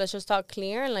relationship. Let's just talk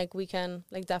clear, and like we can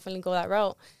like definitely go that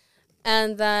route.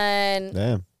 And then,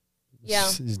 damn, yeah,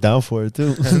 he's down for it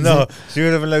too. No, she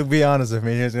would have been like, be honest with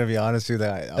me. She was gonna be honest with you.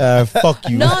 That fuck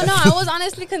you. no, I was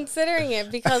honestly considering it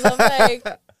because of like,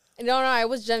 no, I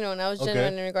was genuine. I was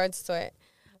genuine in regards to it.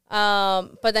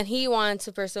 But then he wanted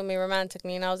to pursue me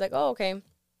romantically, and I was like, oh, okay.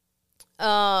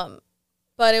 But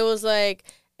it was like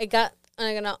it got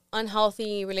like an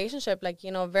unhealthy relationship, like,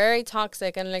 you know, very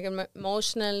toxic and like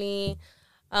emotionally,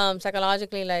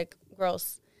 psychologically, like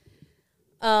gross.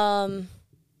 So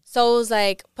it was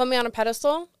like put me on a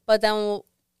pedestal, but then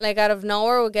like out of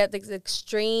nowhere we'll get these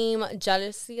extreme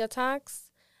jealousy attacks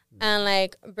and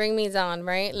like bring me down,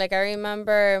 right? Like I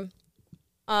remember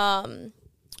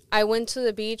I went to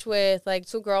the beach with like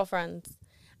 2 girlfriends.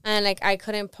 And, like, I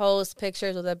couldn't post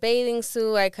pictures with a bathing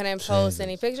suit. I couldn't post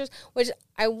any pictures, which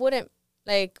I wouldn't,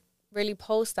 like, really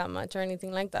post that much or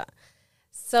anything like that.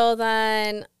 So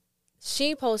then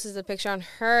she posts a picture on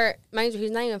her. Mind you,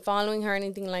 he's not even following her or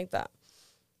anything like that.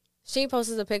 She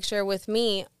posts a picture with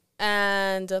me,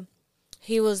 and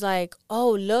he was like, oh,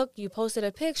 look, you posted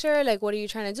a picture. Like, what are you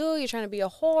trying to do? You're trying to be a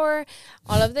whore,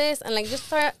 all of this. And, like, just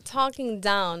start talking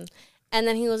down. And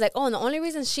then he was like, oh, and the only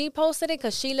reason she posted it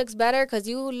because she looks better because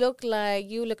you look like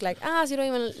ass. You don't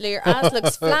even, your ass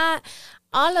looks flat.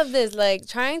 All of this, like,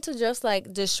 trying to just,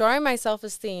 like, destroy my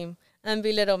self-esteem and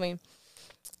belittle me.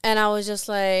 And I was just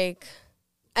like,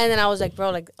 and then I was like, bro,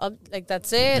 like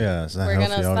that's it. Yeah, we're going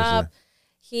to stop.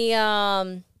 He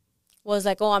was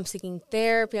like, oh, I'm seeking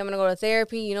therapy. I'm going to go to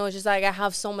therapy. You know, it's just like I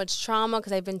have so much trauma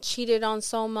because I've been cheated on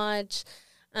so much.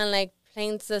 And, like,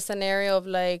 paints the scenario of,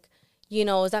 like, you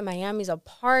know, is that Miami's a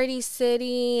party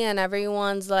city and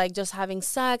everyone's like just having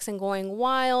sex and going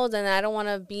wild. And I don't want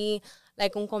to be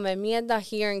like un come mierda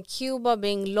here in Cuba,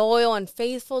 being loyal and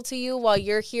faithful to you while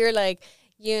you're here, like,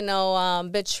 you know,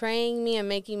 betraying me and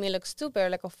making me look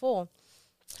stupid, like a fool.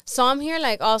 So I'm here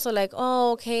like also like,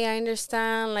 oh, okay, I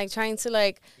understand. Like trying to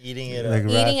like eating it up. Like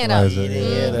eating it up. Eating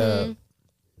it up.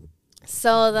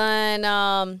 So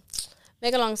then,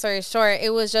 make a long story short, it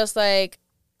was just like,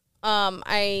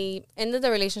 I ended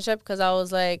the relationship because I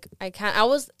was like,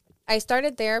 I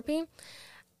started therapy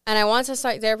and I wanted to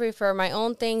start therapy for my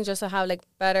own thing just to have like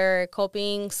better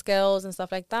coping skills and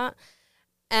stuff like that.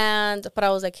 But I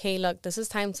was like, hey, look, this is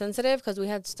time sensitive because we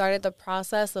had started the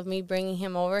process of me bringing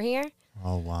him over here.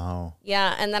 Oh, wow.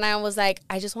 Yeah. And then I was like,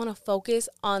 I just want to focus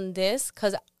on this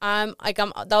because that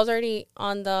was already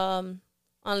on the,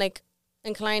 on like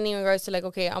inclining in regards to like,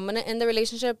 okay, I'm going to end the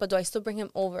relationship, but do I still bring him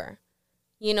over?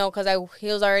 You know, because he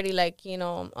was already like, you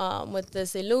know, with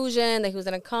this illusion that he was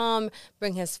going to come,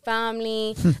 bring his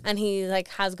family, and he like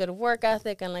has good work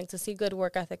ethic, and like to see good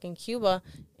work ethic in Cuba,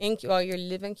 while you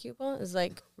live in Cuba is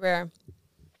like rare.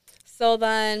 So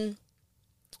then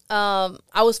I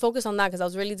was focused on that because I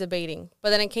was really debating.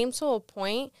 But then it came to a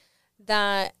point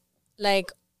that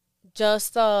like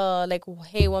just like,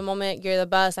 hey, one moment you're the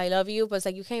best, I love you, but it's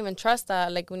like you can't even trust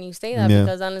that like when you say that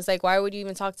because then it's like, why would you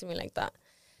even talk to me like that?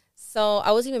 So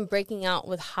I was even breaking out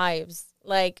with hives.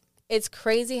 Like, it's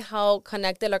crazy how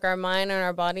connected, like, our mind and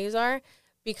our bodies are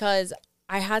because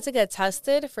I had to get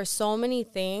tested for so many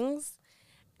things.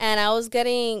 And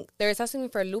they were testing me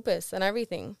for lupus and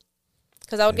everything.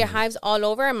 Because I would get hives all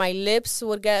over, and my lips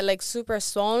would get like super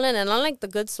swollen, and not like the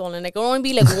good swollen. Like it would only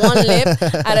be like one lip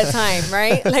at a time,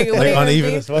 right? Like it wouldn't uneven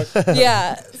be, as fuck.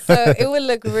 yeah. So it would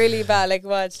look really bad. Like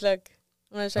watch, look.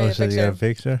 I'm gonna show you a So you picture. got a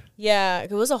picture? Yeah,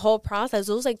 it was a whole process.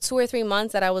 It was like 2 or 3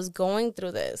 months that I was going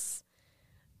through this,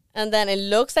 and then it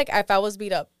looks like if I was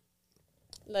beat up,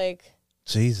 like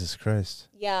Jesus Christ.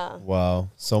 yeah. Wow.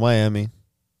 So Miami.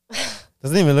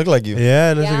 Doesn't even look like you.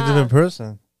 Yeah, it looks like a Yeah. different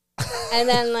person. And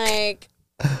then like,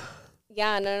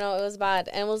 yeah, no, it was bad,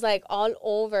 and it was like all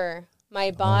over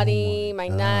my body, my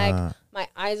neck, my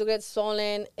eyes would get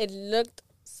swollen. It looked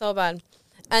so bad.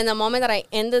 And the moment that I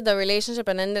ended the relationship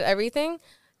and ended everything,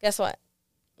 guess what?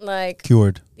 Like,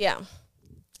 Cured. yeah,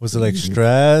 Was it like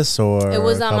stress or it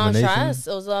was the amount of combination? stress.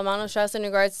 It was the amount of stress in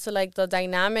regards to like the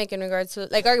dynamic in regards to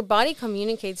like our body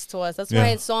communicates to us. That's why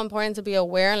Yeah. it's so important to be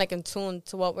aware and like in tune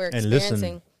to what we're And listen.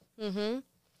 experiencing. Mm-hmm.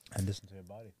 And listen to your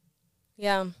body.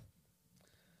 Yeah.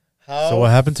 So what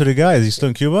happened to the guy? Is he still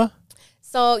in Cuba?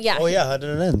 So yeah. Oh yeah, how did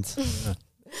it end?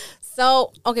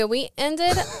 So, okay, we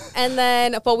ended and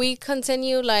then, but we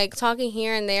continued like talking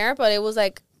here and there, but it was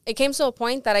like, it came to a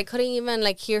point that I couldn't even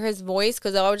like hear his voice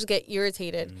because I would just get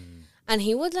irritated. And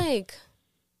he would like,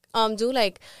 do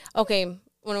like, okay,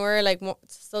 when we were like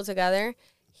still together,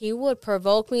 he would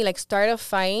provoke me, like start a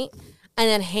fight and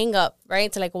then hang up,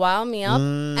 right? To like wow me up.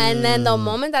 And then the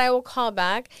moment that I would call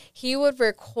back, he would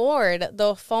record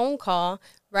the phone call,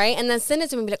 right? And then send it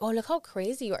to me and be like, oh, look how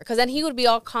crazy you are. Because then he would be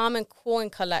all calm and cool and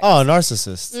collect. Oh,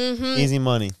 narcissist. Mm-hmm. Easy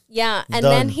money. Yeah. And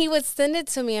Done. then he would send it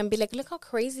to me and be like, look how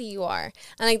crazy you are.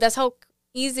 And like, that's how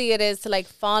easy it is to like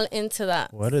fall into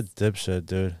that. What a dipshit,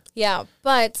 dude. Yeah.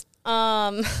 But,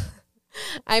 I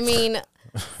mean,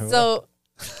 so...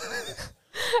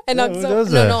 And Yeah, I'm who so,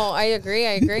 does no, that? no, I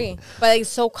agree. But it's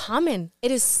so common.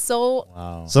 It is so...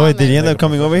 Wow. So wait, did he end Like up a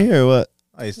coming over here or what?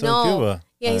 Oh, he's still No. in Cuba.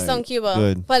 Yeah, he's still in Alright, Cuba.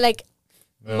 good. But like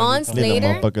Well, months you Need a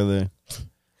later, motherfucker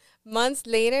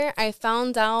there. I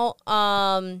found out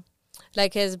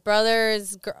like his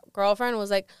brother's girlfriend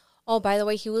was like, oh, by the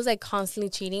way, he was like constantly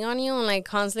cheating on you and like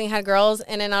constantly had girls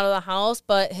in and out of the house,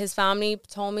 but his family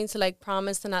told me to like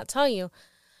promise to not tell you.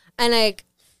 And like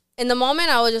in the moment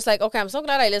I was just like, okay, I'm so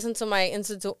glad I listened to my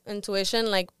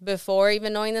intuition like before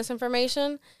even knowing this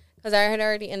information, because I had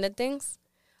already ended things.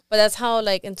 But that's how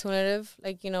like intuitive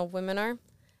like, you know, women are.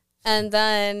 And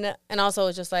then, and also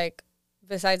it's just like,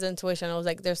 besides the intuition, it was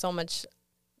like, there's so much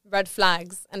red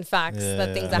flags and facts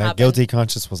that things that That happen. guilty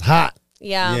conscience was hot.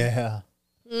 Yeah. Yeah.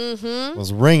 Mm-hmm.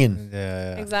 Was ringing.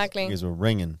 Yeah. Exactly. You guys were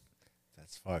ringing.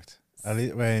 That's fucked. At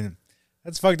least, I mean,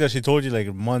 that's fucked that she told you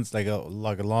like months, like a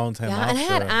long time Yeah, after. and I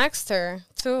had asked her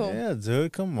too. Yeah,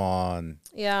 dude, come on.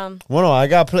 Yeah. Well, no, I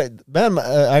got played. Man,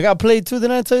 I got played too.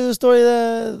 Didn't I tell you the story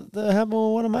that happened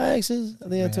with one of my exes? I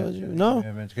think I told you. No,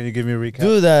 Yeah, man. Can you give me a recap?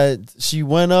 dude, that she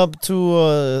went up to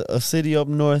a city up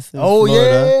north. In Oh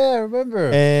Florida, yeah, I remember.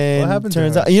 And What happened to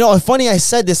turns her? out, you know, it's funny. I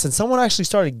said this, and someone actually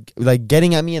started like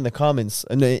getting at me in the comments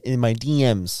and in my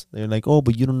DMs. They're like, "Oh,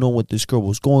 but you don't know what this girl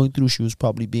was going through. She was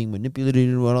probably being manipulated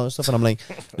and all that stuff." And I'm like,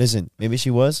 "Listen, maybe she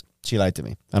was. She lied to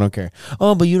me. I don't care.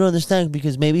 Oh, but you don't understand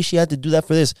because maybe she had to do that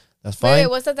for this. That's fine." Wait,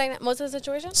 what's the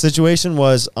situation? Situation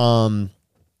was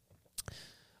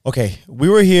okay, we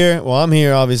were here. Well, I'm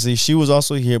here obviously. She was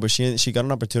also here, but she got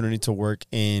an opportunity to work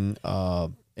in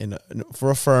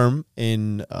for a firm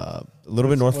in a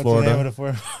little bit North What's the name Florida. of the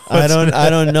firm? I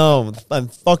don't know.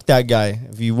 Fuck that guy.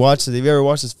 If you ever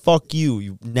watched this, fuck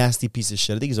you nasty piece of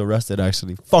shit. I think he's arrested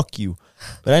actually. Fuck you.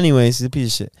 But anyways, he's a piece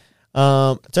of shit.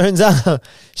 Turns out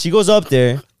she goes up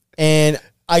there, and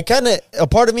I kind of, a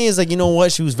part of me is like, you know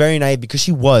what? She was very naive because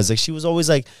she was always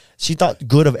like, she thought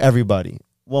good of everybody.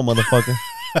 Well, motherfucker.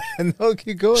 No,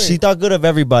 keep going. She thought good of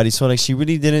everybody. So like, she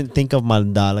really didn't think of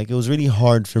maldad. Like, it was really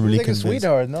hard to She was really like a convince.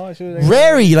 sweetheart, no? She was like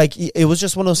Very, like, it was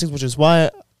just one of those things, which is why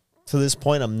to this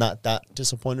point I'm not that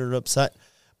disappointed or upset.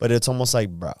 But it's almost like,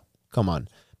 bro, come on.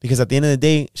 Because at the end of the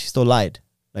day, she still lied.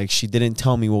 Like, she didn't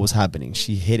tell me what was happening.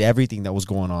 She hid everything that was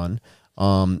going on.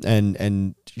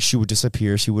 And she would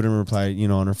disappear. She wouldn't reply, you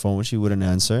know, on her phone. She wouldn't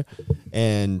answer.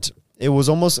 And it was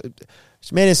almost,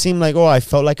 she made it seem like, oh, I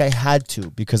felt like I had to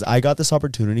because I got this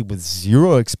opportunity with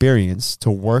zero experience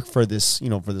to work for this, you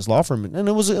know, for this law firm. And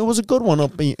it was a good one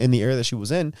up in the area that she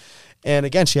was in. And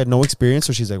again, she had no experience.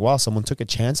 So she's like, wow, someone took a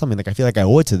chance on me. Like, I feel like I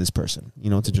owe it to this person, you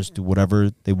know, to just do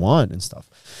whatever they want and stuff.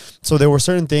 So there were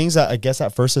certain things that I guess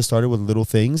at first it started with little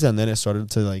things. And then it started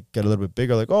to like get a little bit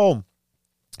bigger. Like, oh,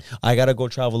 I got to go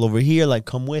travel over here. Like,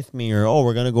 come with me. Or, oh,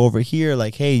 we're going to go over here.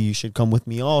 Like, hey, you should come with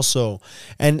me also.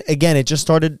 And again, it just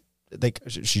started like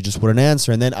she just wouldn't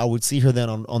answer. And then I would see her then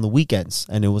on the weekends,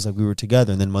 and it was like we were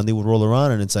together. And then Monday would roll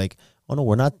around, and it's like, oh no,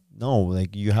 we're not. No,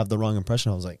 like you have the wrong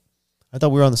impression. I was like, I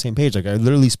thought we were on the same page. Like I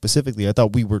literally specifically, I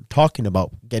thought we were talking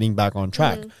about getting back on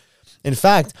track. In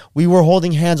fact, we were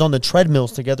holding hands on the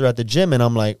treadmills together at the gym, and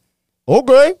I'm like,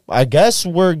 okay, I guess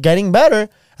we're getting better.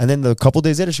 And then a couple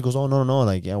days later, she goes, oh, no,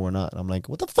 like, yeah, we're not. And I'm like,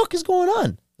 what the fuck is going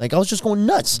on? Like, I was just going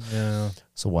nuts. Yeah.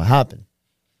 So what happened?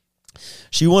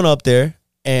 She went up there,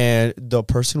 and the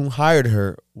person who hired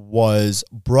her was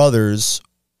brothers.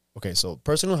 Okay, so the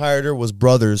person who hired her was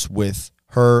brothers with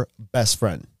her best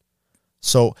friend.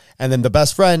 So, and then the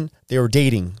best friend, they were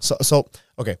dating. So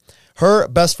okay, her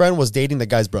best friend was dating the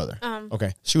guy's brother.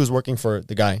 Okay, she was working for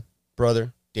the guy,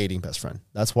 brother, dating best friend.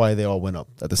 That's why they all went up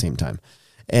at the same time.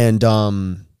 And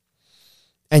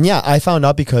yeah, I found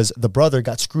out because the brother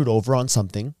got screwed over on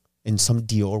something in some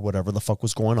deal or whatever the fuck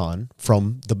was going on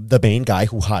from the main guy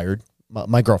who hired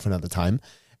my girlfriend at the time.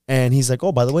 And he's like,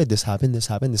 oh, by the way, this happened, this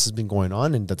has been going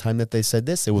on. And the time that they said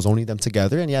this, it was only them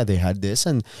together. And yeah, they had this.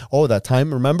 And oh, that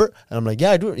time, remember? And I'm like,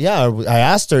 yeah, I do. Yeah, I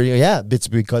asked her, yeah, it's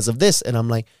because of this. And I'm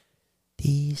like,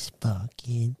 this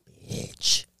fucking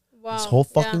bitch. Wow. This whole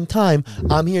fucking time,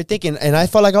 I'm here thinking, and I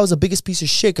felt like I was the biggest piece of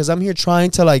shit because I'm here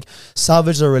trying to like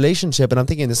salvage the relationship. And I'm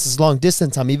thinking, this is long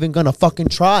distance. I'm even going to fucking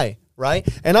try. Right.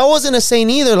 And I wasn't a saint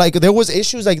either. Like there was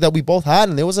issues like that we both had.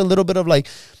 And there was a little bit of like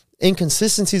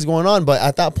inconsistencies going on. But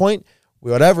at that point,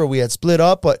 we had split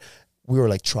up, but we were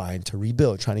like trying to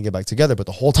rebuild, trying to get back together. But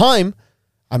the whole time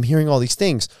I'm hearing all these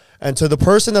things. And to the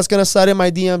person that's going to slide in my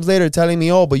DMs later telling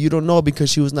me, oh, but you don't know because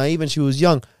she was naive and she was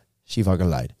young. She fucking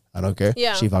lied. I don't care.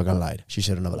 Yeah. She fucking lied. She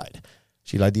shouldn't have lied.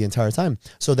 She lied the entire time.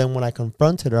 So then when I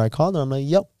confronted her, I called her. I'm like,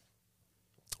 yo,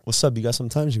 what's up? You got some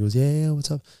time? She goes, yeah,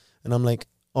 what's up? And I'm like,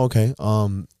 okay,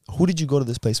 who did you go to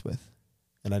this place with?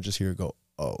 And I just hear her go,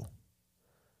 oh.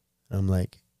 And I'm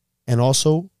like, and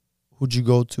also, who'd you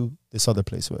go to this other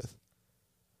place with?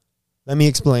 Let me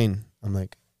explain. I'm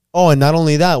like, oh, and not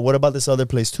only that, what about this other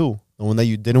place too? The one that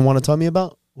you didn't want to tell me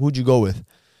about? Who'd you go with?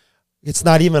 It's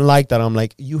not even like that. I'm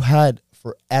like, you had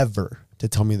forever to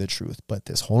tell me the truth, but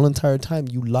this whole entire time,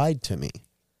 you lied to me.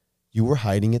 You were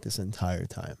hiding it this entire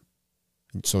time.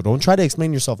 So don't try to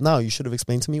explain yourself now. You should have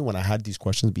explained to me when I had these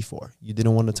questions before. You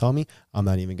didn't want to tell me. I'm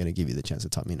not even going to give you the chance to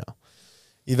tell me now.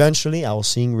 Eventually, I was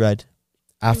seeing red.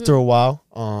 After a while,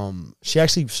 she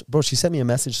actually, she sent me a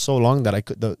message so long that I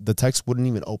could the text wouldn't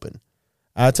even open.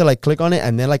 I had to like click on it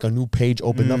and then like a new page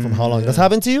opened up from how long. That's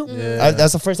happened to you? Yeah.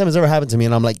 That's the first time it's ever happened to me.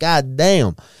 And I'm like, God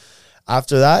damn.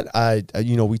 After that, I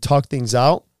we talked things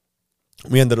out.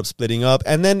 We ended up splitting up.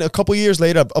 And then a couple years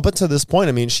later, up until this point,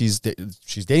 I mean, she's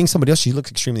dating somebody else. She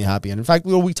looks extremely happy. And in fact,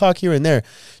 we talk here and there.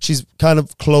 She's kind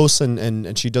of close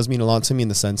and she does mean a lot to me in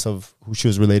the sense of who she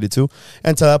was related to.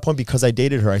 And to that point, because I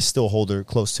dated her, I still hold her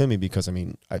close to me because, I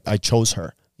mean, I chose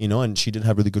her, and she did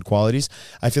have really good qualities.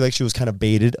 I feel like she was kind of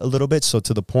baited a little bit. So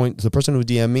to the point, the person who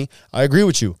DM'd me, I agree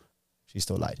with you. She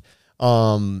still lied.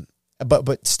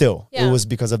 But still, it was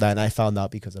because of that, and I found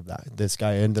out because of that. This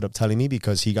guy ended up telling me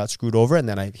because he got screwed over, and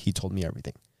then he told me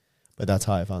everything. But that's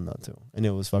how I found out too, and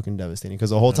it was fucking devastating because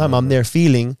the whole time I'm there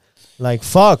feeling like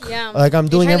fuck, like I'm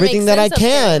doing everything that I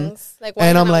can, like,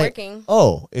 and I'm like, working.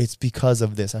 oh, it's because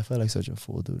of this. I felt like such a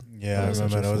fool, dude. Yeah, I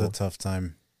remember that was a tough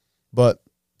time. But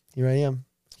here I am,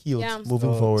 healed,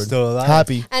 moving forward, still alive,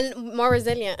 happy, and more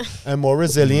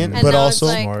resilient, but also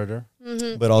like, smarter.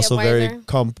 But also very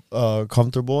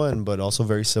comfortable but also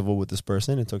very civil with this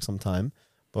person. It took some time,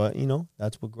 but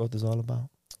that's what growth is all about.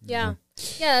 Yeah,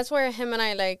 that's where him and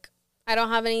I don't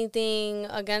have anything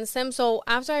against him. So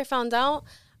after I found out,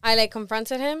 I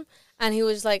confronted him, and he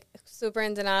was super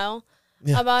in denial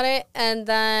about it. And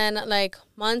then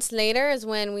months later is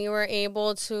when we were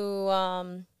able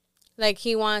to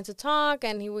he wanted to talk,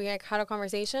 and we had a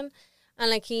conversation,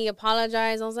 and he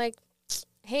apologized. I was like,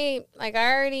 hey, I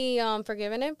already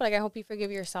forgiven it, but I hope you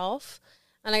forgive yourself.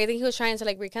 And I think he was trying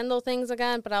to rekindle things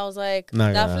again, but I was like,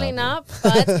 definitely not.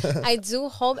 But I do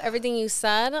hope everything you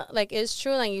said is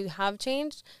true, and you have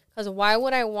changed. Because why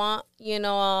would I want him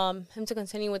to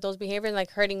continue with those behaviors,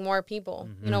 hurting more people,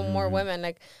 more women?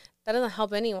 That doesn't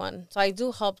help anyone. So I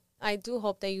do hope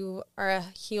that you are a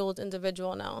healed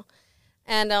individual now.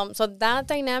 And so that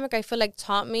dynamic, I feel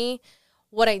taught me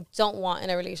what I don't want in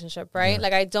a relationship, right?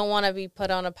 Yeah. I don't want to be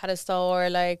put on a pedestal or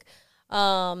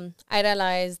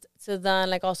idolized to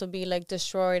then also be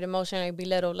destroyed emotionally,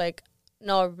 belittled.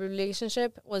 No, a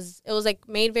relationship was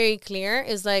made very clear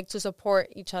is to support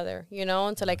each other,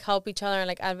 and to help each other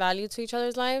and add value to each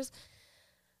other's lives.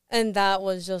 And that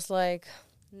was just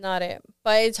not it.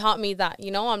 But it taught me that,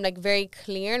 I'm very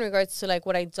clear in regards to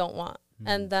what I don't want.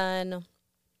 And then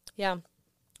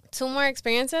 2 more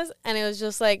experiences, and it was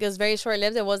just like, it was very short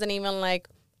lived. It wasn't even like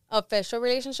official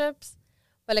relationships,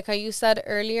 but like how you said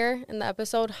earlier in the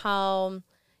episode, how,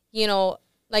 you know,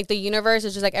 like the universe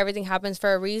is just like everything happens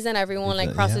for a reason. Everyone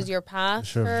like crosses your path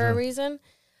for a reason.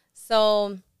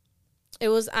 So it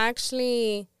was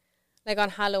actually like on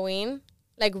Halloween,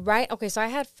 like okay. So I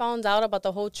had found out about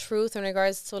the whole truth in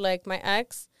regards to like my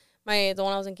ex, the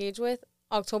one I was engaged with,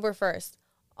 October 1st.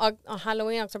 On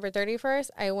Halloween, October 31st,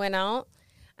 I went out,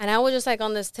 and I was just like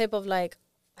on this tip of like,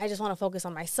 I just want to focus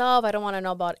on myself. I don't want to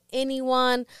know about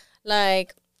anyone.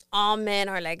 Like, all men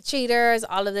are like cheaters,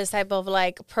 all of this type of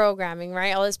like programming,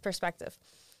 right? All this perspective.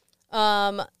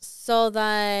 So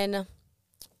then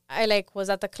I like was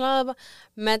at the club,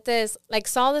 met this, like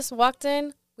saw this, walked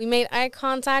in, we made eye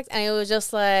contact, and it was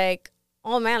just like,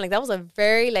 oh man, like that was a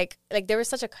very like there was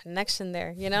such a connection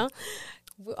there, you know?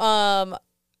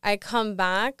 I come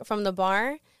back from the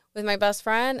bar with my best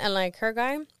friend and like her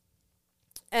guy,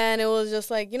 and it was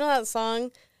just like, you know that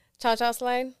song, Cha Cha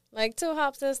Slide? Like 2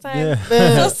 hops this time.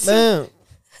 Bam,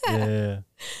 Yeah.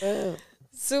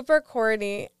 Super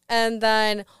corny. And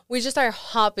then we just started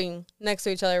hopping next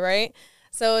to each other, right?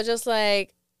 So it was just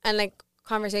like, and like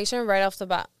conversation right off the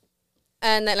bat.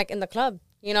 And then like in the club,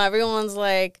 you know, everyone's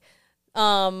like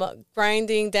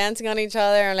grinding, dancing on each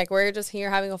other. And like we're just here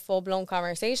having a full blown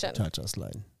conversation. Cha-cha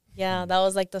slide. Yeah, that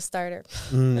was like the starter.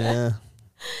 Yeah.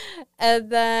 And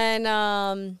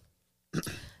then,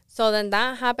 so then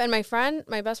that happened.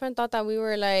 My best friend thought that we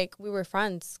were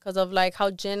friends because of like how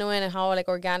genuine and how like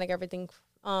organic everything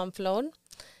flowed.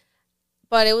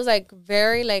 But it was like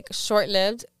very like short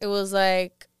lived. It was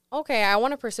like, okay, I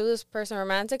want to pursue this person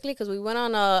romantically, because we went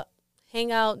on a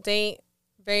hangout date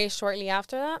very shortly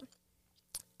after that.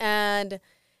 And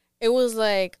it was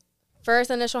like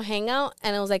first initial hangout,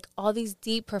 and it was like all these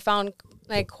deep, profound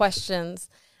like questions,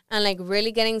 and like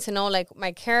really getting to know like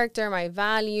my character, my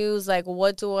values, like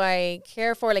what do I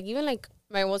care for, like even like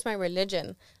what's my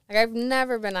religion. Like I've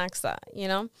never been asked that, you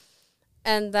know.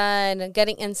 And then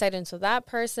getting insight into that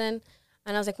person,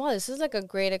 and I was like, wow, this is like a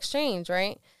great exchange,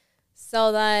 right?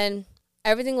 So then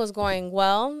everything was going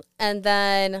well, and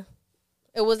then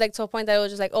it was like to a point that it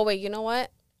was just like, oh wait, you know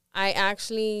what? I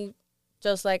actually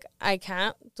just like, I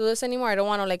can't do this anymore. I don't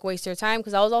want to like waste your time,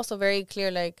 because I was also very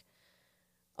clear, like,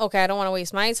 okay, I don't want to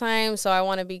waste my time, so I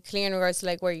want to be clear in regards to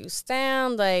like where you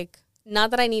stand. Like,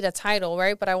 not that I need a title,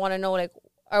 right? But I want to know, like,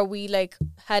 are we like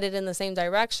headed in the same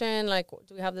direction? Like,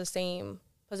 do we have the same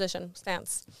position,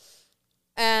 stance?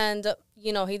 And,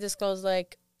 you know, he disclosed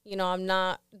like, you know, I'm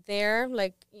not there.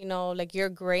 Like, you know, like you're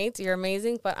great, you're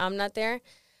amazing, but I'm not there.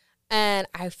 And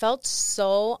I felt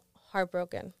so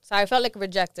heartbroken. So I felt like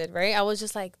rejected, right? I was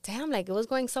just like, damn, like it was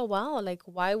going so well. Like,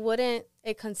 why wouldn't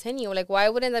it continue? Like, why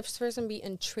wouldn't that person be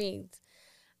intrigued?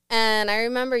 And I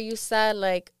remember you said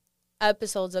like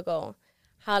episodes ago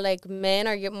how like men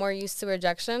are more used to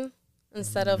rejection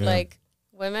instead of like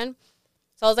women.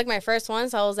 So I was like my first one.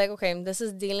 So I was like, okay, this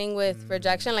is dealing with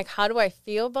rejection. Like, how do I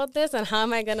feel about this? And how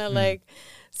am I going to like,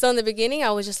 so in the beginning,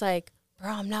 I was just like,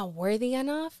 bro, I'm not worthy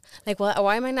enough. Like,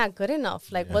 why am I not good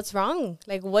enough? Like, what's wrong?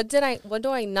 Like, what do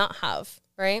I not have?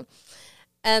 Right.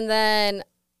 And then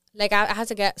like, I had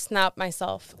to snap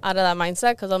myself out of that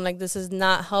mindset, because I'm like, this is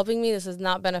not helping me. This is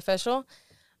not beneficial.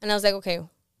 And I was like, okay,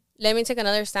 let me take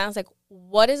another stance. Like,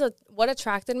 what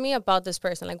attracted me about this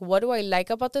person? Like, what do I like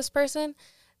about this person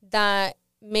that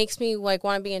makes me like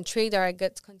want to be intrigued, or I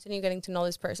get to continue getting to know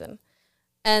this person?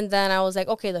 And then I was like,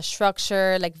 okay, the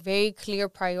structure, like very clear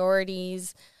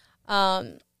priorities,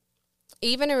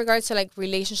 even in regards to like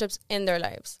relationships in their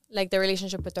lives, like the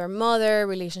relationship with their mother,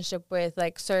 relationship with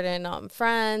like certain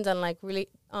friends and like really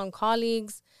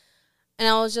colleagues. And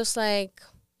I was just like,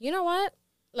 you know what?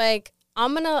 Like,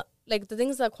 I'm going to, like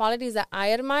the qualities that I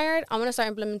admired, I'm going to start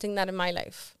implementing that in my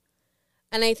life.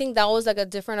 And I think that was like a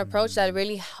different approach that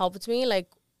really helped me like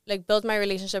build my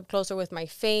relationship closer with my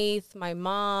faith, my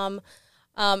mom,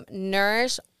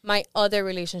 nourish my other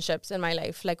relationships in my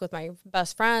life, like with my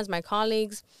best friends, my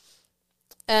colleagues.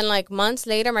 And like months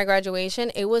later, my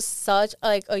graduation, it was such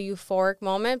like a euphoric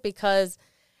moment, because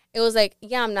it was like,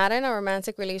 yeah, I'm not in a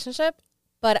romantic relationship,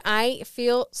 but I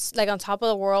feel like on top of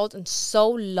the world and so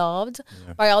loved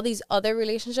by all these other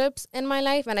relationships in my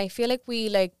life. And I feel like we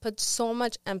like put so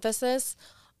much emphasis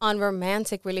on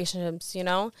romantic relationships, you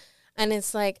know? And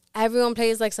it's like everyone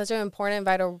plays like such an important,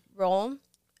 vital role.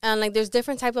 And like there's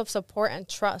different type of support and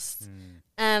trust.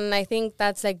 And I think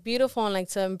that's like beautiful, and like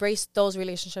to embrace those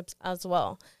relationships as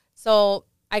well. So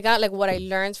I got like what I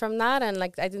learned from that. And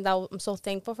like I think that I'm so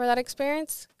thankful for that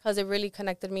experience, because it really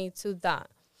connected me to that.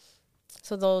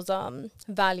 So those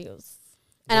values.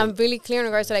 And I'm really clear in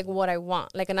regards to like what I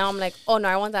want. Like, and now I'm like, oh no,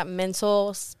 I want that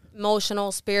mental,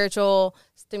 emotional, spiritual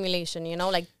stimulation, you know,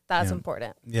 like that's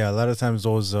important. Yeah, a lot of times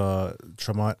those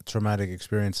traumatic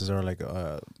experiences are like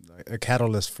a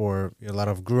catalyst for a lot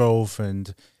of growth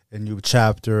and a new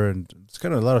chapter, and it's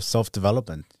kind of a lot of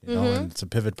self-development, you know, and it's a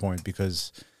pivot point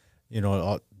because, you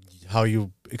know, how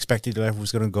you expected your life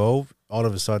was going to go, all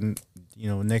of a sudden, you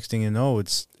know, next thing you know,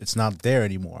 it's not there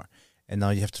anymore. And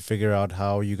now you have to figure out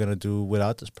how you're going to do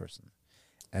without this person.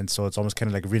 And so it's almost kind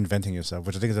of like reinventing yourself,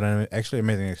 which I think is an actually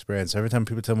amazing experience. Every time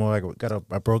people tell me, like,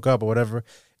 I broke up or whatever,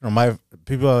 you know, my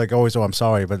people are like always, oh, I'm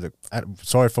sorry. But like,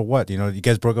 sorry for what? You know, you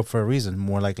guys broke up for a reason,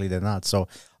 more likely than not. So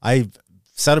I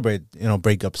celebrate, you know,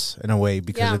 breakups in a way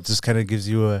because it just kind of gives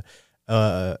you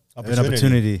an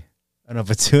opportunity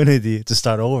to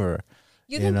start over.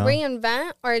 You think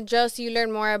reinvent or just you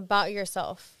learn more about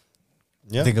yourself?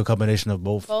 I think a combination of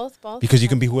both. Both. Because you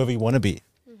can be whoever you want to be.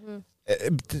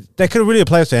 That could really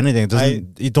apply to anything. It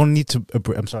doesn't, you don't need to.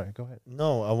 I'm sorry. Go ahead.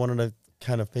 No, I wanted to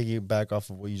kind of piggyback off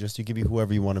of what you can be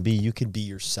whoever you want to be. You can be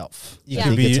yourself. You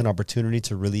think it's an opportunity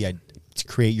to really to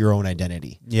create your own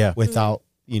identity. Yeah. Without,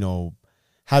 you know,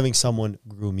 having someone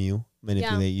groom you,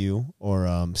 manipulate you,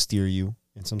 or steer you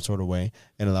in some sort of way.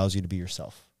 It allows you to be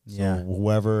yourself. So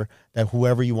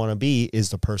whoever you want to be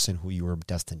is the person who you were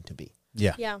destined to be.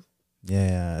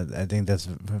 Yeah, I think that's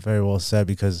very well said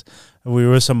because we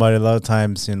were somebody a lot of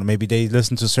times, you know, maybe they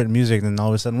listen to certain music and then all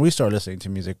of a sudden we start listening to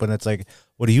music. But it's like,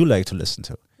 what do you like to listen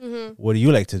to? What do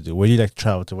you like to do? Where do you like to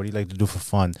travel to? What do you like to do for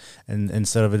fun? And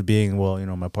instead of it being, well, you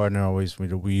know, my partner always,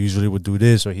 we usually would do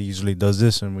this or he usually does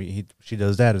this and she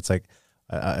does that. It's like,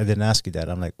 I didn't ask you that.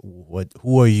 I'm like,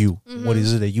 who are you? What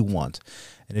is it that you want?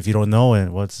 And if you don't know,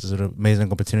 and what's an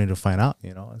amazing opportunity to find out,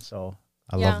 you know? And so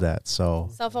I love that. So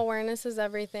self-awareness is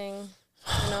everything.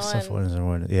 You know,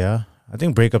 self-awareness. Yeah, I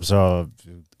think breakups are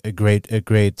a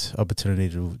great opportunity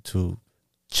to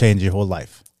change your whole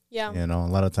life. Yeah, you know, a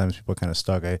lot of times people are kind of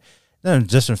stuck.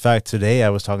 Just in fact, today I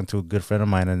was talking to a good friend of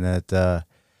mine, and that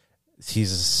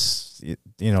he's,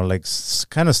 you know, like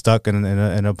kind of stuck in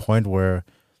a point where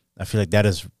I feel like that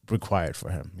is required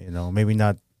for him. You know, maybe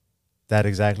not that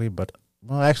exactly, but.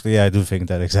 Well, actually, yeah, I do think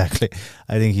that exactly.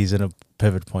 I think he's in a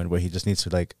pivot point where he just needs to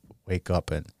like wake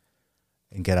up and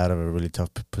get out of a really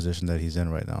tough position that he's in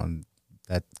right now, and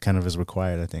that kind of is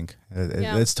required. I think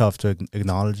it's tough to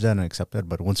acknowledge that and accept that,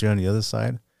 but once you're on the other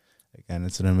side, again,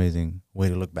 it's an amazing way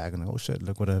to look back and go, oh shit,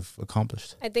 look what I've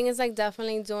accomplished. I think it's like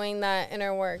definitely doing that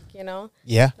inner work, you know?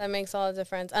 Yeah. That makes all the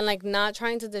difference. And like not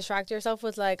trying to distract yourself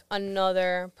with like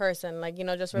another person, like, you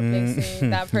know, just replacing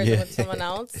that person with someone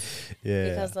else. Yeah.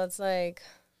 Because that's like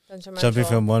detrimental. Jumping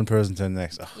from one person to the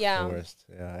next. Oh, yeah. The worst.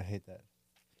 Yeah, I hate that.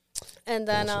 And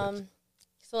then,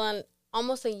 so then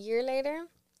almost a year later,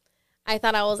 I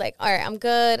thought I was like, all right, I'm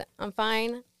good. I'm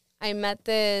fine. I met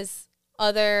this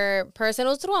other person. It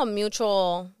was through a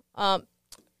mutual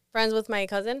friends with my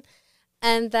cousin.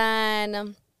 And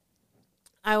then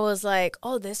I was like,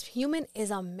 oh, this human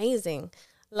is amazing.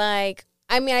 Like,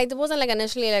 I mean, I wasn't like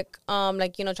initially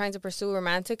like, you know, trying to pursue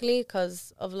romantically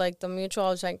because of like the mutual I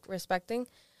was like respecting.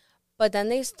 But then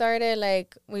they started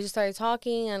like, we just started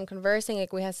talking and conversing.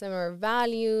 Like we had similar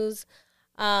values.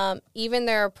 Even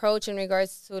their approach in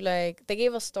regards to like, they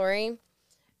gave a story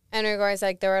in regards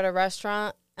like they were at a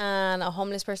restaurant and a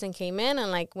homeless person came in and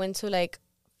like went to like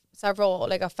several,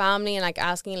 like a family and like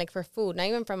asking like for food, not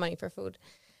even for money, for food.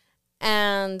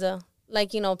 And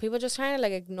like, you know, people just trying to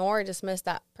like ignore, dismiss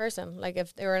that person, like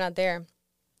if they were not there.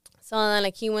 So then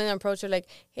like he went and approached her like,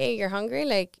 hey, you're hungry?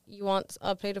 Like you want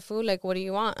a plate of food? Like what do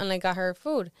you want? And like got her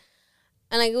food.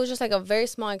 And like it was just like a very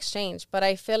small exchange. But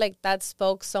I feel like that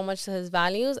spoke so much to his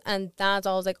values. And that's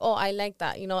all I was like, oh, I like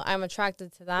that. You know, I'm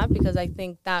attracted to that because I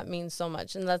think that means so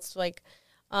much. And that's like,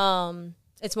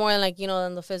 it's more than like, you know,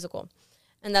 than the physical.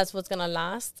 And that's what's going to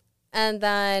last. And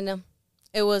then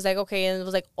it was like, okay, and it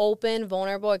was like open,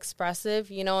 vulnerable,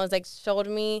 expressive, you know, it's like showed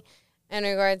me in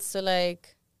regards to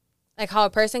like how a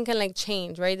person can like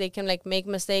change, right? They can like make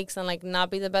mistakes and like not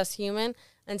be the best human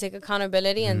and take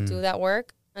accountability and do that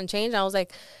work and change. And I was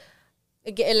like,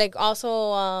 it like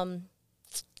also,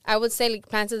 I would say like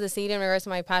planted the seed in regards to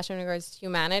my passion in regards to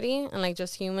humanity and like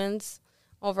just humans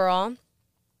overall.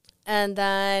 And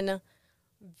then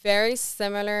very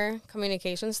similar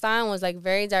communication style was like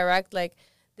very direct, like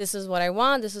this is what I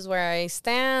want, this is where I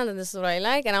stand, and this is what I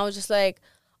like. And I was just like,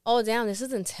 oh, damn, this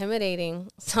is intimidating.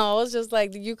 So I was just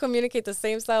like, you communicate the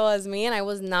same style as me, and I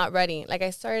was not ready. Like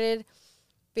I started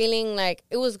feeling like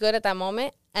it was good at that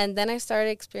moment, and then I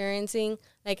started experiencing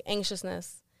like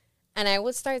anxiousness. And I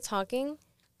would start talking,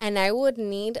 and I would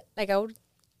need, like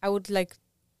I would like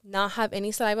not have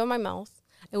any saliva in my mouth.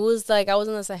 It was like I was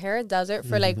in the Sahara Desert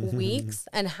for like weeks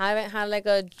and haven't had like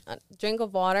a drink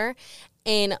of water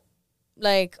in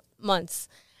like months.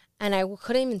 And I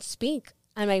couldn't even speak.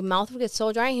 And my mouth would get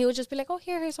so dry. And he would just be like, oh,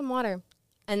 here's some water.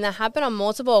 And that happened on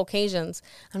multiple occasions.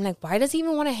 I'm like, why does he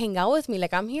even want to hang out with me?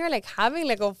 Like, I'm here, like, having,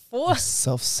 like, a full...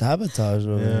 Self-sabotage.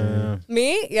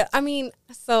 Me? Yeah. I mean,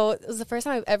 so it was the first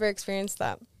time I've ever experienced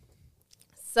that.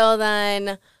 So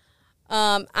then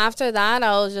after that,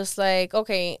 I was just like,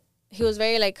 okay. He was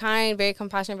very, like, kind, very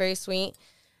compassionate, very sweet.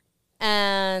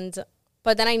 But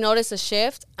then I noticed a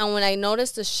shift. And when I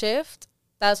noticed the shift,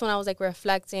 that's when I was, like,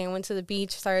 reflecting. I went to the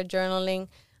beach, started journaling.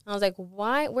 I was like,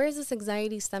 where is this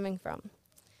anxiety stemming from?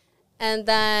 And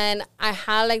then I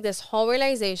had like this whole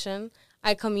realization.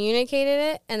 I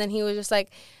communicated it. And then he was just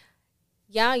like,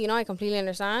 yeah, I completely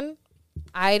understand.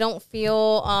 I don't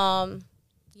feel,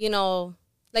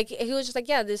 like he was just like,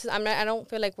 yeah, I don't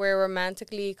feel like we're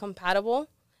romantically compatible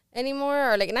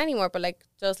anymore. Or like, not anymore, but like,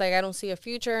 just like, I don't see a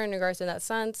future in regards to that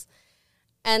sense.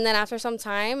 And then after some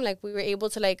time, like we were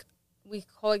able to like, we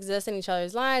coexist in each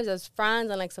other's lives as friends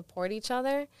and like support each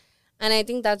other. And I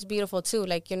think that's beautiful too,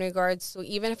 like in regards to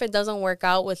even if it doesn't work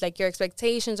out with like your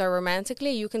expectations or romantically,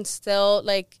 you can still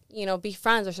like, be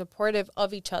friends or supportive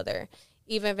of each other,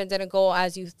 even if it didn't go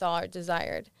as you thought or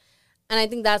desired. And I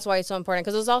think that's why it's so important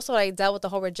because it was also like dealt with the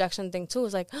whole rejection thing too. It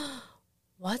was like,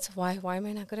 what? Why am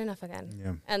I not good enough again?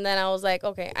 Yeah. And then I was like,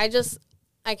 okay,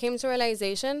 I came to a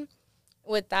realization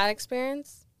with that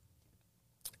experience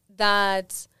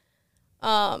that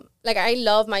like I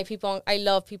love my people. I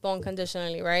love people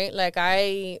unconditionally, right? Like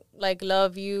I like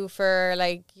love you for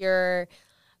like your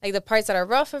like the parts that are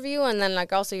rough of you, and then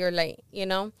like also your light,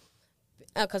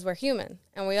 because we're human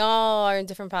and we all are in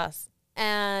different paths.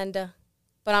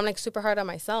 But I'm like super hard on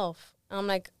myself. I'm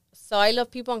like, so I love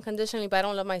people unconditionally, but I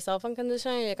don't love myself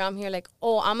unconditionally. Like I'm here, like,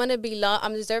 oh, I'm gonna be loved.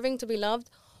 I'm deserving to be loved.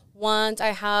 Once I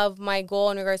have my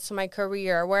goal in regards to my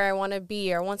career, or where I want to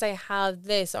be, or once I have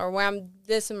this, or where I'm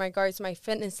this in regards to my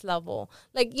fitness level,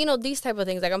 like, these type of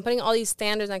things. Like I'm putting all these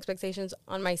standards and expectations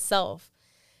on myself.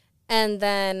 And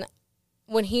then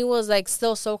when he was like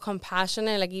still so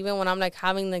compassionate, like even when I'm like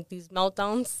having like these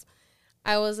meltdowns,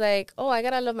 I was like, oh, I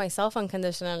gotta love myself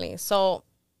unconditionally. So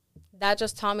that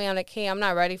just taught me, I'm like, hey, I'm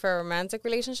not ready for a romantic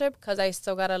relationship because I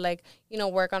still got to, like,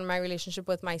 work on my relationship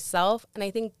with myself. And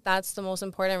I think that's the most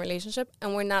important relationship.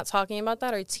 And we're not talking about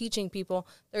that or teaching people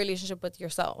the relationship with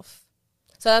yourself.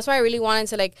 So that's why I really wanted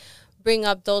to, like, bring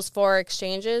up those 4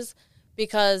 exchanges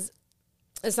because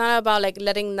it's not about, like,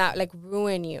 letting that, like,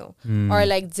 ruin you or,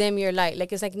 like, dim your light.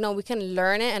 Like, it's like, no, we can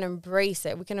learn it and embrace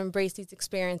it. We can embrace these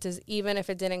experiences even if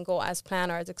it didn't go as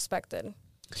planned or as expected.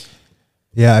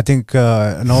 Yeah, I think,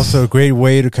 and also a great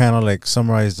way to kind of like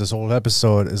summarize this whole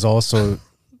episode is also,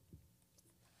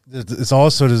 it's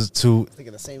also to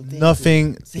Thinking the same thing.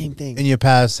 nothing Same thing. in your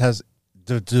past has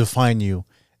to define you.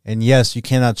 And yes, you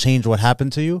cannot change what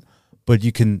happened to you, but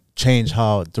you can change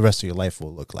how the rest of your life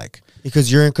will look like.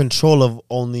 Because you're in control of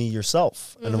only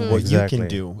yourself and of what Exactly. you can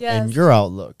do Yes. and your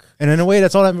outlook. And in a way,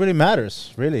 that's all that really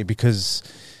matters, really, because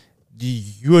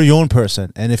you are your own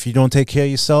person. And if you don't take care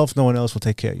of yourself, no one else will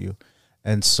take care of you.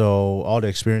 And so all the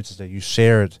experiences that you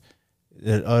shared,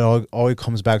 it all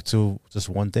comes back to just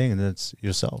one thing, and it's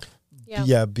yourself.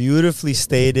 Yeah, beautifully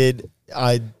stated.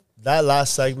 That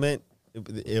last segment,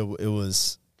 it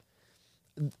was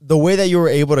the way that you were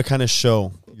able to kind of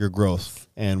show your growth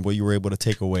and what you were able to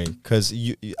take away. Because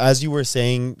as you were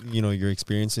saying, your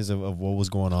experiences of what was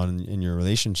going on in your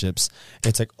relationships,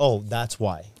 it's like, oh, that's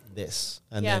why this.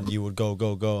 And then you would go.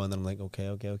 And then I'm like,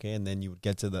 okay. And then you would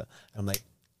get to I'm like,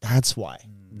 that's why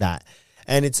that.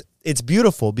 And it's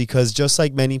beautiful because just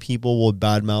like many people will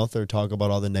badmouth or talk about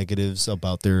all the negatives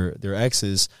about their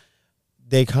exes,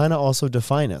 they kind of also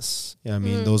define us. I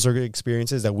mean, those are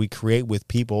experiences that we create with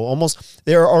people. Almost,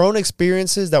 they're our own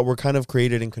experiences that were kind of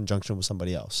created in conjunction with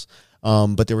somebody else.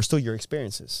 But they were still your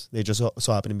experiences. They just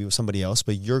so happen to be with somebody else,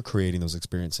 but you're creating those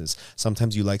experiences.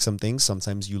 Sometimes you like some things.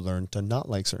 Sometimes you learn to not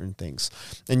like certain things.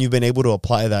 And you've been able to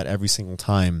apply that every single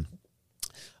time.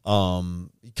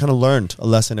 You kind of learned a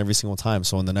lesson every single time.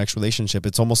 So in the next relationship,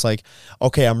 it's almost like,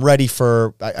 okay, I'm ready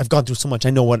I've gone through so much.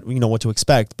 I know what to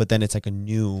expect, but then it's like a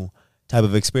new type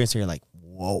of experience where you're like,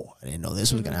 whoa, I didn't know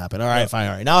this was going to happen. All right, fine.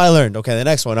 All right. Now I learned. Okay. The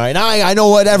next one. All right. Now I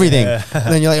know everything. And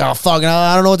then you're like, oh fuck, now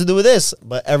I don't know what to do with this.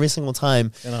 But every single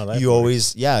time you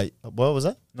always, what was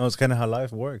that? No, it's kind of how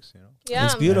life works, Yeah.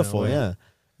 It's beautiful. Yeah.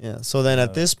 So then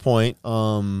at this point,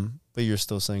 but you're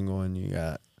still single and you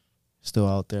got still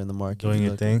out there in the market. Doing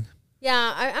your thing.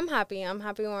 Yeah, I'm happy. I'm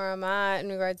happy where I'm at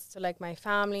in regards to like my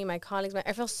family, my colleagues.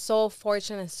 I feel so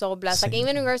fortunate and so blessed. Like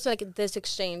even in regards to like this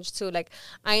exchange too. Like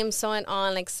I am so in awe,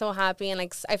 and like so happy, and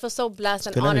like I feel so blessed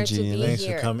and good honored energy, to yeah. be Thanks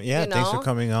here. for coming. Yeah, thanks for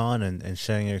coming on and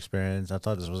sharing your experience. I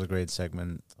thought this was a great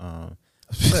segment.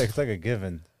 It's like a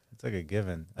given. It's like a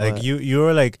given. Like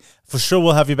you're like, for sure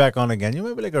we'll have you back on again. You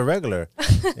might be like a regular.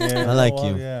 Yeah, I like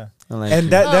you. Yeah. I like And you.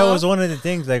 that was one of the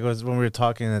things. Like was when we were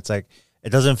talking. It's like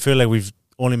it doesn't feel like we've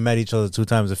only met each other 2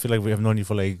 times. I feel like we have known you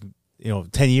for like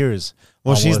 10 years.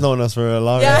 Well, she's almost. known us for a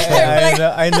long Yeah.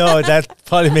 time. I know that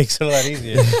probably makes it a lot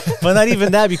easier. But not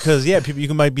even that, because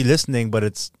people might be listening, but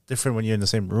it's different when you're in the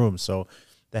same room. So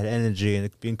that energy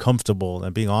and being comfortable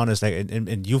and being honest, like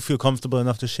and you feel comfortable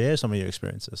enough to share some of your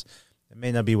experiences. It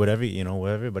may not be whatever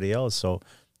with everybody else. So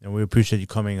we appreciate you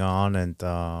coming on, and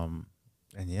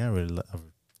yeah,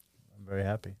 I'm very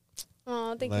happy.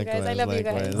 Oh, thank Likewise, you guys. I love you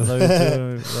guys. likewise. Love you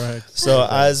too. Right. So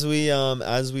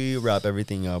as we wrap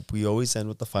everything up, we always end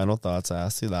with the final thoughts. I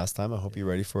asked you last time. I hope you're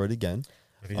ready for it again.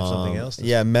 If you have something else,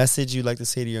 Yeah, message you'd like to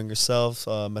say to your younger self.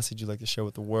 Message you'd like to share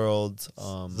with the world.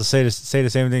 Let's say the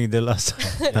same thing you did last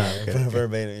time. Okay.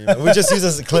 Verbatim. We just used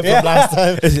this clip from last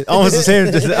time. It's almost the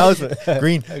same. Just the outfit.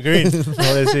 Green.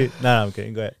 Let's see. No, I'm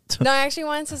kidding. Go ahead. No, I actually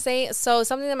wanted to say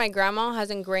something that my grandma has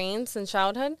ingrained since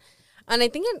childhood, and I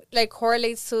think it like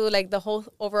correlates to like the whole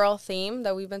overall theme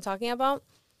that we've been talking about.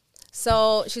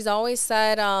 So she's always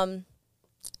said,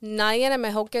 "Nadie es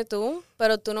mejor que tú,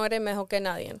 pero tú no eres mejor que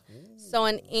nadie." So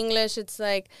in English, it's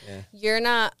like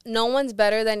no one's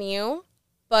better than you,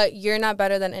 but you're not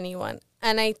better than anyone.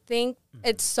 And I think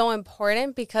it's so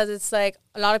important because it's like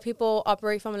a lot of people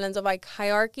operate from a lens of like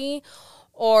hierarchy,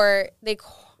 or they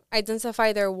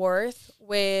identify their worth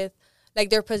with like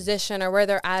their position or where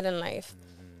they're at in life.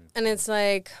 And it's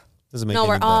like, no,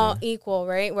 we're all equal,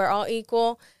 right? We're all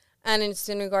equal. And it's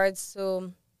in regards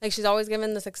to, like, she's always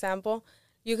given this example.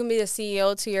 You can be the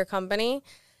CEO to your company.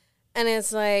 And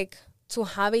it's like, to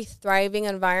have a thriving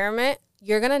environment,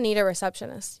 you're going to need a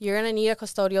receptionist. You're going to need a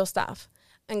custodial staff.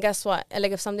 And guess what?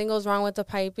 Like, if something goes wrong with the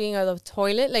piping or the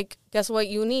toilet, like, guess what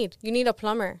you need? You need a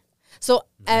plumber. So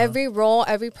every role,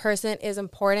 every person is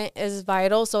important, is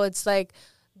vital. So it's like,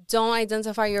 don't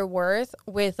identify your worth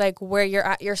with like where you're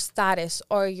at, your status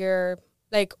or your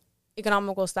like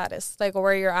economical status, like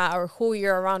where you're at or who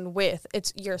you're around with.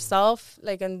 It's yourself,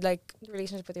 like, and like the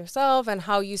relationship with yourself and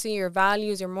how you see your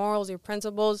values, your morals, your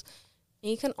principles. And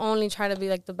you can only try to be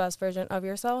like the best version of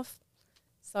yourself.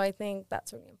 So I think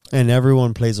that's really important. And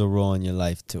everyone plays a role in your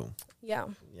life too. Yeah.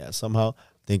 Yeah. Somehow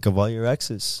think of all your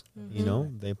exes. You know,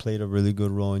 they played a really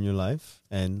good role in your life,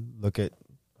 and look at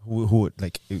who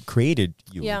like it created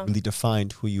you, really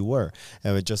defined who you were.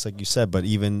 And it, just like you said, but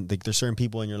even like there's certain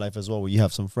people in your life as well where you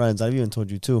have some friends. I've even told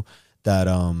you too that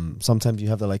sometimes you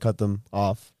have to like cut them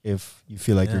off if you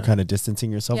feel like you're kind of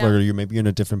distancing yourself or you're maybe in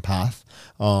a different path.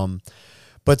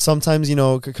 But sometimes, you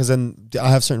know, because then I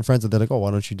have certain friends that they're like, oh,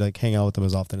 why don't you like hang out with them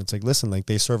as often? It's like, listen, like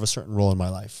they serve a certain role in my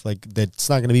life. Like that's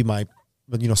not going to be my,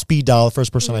 speed dial,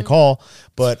 first person I call.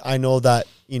 But I know that,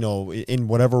 you know, in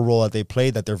whatever role that they play,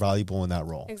 that they're valuable in that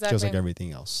role. Exactly. Just like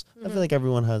everything else. I feel like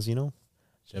everyone has,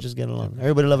 just get along.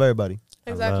 Everybody love everybody.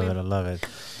 Exactly. I love it.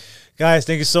 Guys,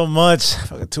 thank you so much.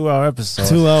 Fucking 2-hour episode.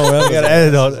 2 hour episode. We gotta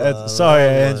edit all. Sorry,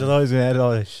 Angelo. He's gonna edit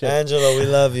all this shit. Angelo, we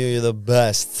love you. You're the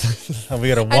best. And we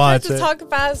gotta I tried watch to it. talk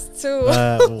fast too.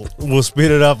 We'll speed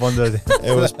it up on the.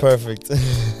 It was perfect.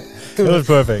 It was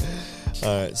perfect.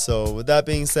 All right. So with that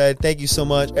being said, thank you so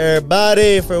much,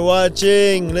 everybody, for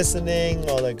watching, listening,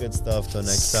 all that good stuff. Till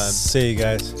next time. See you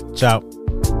guys. Ciao.